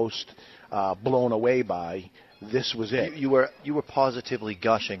I most blown away by? this was it. You were positively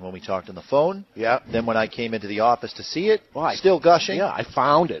gushing when we talked on the phone. Yeah. Then when I came into the office to see it, still gushing. Yeah, I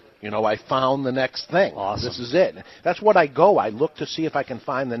found it. I found the next thing. Awesome. This is it. That's what I go. I look to see if I can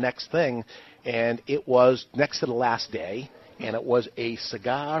find the next thing, and it was next to the last day, and it was a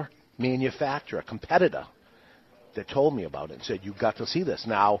cigar manufacturer, a competitor, that told me about it and said, "You've got to see this."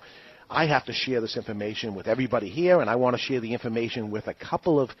 Now, I have to share this information with everybody here, and I want to share the information with a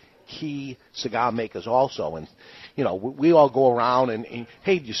couple of key cigar makers also. And, we all go around and,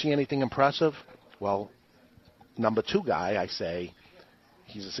 hey, did you see anything impressive? Well, number 2 guy, I say,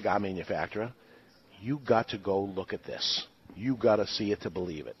 he's a cigar manufacturer. You got to go look at this. You got to see it to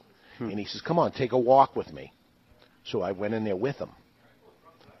believe it. And he says, come on, take a walk with me. So I went in there with him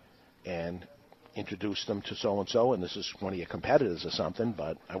and introduced them to so-and-so, and this is one of your competitors or something,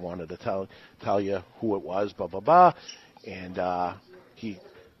 but I wanted to tell you who it was, blah, blah, blah. And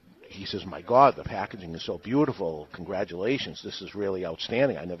he says, my God, the packaging is so beautiful. Congratulations. This is really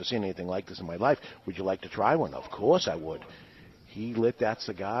outstanding. I've never seen anything like this in my life. Would you like to try one? Of course I would. He lit that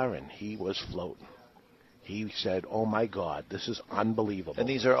cigar, and he was floating. He said, oh, my God, this is unbelievable. And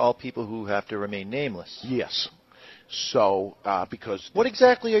these are all people who have to remain nameless. Yes. So, because... What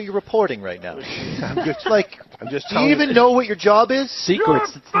exactly are you reporting right now? I'm just do you even know what your job is?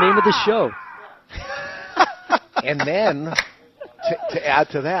 Secrets. It's the name of the show. And then, to add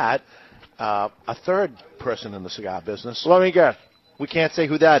to that, a third person in the cigar business... Let me guess. We can't say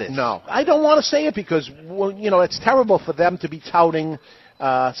who that is. No. I don't want to say it because, it's terrible for them to be touting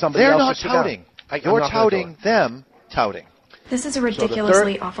somebody They're else's not touting. You're touting them touting. This is a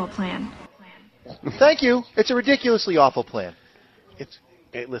ridiculously awful plan. Thank you. It's a ridiculously awful plan.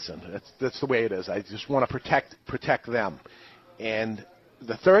 Listen, that's the way it is. I just want to protect them. And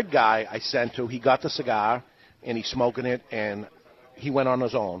the third guy I sent to, he got the cigar, and he's smoking it, and he went on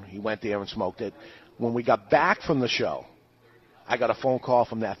his own. He went there and smoked it. When we got back from the show, I got a phone call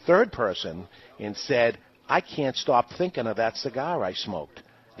from that third person and said, I can't stop thinking of that cigar I smoked.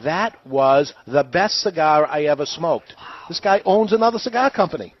 That was the best cigar I ever smoked. Wow. This guy owns another cigar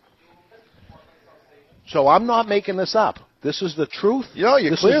company. So I'm not making this up. This is the truth.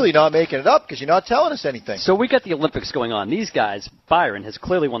 You're clearly not making it up because you're not telling us anything. So we got the Olympics going on. These guys, Byron has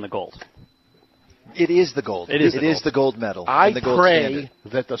clearly won the gold. It is the gold. It is the gold medal. I the gold pray standard.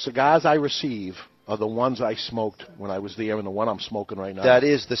 that the cigars I receive are the ones I smoked when I was there and the one I'm smoking right now. That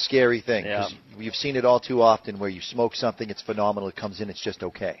is the scary thing. Because you've seen it all too often where you smoke something, it's phenomenal, it comes in, it's just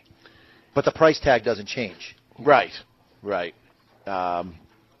okay. But the price tag doesn't change. Right.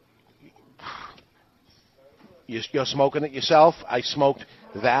 You're smoking it yourself. I smoked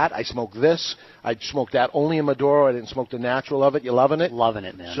that. I smoked this. I smoked that only in Maduro. I didn't smoke the natural of it. You loving it? Loving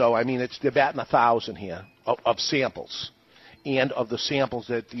it, man. So, they're batting 1,000 here of samples. And of the samples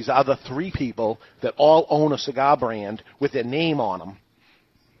that these other 3 people that all own a cigar brand with their name on them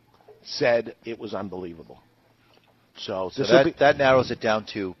said it was unbelievable. So that narrows it down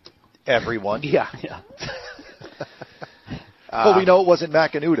to everyone. Yeah. Well, we know it wasn't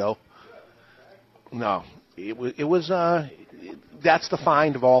Macanudo. No. It was that's the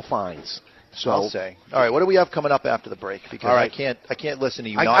find of all finds. So I'll say. All right, what do we have coming up after the break? Because I can't listen to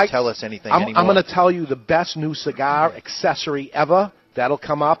you tell us anything anymore. I'm going to tell you the best new cigar accessory ever. That'll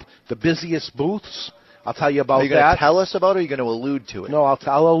come up. The busiest booths. I'll tell you about that. Are you going to tell us about it or are you going to allude to it? No,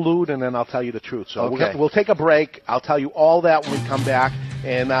 I'll allude and then I'll tell you the truth. So okay. We'll take a break. I'll tell you all that when we come back.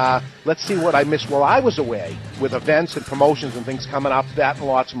 And let's see what I missed while I was away with events and promotions and things coming up, that and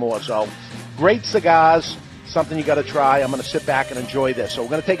lots more. So great cigars. Something you got to try. I'm going to sit back and enjoy this. So we're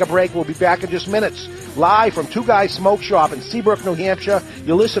going to take a break. We'll be back in just minutes. Live from Two Guys Smoke Shop in Seabrook, New Hampshire.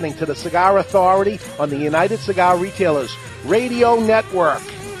 You're listening to the Cigar Authority on the United Cigar Retailers Radio Network.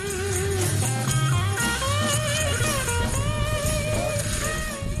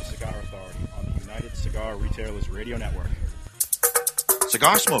 Cigar Authority on the United Cigar Retailers Radio Network.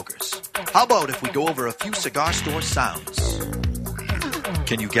 Cigar smokers, how about if we go over a few cigar store sounds?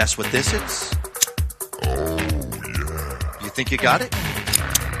 Can you guess what this is? You think you got it?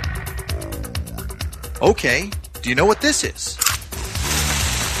 Okay, do you know what this is?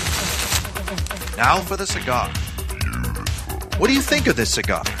 Now for the cigar. What do you think of this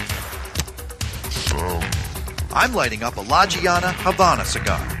cigar? I'm lighting up a La Giana Havana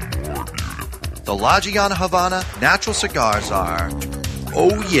cigar. The La Giana Havana natural cigars are,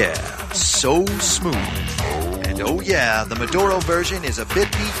 oh yeah, so smooth. And oh yeah, the Maduro version is a bit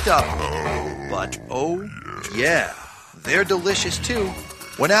beefed up. But oh yeah, they're delicious too.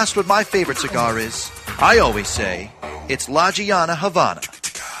 When asked what my favorite cigar is, I always say, it's La Giana Havana.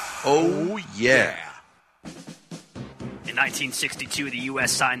 Oh yeah. In 1962, the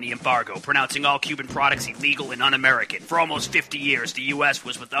U.S. signed the embargo, pronouncing all Cuban products illegal and un-American. For almost 50 years, the U.S.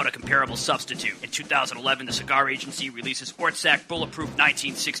 was without a comparable substitute. In 2011, the cigar agency releases Ortsac Bulletproof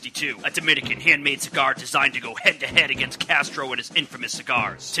 1962, a Dominican handmade cigar designed to go head-to-head against Castro and his infamous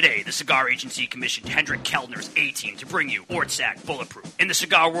cigars. Today, the cigar agency commissioned Hendrik Kellner's A-Team to bring you Ortsac Bulletproof. In the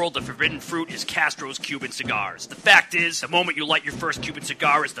cigar world, the forbidden fruit is Castro's Cuban cigars. The fact is, the moment you light your first Cuban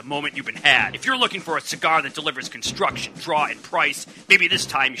cigar is the moment you've been had. If you're looking for a cigar that delivers construction, draw, and price, maybe this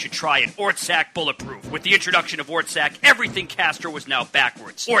time you should try an Ortsac Bulletproof. With the introduction of Ortsac, everything Castro is now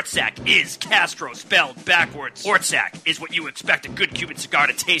backwards. Ortsac is Castro spelled backwards. Ortsac is what you expect a good Cuban cigar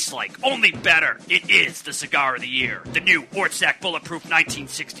to taste like, only better. It is the cigar of the year. The new Ortsac Bulletproof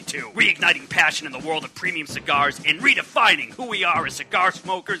 1962, reigniting passion in the world of premium cigars and redefining who we are as cigar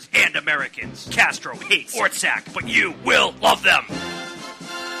smokers and Americans. Castro hates Ortsac, but you will love them.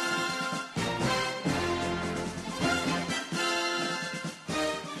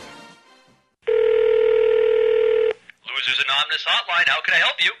 Losers Anonymous Hotline, how can I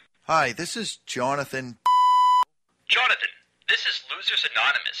help you? Hi, this is Jonathan. Jonathan, this is Losers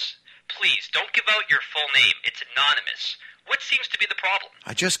Anonymous. Please, don't give out your full name. It's anonymous. What seems to be the problem?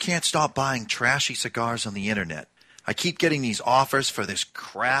 I just can't stop buying trashy cigars on the internet. I keep getting these offers for this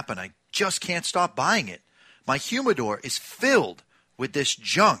crap, and I just can't stop buying it. My humidor is filled with this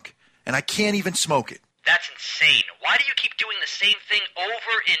junk, and I can't even smoke it. That's insane. Why do you keep doing the same thing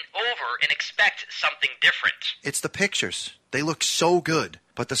over and over and expect something different? It's the pictures. They look so good,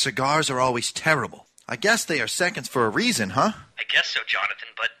 but the cigars are always terrible. I guess they are seconds for a reason, huh? I guess so, Jonathan,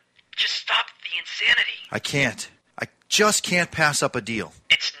 but just stop the insanity. I can't. I just can't pass up a deal.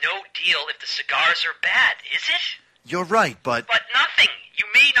 It's no deal if the cigars are bad, is it? You're right, but... But nothing. You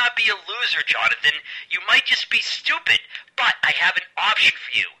may not be a loser, Jonathan. You might just be stupid. But I have an option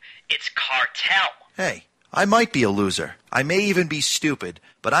for you. It's Cartel. Hey, I might be a loser. I may even be stupid,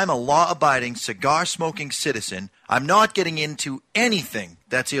 but I'm a law-abiding, cigar-smoking citizen. I'm not getting into anything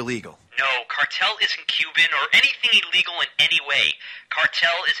that's illegal. No, Cartel isn't Cuban or anything illegal in any way.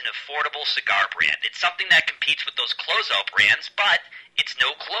 Cartel is an affordable cigar brand. It's something that competes with those closeout brands, but it's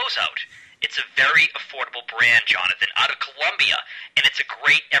no closeout. It's a very affordable brand, Jonathan, out of Colombia, and it's a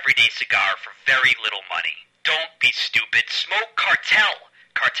great everyday cigar for very little money. Don't be stupid. Smoke Cartel.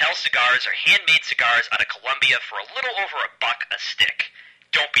 Cartel cigars are handmade cigars out of Colombia for a little over $1 a stick.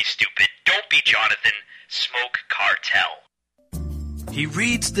 Don't be stupid. Don't be Jonathan. Smoke Cartel. He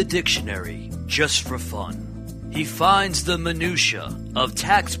reads the dictionary just for fun. He finds the minutia of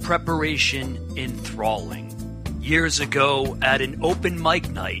tax preparation enthralling. Years ago, at an open mic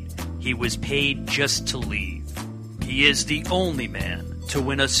night, he was paid just to leave. He is the only man to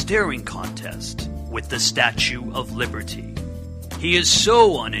win a staring contest with the Statue of Liberty. He is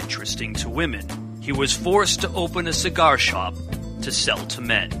so uninteresting to women, he was forced to open a cigar shop to sell to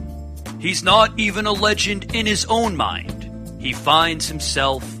men. He's not even a legend in his own mind. He finds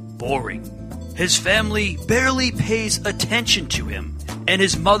himself boring. His family barely pays attention to him, and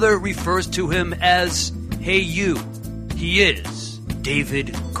his mother refers to him as, "Hey you." He is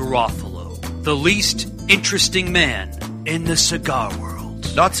David Garofalo, the least interesting man in the cigar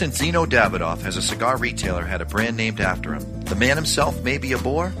world. Not since Zino Davidoff has a cigar retailer had a brand named after him. The man himself may be a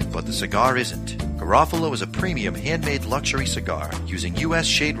bore, but the cigar isn't. Garofalo is a premium handmade luxury cigar using U.S.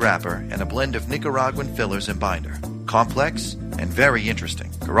 shade wrapper and a blend of Nicaraguan fillers and binder. Complex and very interesting.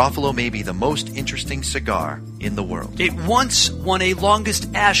 Garofalo may be the most interesting cigar in the world. It once won a longest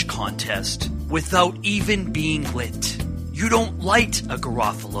ash contest without even being lit. You don't light a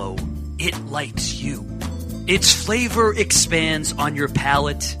Garofalo, it lights you. Its flavor expands on your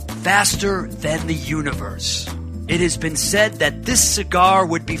palate faster than the universe. It has been said that this cigar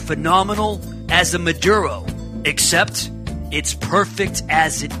would be phenomenal as a Maduro, except it's perfect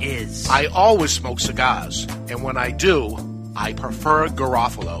as it is. I always smoke cigars, and when I do, I prefer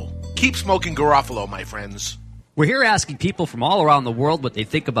Garofalo. Keep smoking Garofalo, my friends. We're here asking people from all around the world what they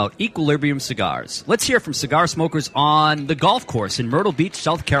think about Equilibrium cigars. Let's hear from cigar smokers on the golf course in Myrtle Beach,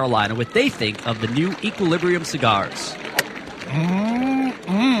 South Carolina, what they think of the new Equilibrium cigars.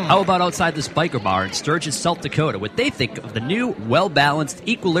 How about outside this biker bar in Sturgis, South Dakota, what they think of the new, well-balanced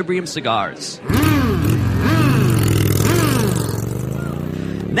Equilibrium cigars.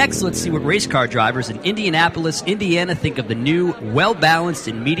 Next, let's see what race car drivers in Indianapolis, Indiana think of the new, well-balanced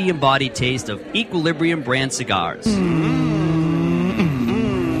and medium-bodied taste of Equilibrium brand cigars.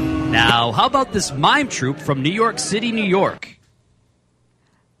 Now, how about this mime troupe from New York City, New York?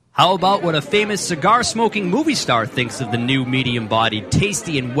 How about what a famous cigar-smoking movie star thinks of the new medium-bodied,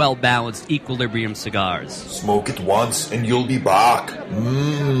 tasty, and well-balanced Equilibrium cigars? Smoke it once and you'll be back.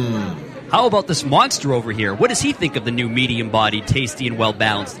 How about this monster over here? What does he think of the new medium-bodied, tasty, and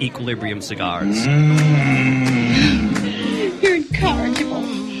well-balanced Equilibrium cigars? You're incorrigible.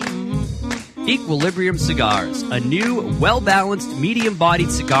 Equilibrium Cigars, a new, well-balanced,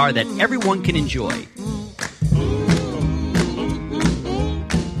 medium-bodied cigar that everyone can enjoy.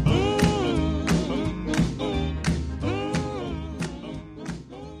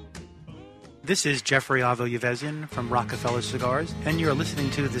 This is Jeffrey Avo-Uvezian from Rockefeller Cigars, and you're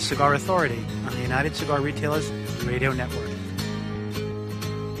listening to The Cigar Authority on the United Cigar Retailers Radio Network.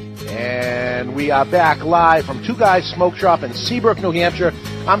 And we are back live from Two Guys Smoke Shop in Seabrook, New Hampshire.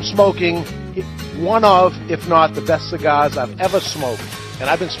 I'm smoking one of, if not the best cigars I've ever smoked. And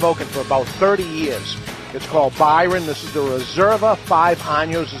I've been smoking for about 30 years. It's called Byron. This is the Reserva 5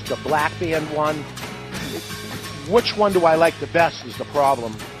 Años. It's the black band one. Which one do I like the best is the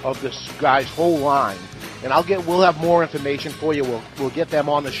problem of this guy's whole line. And we'll have more information for you. We'll get them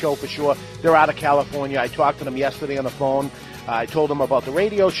on the show for sure. They're out of California. I talked to them yesterday on the phone. I told them about the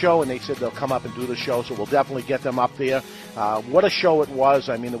radio show, and they said they'll come up and do the show, so we'll definitely get them up there. What a show it was.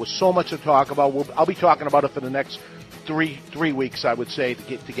 I mean, there was so much to talk about. I'll be talking about it for the next three weeks, I would say,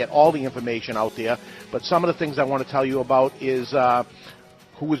 to get all the information out there. But some of the things I want to tell you about is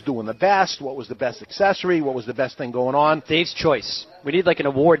who was doing the best, what was the best accessory, what was the best thing going on. Dave's Choice. We need like an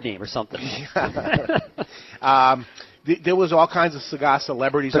award name or something. There was all kinds of cigar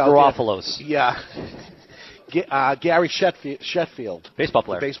celebrities out Garofalos. there. Yeah. Gary Sheffield. Baseball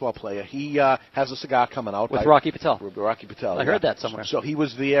player. The baseball player. He has a cigar coming out. With Rocky Patel. Rocky Patel. I heard that somewhere. So he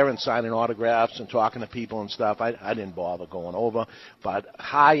was there and signing autographs and talking to people and stuff. I didn't bother going over. But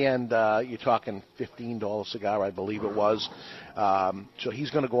high-end, you're talking $15 cigar, I believe it was. So he's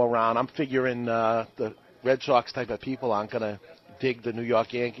going to go around. I'm figuring the Red Sox type of people aren't going to dig the New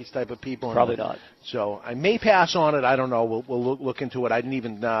York Yankees type of people. Probably not. So I may pass on it. I don't know. We'll look into it. I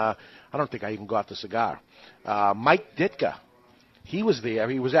don't think I even got the cigar. Mike Ditka, he was there.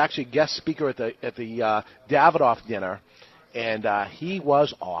 He was actually guest speaker at the Davidoff dinner, and he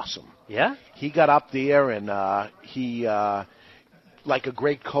was awesome. Yeah? He got up there, and he like a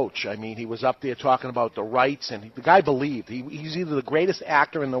great coach. I mean, he was up there talking about the rights, and the guy believed. He's either the greatest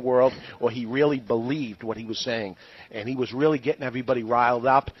actor in the world, or he really believed what he was saying. And he was really getting everybody riled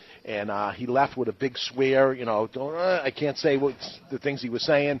up, and he left with a big swear. You know, I can't say what the things he was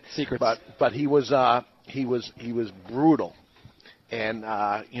saying. Secrets. But he was brutal. And,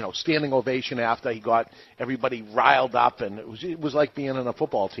 standing ovation after he got everybody riled up, and it was like being on a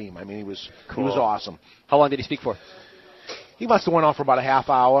football team. I mean, he was awesome. How long did he speak for? He must have went on for about a half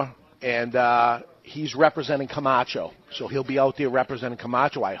hour, and he's representing Camacho. So he'll be out there representing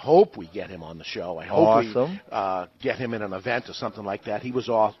Camacho. I hope we get him on the show. I hope we get him in an event or something like that. He was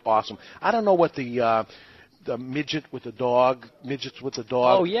awesome. I don't know what the midgets with the dog.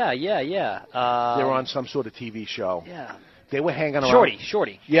 Oh, yeah. They're on some sort of TV show. Yeah. They were hanging around.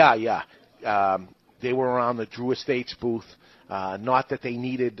 Shorty. Yeah. They were around the Drew Estates booth. Not that they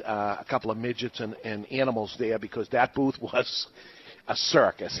needed a couple of midgets and animals there, because that booth was a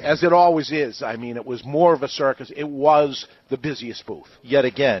circus, as it always is. I mean, it was more of a circus. It was the busiest booth. Yet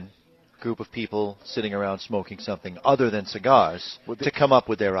again, group of people sitting around smoking something other than cigars to come up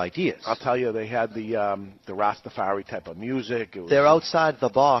with their ideas. I'll tell you, they had the Rastafari type of music. They're outside the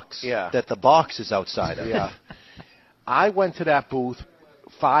box that the box is outside of. Yeah. I went to that booth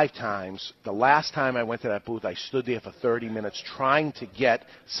 5 times. The last time I went to that booth, I stood there for 30 minutes trying to get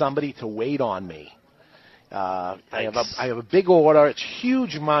somebody to wait on me. I have a big order. It's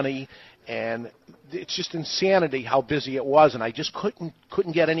huge money, and it's just insanity how busy it was, and I just couldn't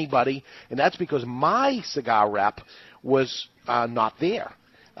get anybody, and that's because my cigar rep was not there.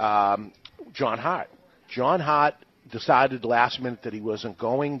 John Hart. John Hart decided last minute that he wasn't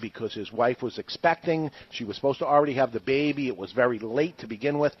going because his wife was expecting. She was supposed to already have the baby. It was very late to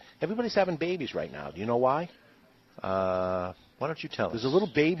begin with. Everybody's having babies right now. Do you know why? Why don't you tell us? There's a little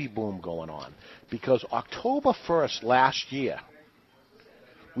baby boom going on because October 1st last year,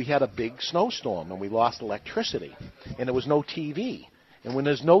 we had a big snowstorm and we lost electricity, and there was no TV. And when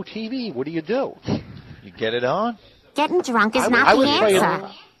there's no TV, what do? You get it on? Getting drunk is not the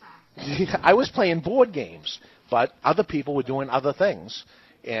answer. I was playing board games, but other people were doing other things.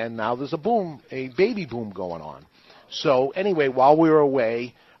 And now there's a baby boom going on. So anyway, while we were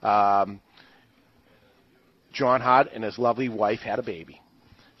away, John Hart and his lovely wife had a baby.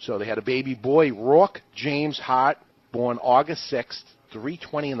 So they had a baby boy, Rourke James Hart, born August 6th,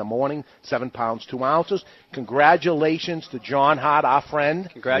 3:20 in the morning, 7 pounds, 2 ounces. Congratulations to John Hart, our friend.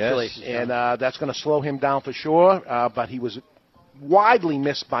 Congratulations. Yes. And that's going to slow him down for sure, but he was widely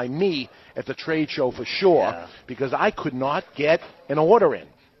missed by me at the trade show for sure because I could not get an order in.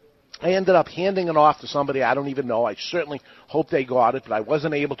 I ended up handing it off to somebody I don't even know. I certainly hope they got it, but I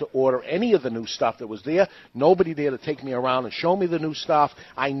wasn't able to order any of the new stuff that was there. Nobody there to take me around and show me the new stuff.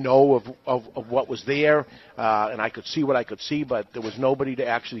 I know of what was there, and I could see what I could see, but there was nobody to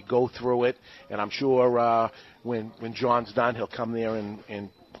actually go through it. And I'm sure when John's done, he'll come there and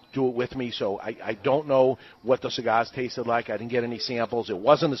do it with me. So I don't know what the cigars tasted like. I didn't get any samples. It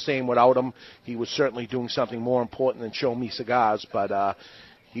wasn't the same without him. He was certainly doing something more important than show me cigars, but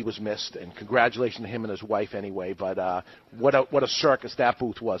he was missed, and congratulations to him and his wife anyway. But what a circus that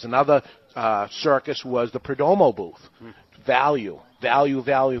booth was. Another circus was the Perdomo booth. Value,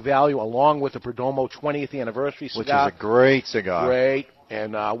 along with the Perdomo 20th anniversary cigar. Which is a great cigar. Great,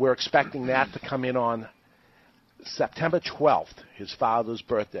 and we're expecting that to come in on September 12th. His father's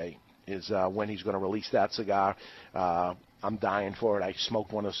birthday is when he's going to release that cigar. I'm dying for it. I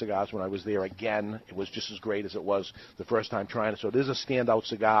smoked one of the cigars when I was there again. It was just as great as it was the first time trying it. So it is a standout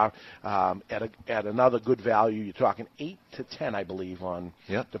cigar at another good value. You're talking 8 to 10, I believe, on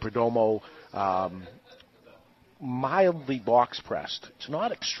the Perdomo. Mildly box pressed. It's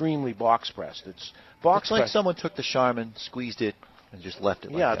not extremely box pressed. It's box pressed. It's like someone took the Charmin, squeezed it, and just left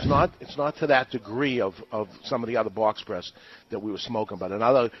it like that. It's not to that degree of some of the other box press that we were smoking, but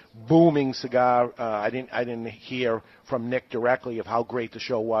another booming cigar. I didn't hear from Nick directly of how great the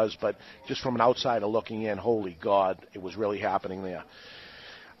show was, but just from an outsider looking in, holy God, it was really happening there.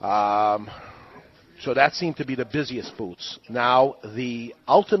 So that seemed to be the busiest booths. Now, the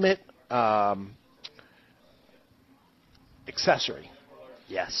ultimate accessory.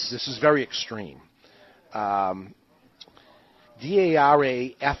 Yes. This is very extreme.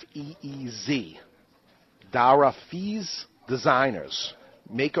 D-A-R-A-F-E-E-Z. Dara Fees Designers,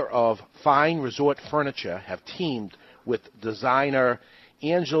 maker of fine resort furniture, have teamed with designer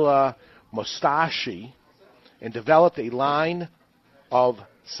Angela Mostachi and developed a line of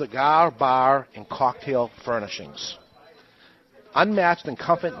cigar, bar, and cocktail furnishings. Unmatched in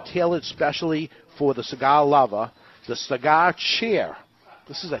comfort and tailored specially for the cigar lover, the cigar chair.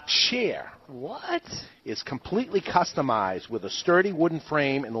 This is a chair. What? It's completely customized with a sturdy wooden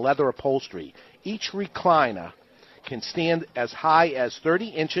frame and leather upholstery. Each recliner can stand as high as 30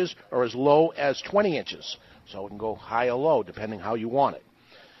 inches or as low as 20 inches. So it can go high or low depending how you want it.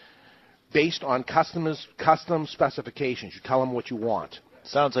 Based on custom specifications. You tell them what you want.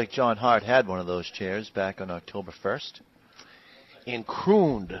 Sounds like John Hart had one of those chairs back on October 1st. And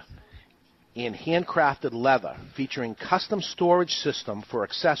crooned in handcrafted leather, featuring custom storage system for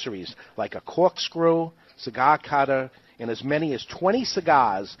accessories like a corkscrew, cigar cutter, and as many as 20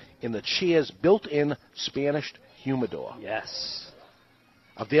 cigars in the chair's built-in Spanish humidor. Yes.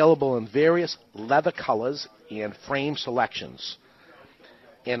 Available in various leather colors and frame selections.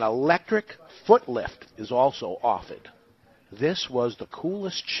 An electric foot lift is also offered. This was the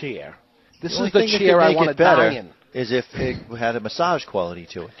coolest chair. This is the chair I want to die in. Is if it had a massage quality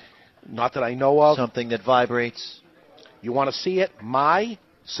to it. Not that I know of. Something that vibrates. You want to see it?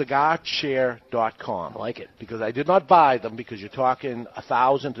 MyCigarChair.com. I like it. Because I did not buy them because you're talking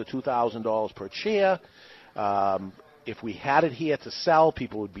 $1,000 to $2,000 per chair. If we had it here to sell,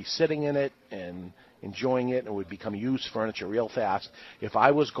 people would be sitting in it and enjoying it, and it would become used furniture real fast. If I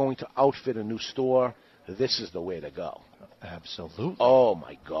was going to outfit a new store, this is the way to go. Absolutely. Oh,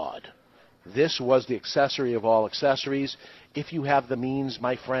 my God. This was the accessory of all accessories. If you have the means,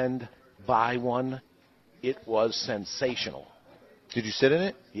 my friend, buy one. It was sensational. Did you sit in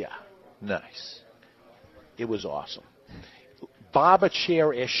it? Yeah. Nice. It was awesome. Barber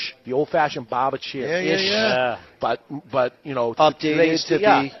chair-ish, the old-fashioned barber chair-ish. Yeah. But you know,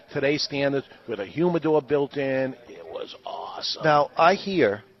 updated today's standards with a humidor built in. It was awesome. Now, I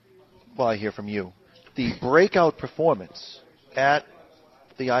hear from you, the breakout performance at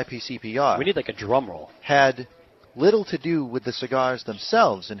the IPCPR. We need like a drum roll. Had little to do with the cigars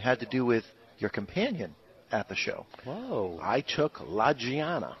themselves and had to do with your companion at the show. Whoa. I took La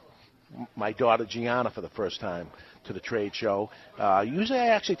Gianna, my daughter Gianna, for the first time to the trade show. Usually I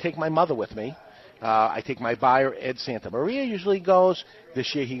actually take my mother with me. I take my buyer, Ed Santamaria, usually goes.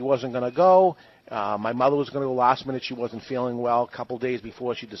 This year he wasn't going to go. My mother was going to go last minute. She wasn't feeling well. A couple days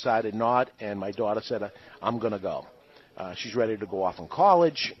before she decided not, and my daughter said, I'm going to go. She's ready to go off in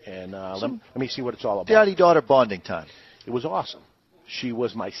college, and let me see what it's all about. Daddy-daughter bonding time. It was awesome. She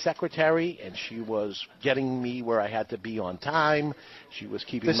was my secretary, and she was getting me where I had to be on time. She was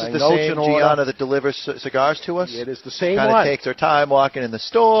keeping my notes in order. This is the same Gianna that delivers cigars to us? It is the same one. Kind of takes her time walking in the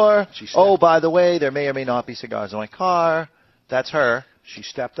store. Oh, by the way, there may or may not be cigars in my car. That's her. She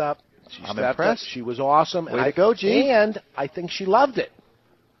stepped up. I'm impressed. She was awesome. Way to go, G. And I think she loved it.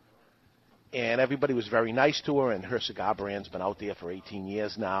 And everybody was very nice to her, and her cigar brand's been out there for 18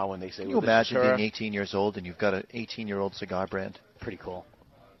 years now, and they say, Can you imagine being 18 years old and you've got an 18-year-old cigar brand? Pretty cool.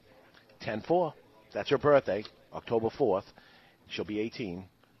 10-4. That's her birthday, October 4th. She'll be 18,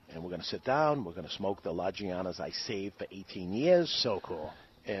 and we're going to sit down. We're going to smoke the La Gianas I saved for 18 years. So cool.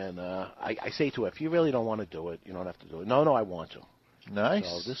 And I say to her, if you really don't want to do it, you don't have to do it. No, I want to. Nice.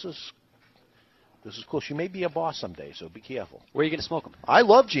 So this is cool. She may be a boss someday, so be careful. Where are you going to smoke them? I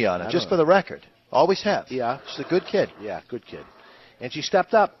love Gianna, just for the record. Always have. Yeah. She's a good kid. Yeah, good kid. And she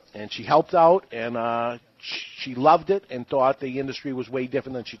stepped up, and she helped out, and she loved it and thought the industry was way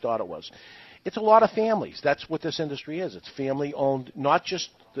different than she thought it was. It's a lot of families. That's what this industry is. It's family-owned, not just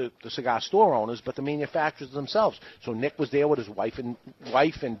the cigar store owners, but the manufacturers themselves. So Nick was there with his wife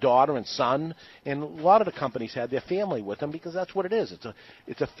and daughter and son, and a lot of the companies had their family with them because that's what it is.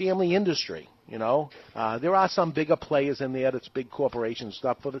 It's a family industry, you know. There are some bigger players in there that's big corporation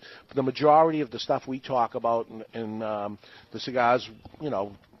stuff. For the majority of the stuff we talk about in the cigars, you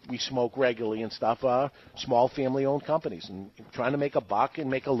know, we smoke regularly and stuff, small family-owned companies and trying to make a buck and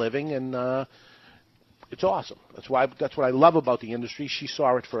make a living, and it's awesome. That's what I love about the industry. She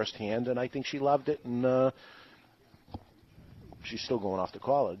saw it firsthand, and I think she loved it, and she's still going off to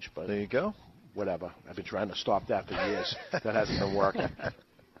college. But there you go. Whatever. I've been trying to stop that for years. That hasn't been working.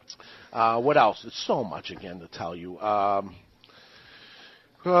 What else? There's so much, again, to tell you.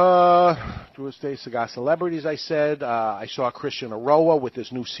 Tuesday Cigar Celebrities, I said. I saw Christian Aroa with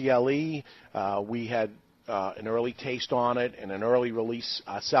his new CLE. We had an early taste on it and an early release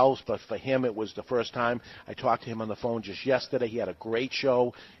ourselves, but for him it was the first time. I talked to him on the phone just yesterday. He had a great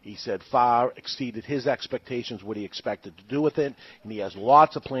show. He said far exceeded his expectations, what he expected to do with it, and he has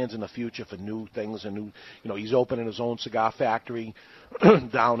lots of plans in the future for new things and new, you know, he's opening his own cigar factory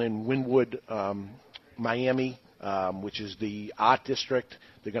down in Wynwood, Miami, which is the art district.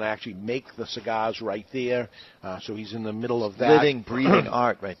 They're going to actually make the cigars right there. So he's in the middle of that. Living, breathing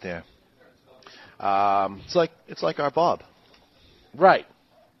art right there. It's like our Bob. Right.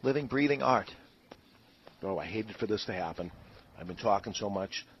 Living, breathing art. Oh, I hated for this to happen. I've been talking so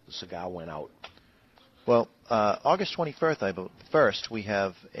much, the cigar went out. Well, August 21st, we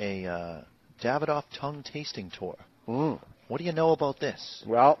have a Davidoff tongue tasting tour. What do you know about this?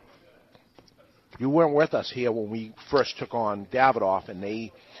 Well, you weren't with us here when we first took on Davidoff, and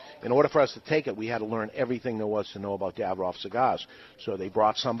in order for us to take it, we had to learn everything there was to know about Davidoff cigars. So they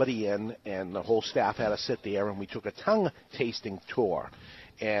brought somebody in, and the whole staff had to sit there, and we took a tongue tasting tour.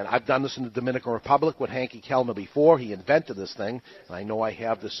 And I've done this in the Dominican Republic with Hanky Kellner before. He invented this thing, and I know I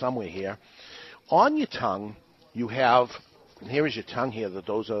have this somewhere here. On your tongue, you have, and here is your tongue here, that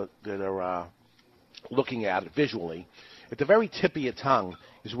are looking at it visually. At the very tip of your tongue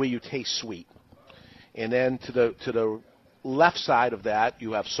is where you taste sweet. And then to the left side of that,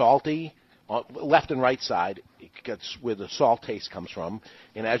 you have salty. Left and right side, that's where the salt taste comes from.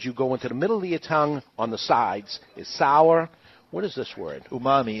 And as you go into the middle of your tongue, on the sides, is sour. What is this word?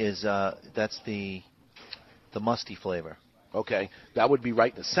 Umami is that's the musty flavor. Okay, that would be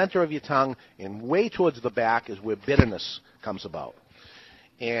right in the center of your tongue, and way towards the back is where bitterness comes about.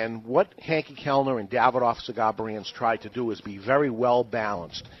 And what Hanky Kellner and Davidoff cigar brands try to do is be very well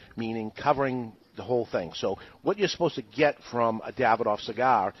balanced, meaning covering the whole thing. So what you're supposed to get from a Davidoff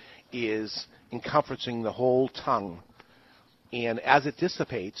cigar is encompassing the whole tongue. And as it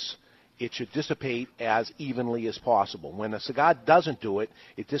dissipates, it should dissipate as evenly as possible. When a cigar doesn't do it,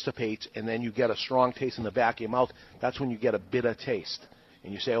 it dissipates, and then you get a strong taste in the back of your mouth. That's when you get a bitter taste.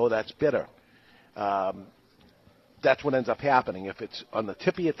 And you say, oh, that's bitter. That's what ends up happening. If it's on the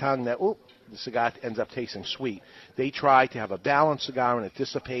tip of your tongue, the cigar ends up tasting sweet. They try to have a balanced cigar, and it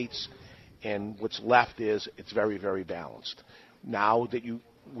dissipates, and what's left is it's very, very balanced. Now that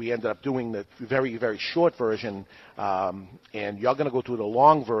we ended up doing the very, very short version, and you're going to go through the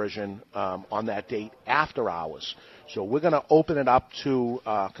long version on that date after hours. So we're going to open it up to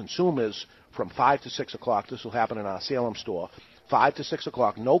consumers from 5 to 6 o'clock. This will happen in our Salem store. 5 to 6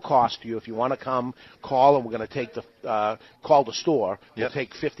 o'clock, no cost to you. If you want to come, call, and we're going to take call the store. We'll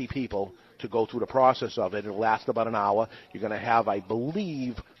take 50 people to go through the process of it. It'll last about an hour. You're going to have, I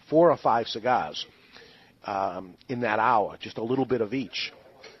believe, 4 or 5 cigars in that hour, just a little bit of each.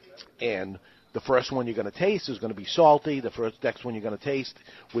 And the first one you're going to taste is going to be salty. The next one you're going to taste,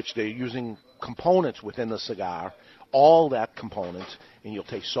 which they're using components within the cigar, all that components, and you'll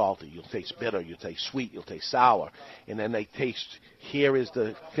taste salty, you'll taste bitter, you'll taste sweet, you'll taste sour. And then they taste, here is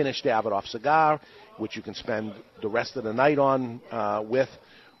the finished Davidoff cigar, which you can spend the rest of the night on with,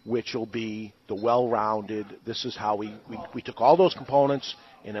 which will be the well-rounded. This is how we took all those components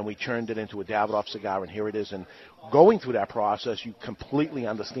and then we turned it into a Davidoff cigar, and here it is. And going through that process, you completely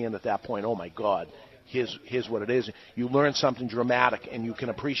understand at that point, oh, my God, here's what it is. You learn something dramatic, and you can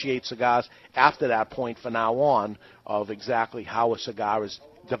appreciate cigars after that point from now on of exactly how a cigar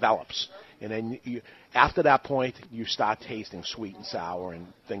develops. And then after that point, you start tasting sweet and sour and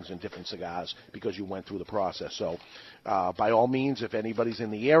things in different cigars because you went through the process. So by all means, if anybody's in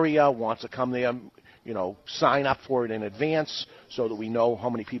the area, wants to come there, sign up for it in advance so that we know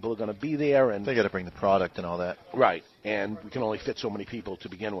how many people are going to be there. And they got to bring the product and all that. Right. And we can only fit so many people to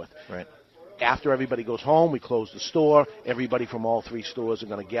begin with. Right. After everybody goes home, we close the store. Everybody from all 3 stores are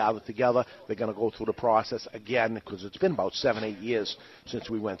going to gather together. They're going to go through the process again because it's been about 7-8 years since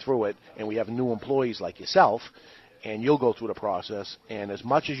we went through it, and we have new employees like yourself, and you'll go through the process. And as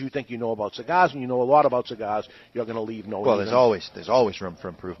much as you think you know about cigars, and you know a lot about cigars, you're going to leave no. Well, there's always room for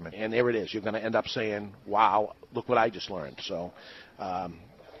improvement. And there it is. You're going to end up saying, "Wow, look what I just learned." So.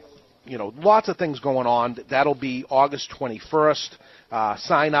 Lots of things going on. That'll be August 21st.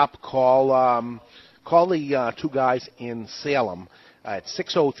 Sign up. Call the 2 guys in Salem at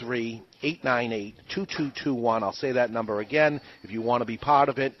 603-898-2221. I'll say that number again. If you want to be part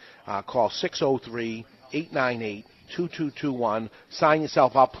of it, call 603-898-2221. Sign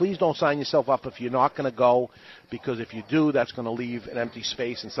yourself up. Please don't sign yourself up if you're not going to go, because if you do, that's going to leave an empty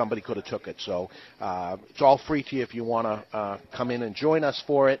space and somebody could have took it. So it's all free to you if you want to come in and join us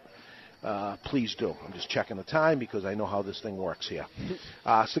for it. Please do. I'm just checking the time because I know how this thing works here.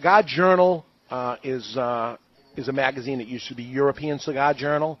 Cigar Journal is a magazine that used to be European Cigar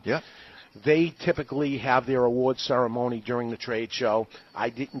Journal. Yeah. They typically have their awards ceremony during the trade show. I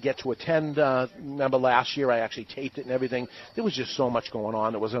didn't get to attend. Remember last year I actually taped it and everything. There was just so much going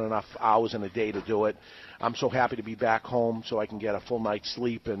on. There wasn't enough hours in a day to do it. I'm so happy to be back home so I can get a full night's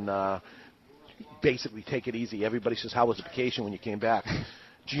sleep and basically take it easy. Everybody says, how was the vacation when you came back?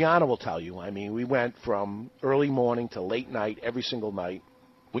 Gianna will tell you. I mean, we went from early morning to late night every single night.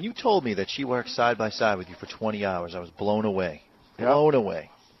 When you told me that she worked side by side with you for 20 hours, I was blown away. Blown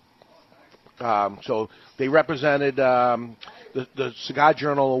away. So they represented the Cigar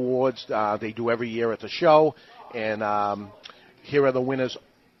Journal Awards. They do every year at the show. And here are the winners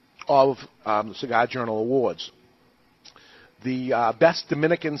of the Cigar Journal Awards. The best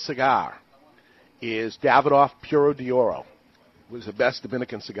Dominican cigar is Davidoff Puro de Oro. Was the best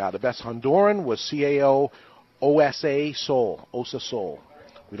Dominican cigar. The best Honduran was CAO OSA Sol, Osa Sol.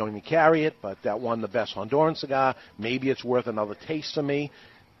 We don't even carry it, but that won the best Honduran cigar. Maybe it's worth another taste to me.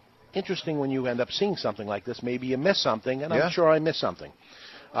 Interesting when you end up seeing something like this. Maybe you miss something, and I'm sure I missed something.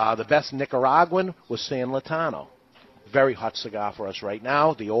 The best Nicaraguan was San Latano. Very hot cigar for us right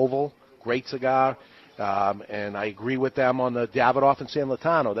now. The Oval, great cigar. And I agree with them on the Davidoff and San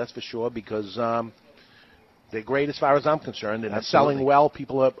Latano, that's for sure, because they're great as far as I'm concerned, and they're selling well.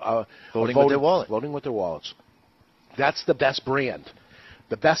 People are voting with their wallet. Voting with their wallets. That's the best brand.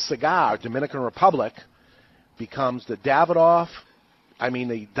 The best cigar, Dominican Republic, becomes the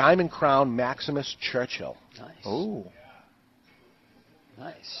the Diamond Crown Maximus Churchill. Nice. Oh.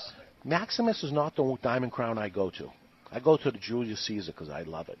 Nice. Maximus is not the Diamond Crown I go to. I go to the Julius Caesar because I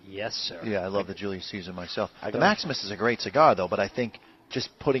love it. Yes, sir. Yeah, I love the Julius Caesar myself. The Maximus is a great cigar, though, but I think just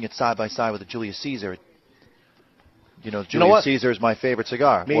putting it side by side with the Julius Caesar, Julius Caesar is my favorite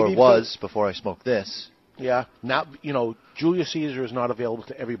cigar, or was before I smoked this. Yeah. Now, Julius Caesar is not available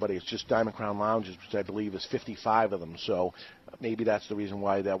to everybody. It's just Diamond Crown Lounges, which I believe is 55 of them. So maybe that's the reason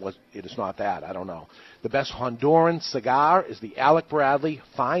why it is not that. I don't know. The best Honduran cigar is the Alec Bradley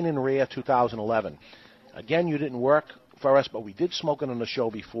Fine and Rare 2011. Again, you didn't work for us, but we did smoke it on the show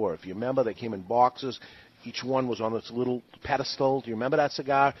before. If you remember, they came in boxes. Each one was on its little pedestal. Do you remember that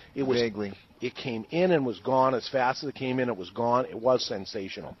cigar? It was vaguely. It came in and was gone as fast as it came in. It was gone. It was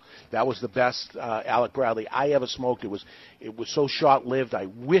sensational. That was the best Alec Bradley I ever smoked. It was so short-lived. I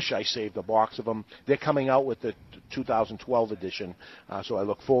wish I saved a box of them. They're coming out with the 2012 edition, so I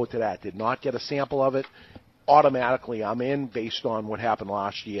look forward to that. Did not get a sample of it. Automatically, I'm in based on what happened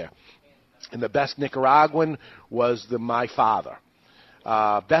last year. And the best Nicaraguan was the My Father.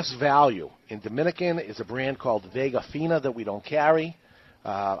 Best value in Dominican is a brand called Vega Fina that we don't carry.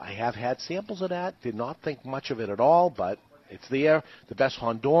 I have had samples of that. Did not think much of it at all, but it's there. The best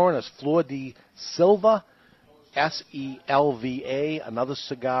Honduran is Flor de Silva, Selva, another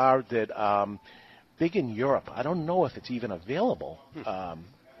cigar that big in Europe. I don't know if it's even available.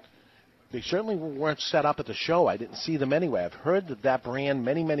 They certainly weren't set up at the show. I didn't see them anyway. I've heard that brand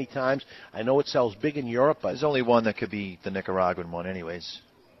many, many times. I know it sells big in Europe. But there's only one that could be the Nicaraguan one anyways,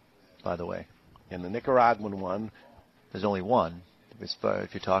 by the way. And the Nicaraguan one. There's only one.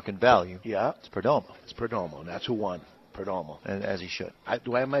 If you're talking value, yeah, it's Perdomo. It's Perdomo. That's who won. Perdomo. And as he should.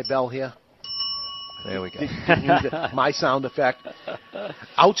 Do I have my bell here? There we go. My sound effect.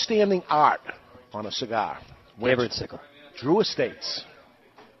 Outstanding art on a cigar. Favorite Sickle. Drew Estates.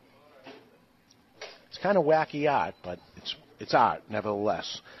 It's kind of wacky art, but it's art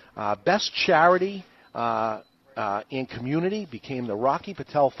nevertheless. Best charity in community became the Rocky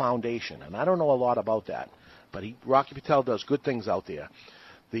Patel Foundation, and I don't know a lot about that, but Rocky Patel does good things out there.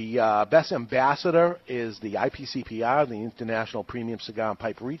 The best ambassador is the IPCPR, the International Premium Cigar and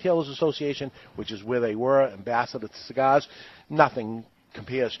Pipe Retailers Association, which is where they were, ambassador to cigars. Nothing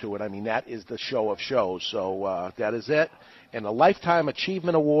compares to it. I mean, that is the show of shows, so that is it. And the Lifetime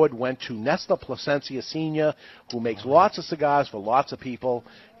Achievement Award went to Nestor Plasencia Sr., who makes lots of cigars for lots of people,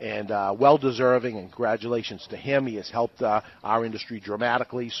 and well-deserving, and congratulations to him. He has helped our industry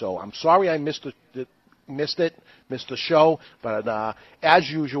dramatically, so I'm sorry I missed the show, but as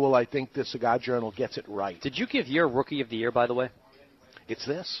usual, I think the Cigar Journal gets it right. Did you give your Rookie of the Year, by the way? It's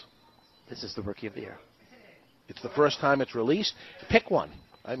this. This is the Rookie of the Year. It's the first time it's released. Pick one.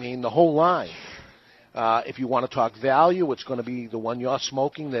 I mean, the whole line. If you want to talk value, it's going to be the one you're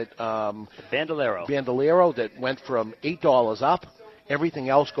smoking, that Bandolero. Bandolero, that went from $8 up. Everything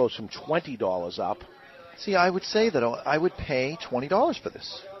else goes from $20 up. See, I would say that I would pay $20 for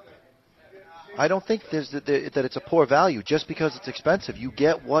this. I don't think that it's a poor value just because it's expensive. You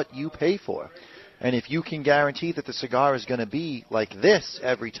get what you pay for. And if you can guarantee that the cigar is going to be like this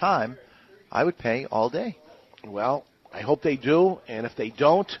every time, I would pay all day. Well, I hope they do, and if they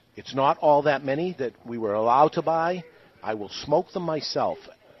don't, it's not all that many that we were allowed to buy. I will smoke them myself.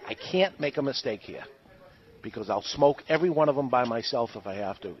 I can't make a mistake here because I'll smoke every one of them by myself if I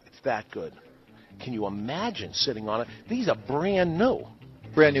have to. It's that good. Can you imagine sitting on it? These are brand new.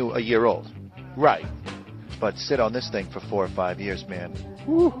 Brand new, a year old. Right. But sit on this thing for 4 or 5 years, man.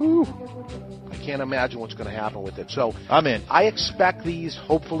 Woo-hoo. I can't imagine what's going to happen with it. So I'm in. I expect these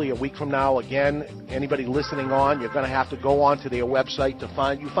hopefully a week from now. Again, anybody listening on, you're going to have to go onto their website to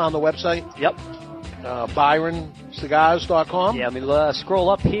find. You found the website? Yep. ByronCigars.com? Yeah, let me scroll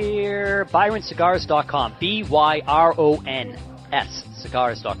up here. ByronCigars.com. BYRONS.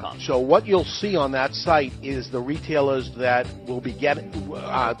 Cigars.com. So what you'll see on that site is the retailers that will be get it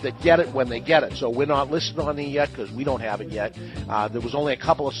when they get it. So we're not listed on it yet because we don't have it yet. There was only a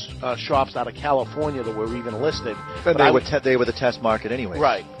couple of shops out of California that were even listed. And they were the test market anyway.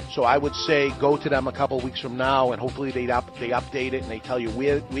 Right. So I would say go to them a couple of weeks from now, and hopefully they update it and they tell you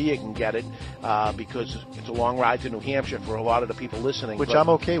where you can get it because it's a long ride to New Hampshire for a lot of the people listening. Which I'm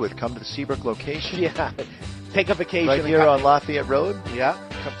okay with. Come to the Seabrook location. Yeah. Take a vacation. Right here on Lafayette Road? Yeah.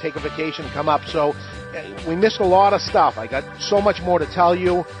 Take a vacation, come up. So we missed a lot of stuff. I got so much more to tell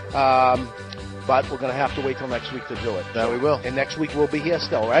you, but we're going to have to wait till next week to do it. We will. And next week we'll be here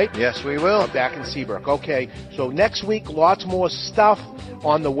still, right? Yes, we will. Back in Seabrook. Okay. So next week, lots more stuff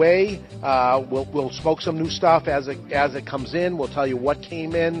on the way. We'll smoke some new stuff as it comes in. We'll tell you what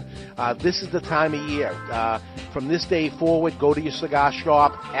came in. This is the time of year. From this day forward, go to your cigar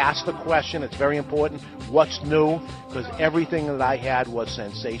shop, ask the question. It's very important. What's new? Because everything that I had was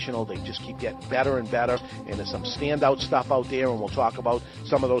sensational. They just keep getting better and better. And there's some standout stuff out there, and we'll talk about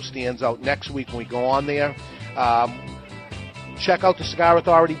some of those stands out next week when we go on there. Check out the Cigar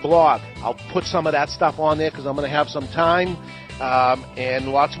Authority blog. I'll put some of that stuff on there because I'm going to have some time. And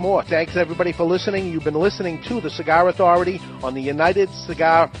lots more. Thanks, everybody, for listening. You've been listening to the Cigar Authority on the United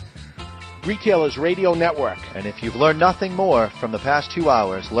Cigar Retailers Radio Network. And if you've learned nothing more from the past 2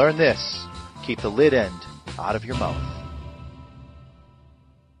 hours, learn this. Keep the lid end out of your mouth.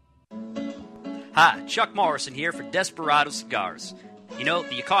 Hi, Chuck Morrison here for Desperado Cigars. You know,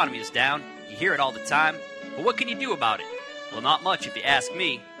 the economy is down. You hear it all the time. But what can you do about it? Well, not much if you ask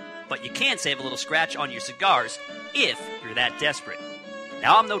me. But you can save a little scratch on your cigars if you're that desperate.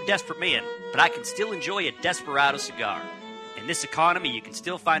 Now, I'm no desperate man, but I can still enjoy a Desperado cigar. In this economy, you can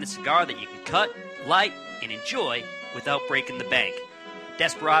still find a cigar that you can cut, light, and enjoy without breaking the bank.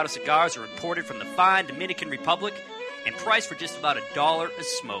 Desperado cigars are imported from the fine Dominican Republic and priced for just about $1 a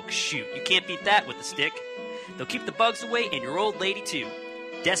smoke. Shoot, you can't beat that with a stick. They'll keep the bugs away and your old lady too.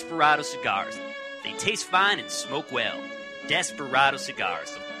 Desperado cigars. They taste fine and smoke well. Desperado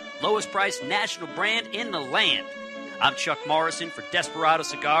cigars. The lowest priced national brand in the land. I'm Chuck Morrison for Desperado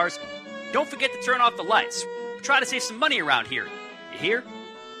Cigars. Don't forget to turn off the lights. We're trying to save some money around here. You hear?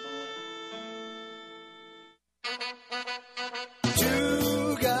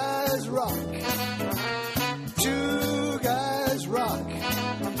 Two guys rock. Two guys rock.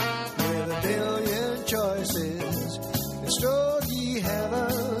 With a billion choices. Restored ye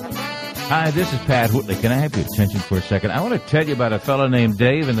heaven. Hi, this is Pat Whitley. Can I have your attention for a second? I want to tell you about a fellow named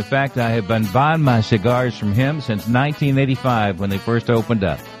Dave and the fact I have been buying my cigars from him since 1985 when they first opened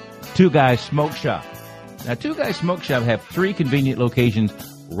up. Two Guys Smoke Shop. Now, Two Guys Smoke Shop have 3 convenient locations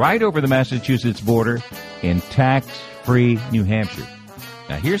right over the Massachusetts border in tax-free New Hampshire.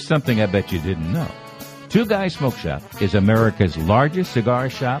 Now, here's something I bet you didn't know. Two Guys Smoke Shop is America's largest cigar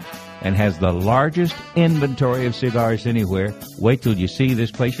shop and has the largest inventory of cigars anywhere. Wait till you see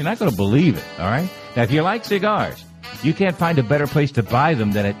this place. You're not going to believe it, all right? Now, if you like cigars, you can't find a better place to buy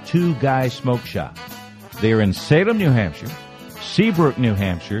them than at Two Guys Smoke Shop. They're in Salem, New Hampshire, Seabrook, New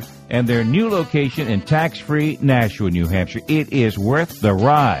Hampshire, and their new location in tax-free Nashua, New Hampshire. It is worth the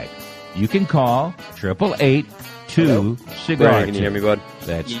ride. You can call 888-2-CIGAR. Can you hear me, bud?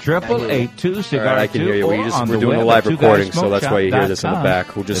 That's 888-2-CIGAR. All right, I can hear you. We're doing a live recording, so that's why you hear this in the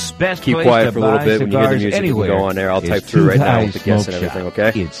back. We'll just keep quiet for a little bit. When you hear the music, you can go on there. I'll type through right now with the guests and everything,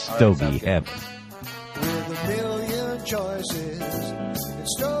 okay? It's Stogie Heaven. With a million choices.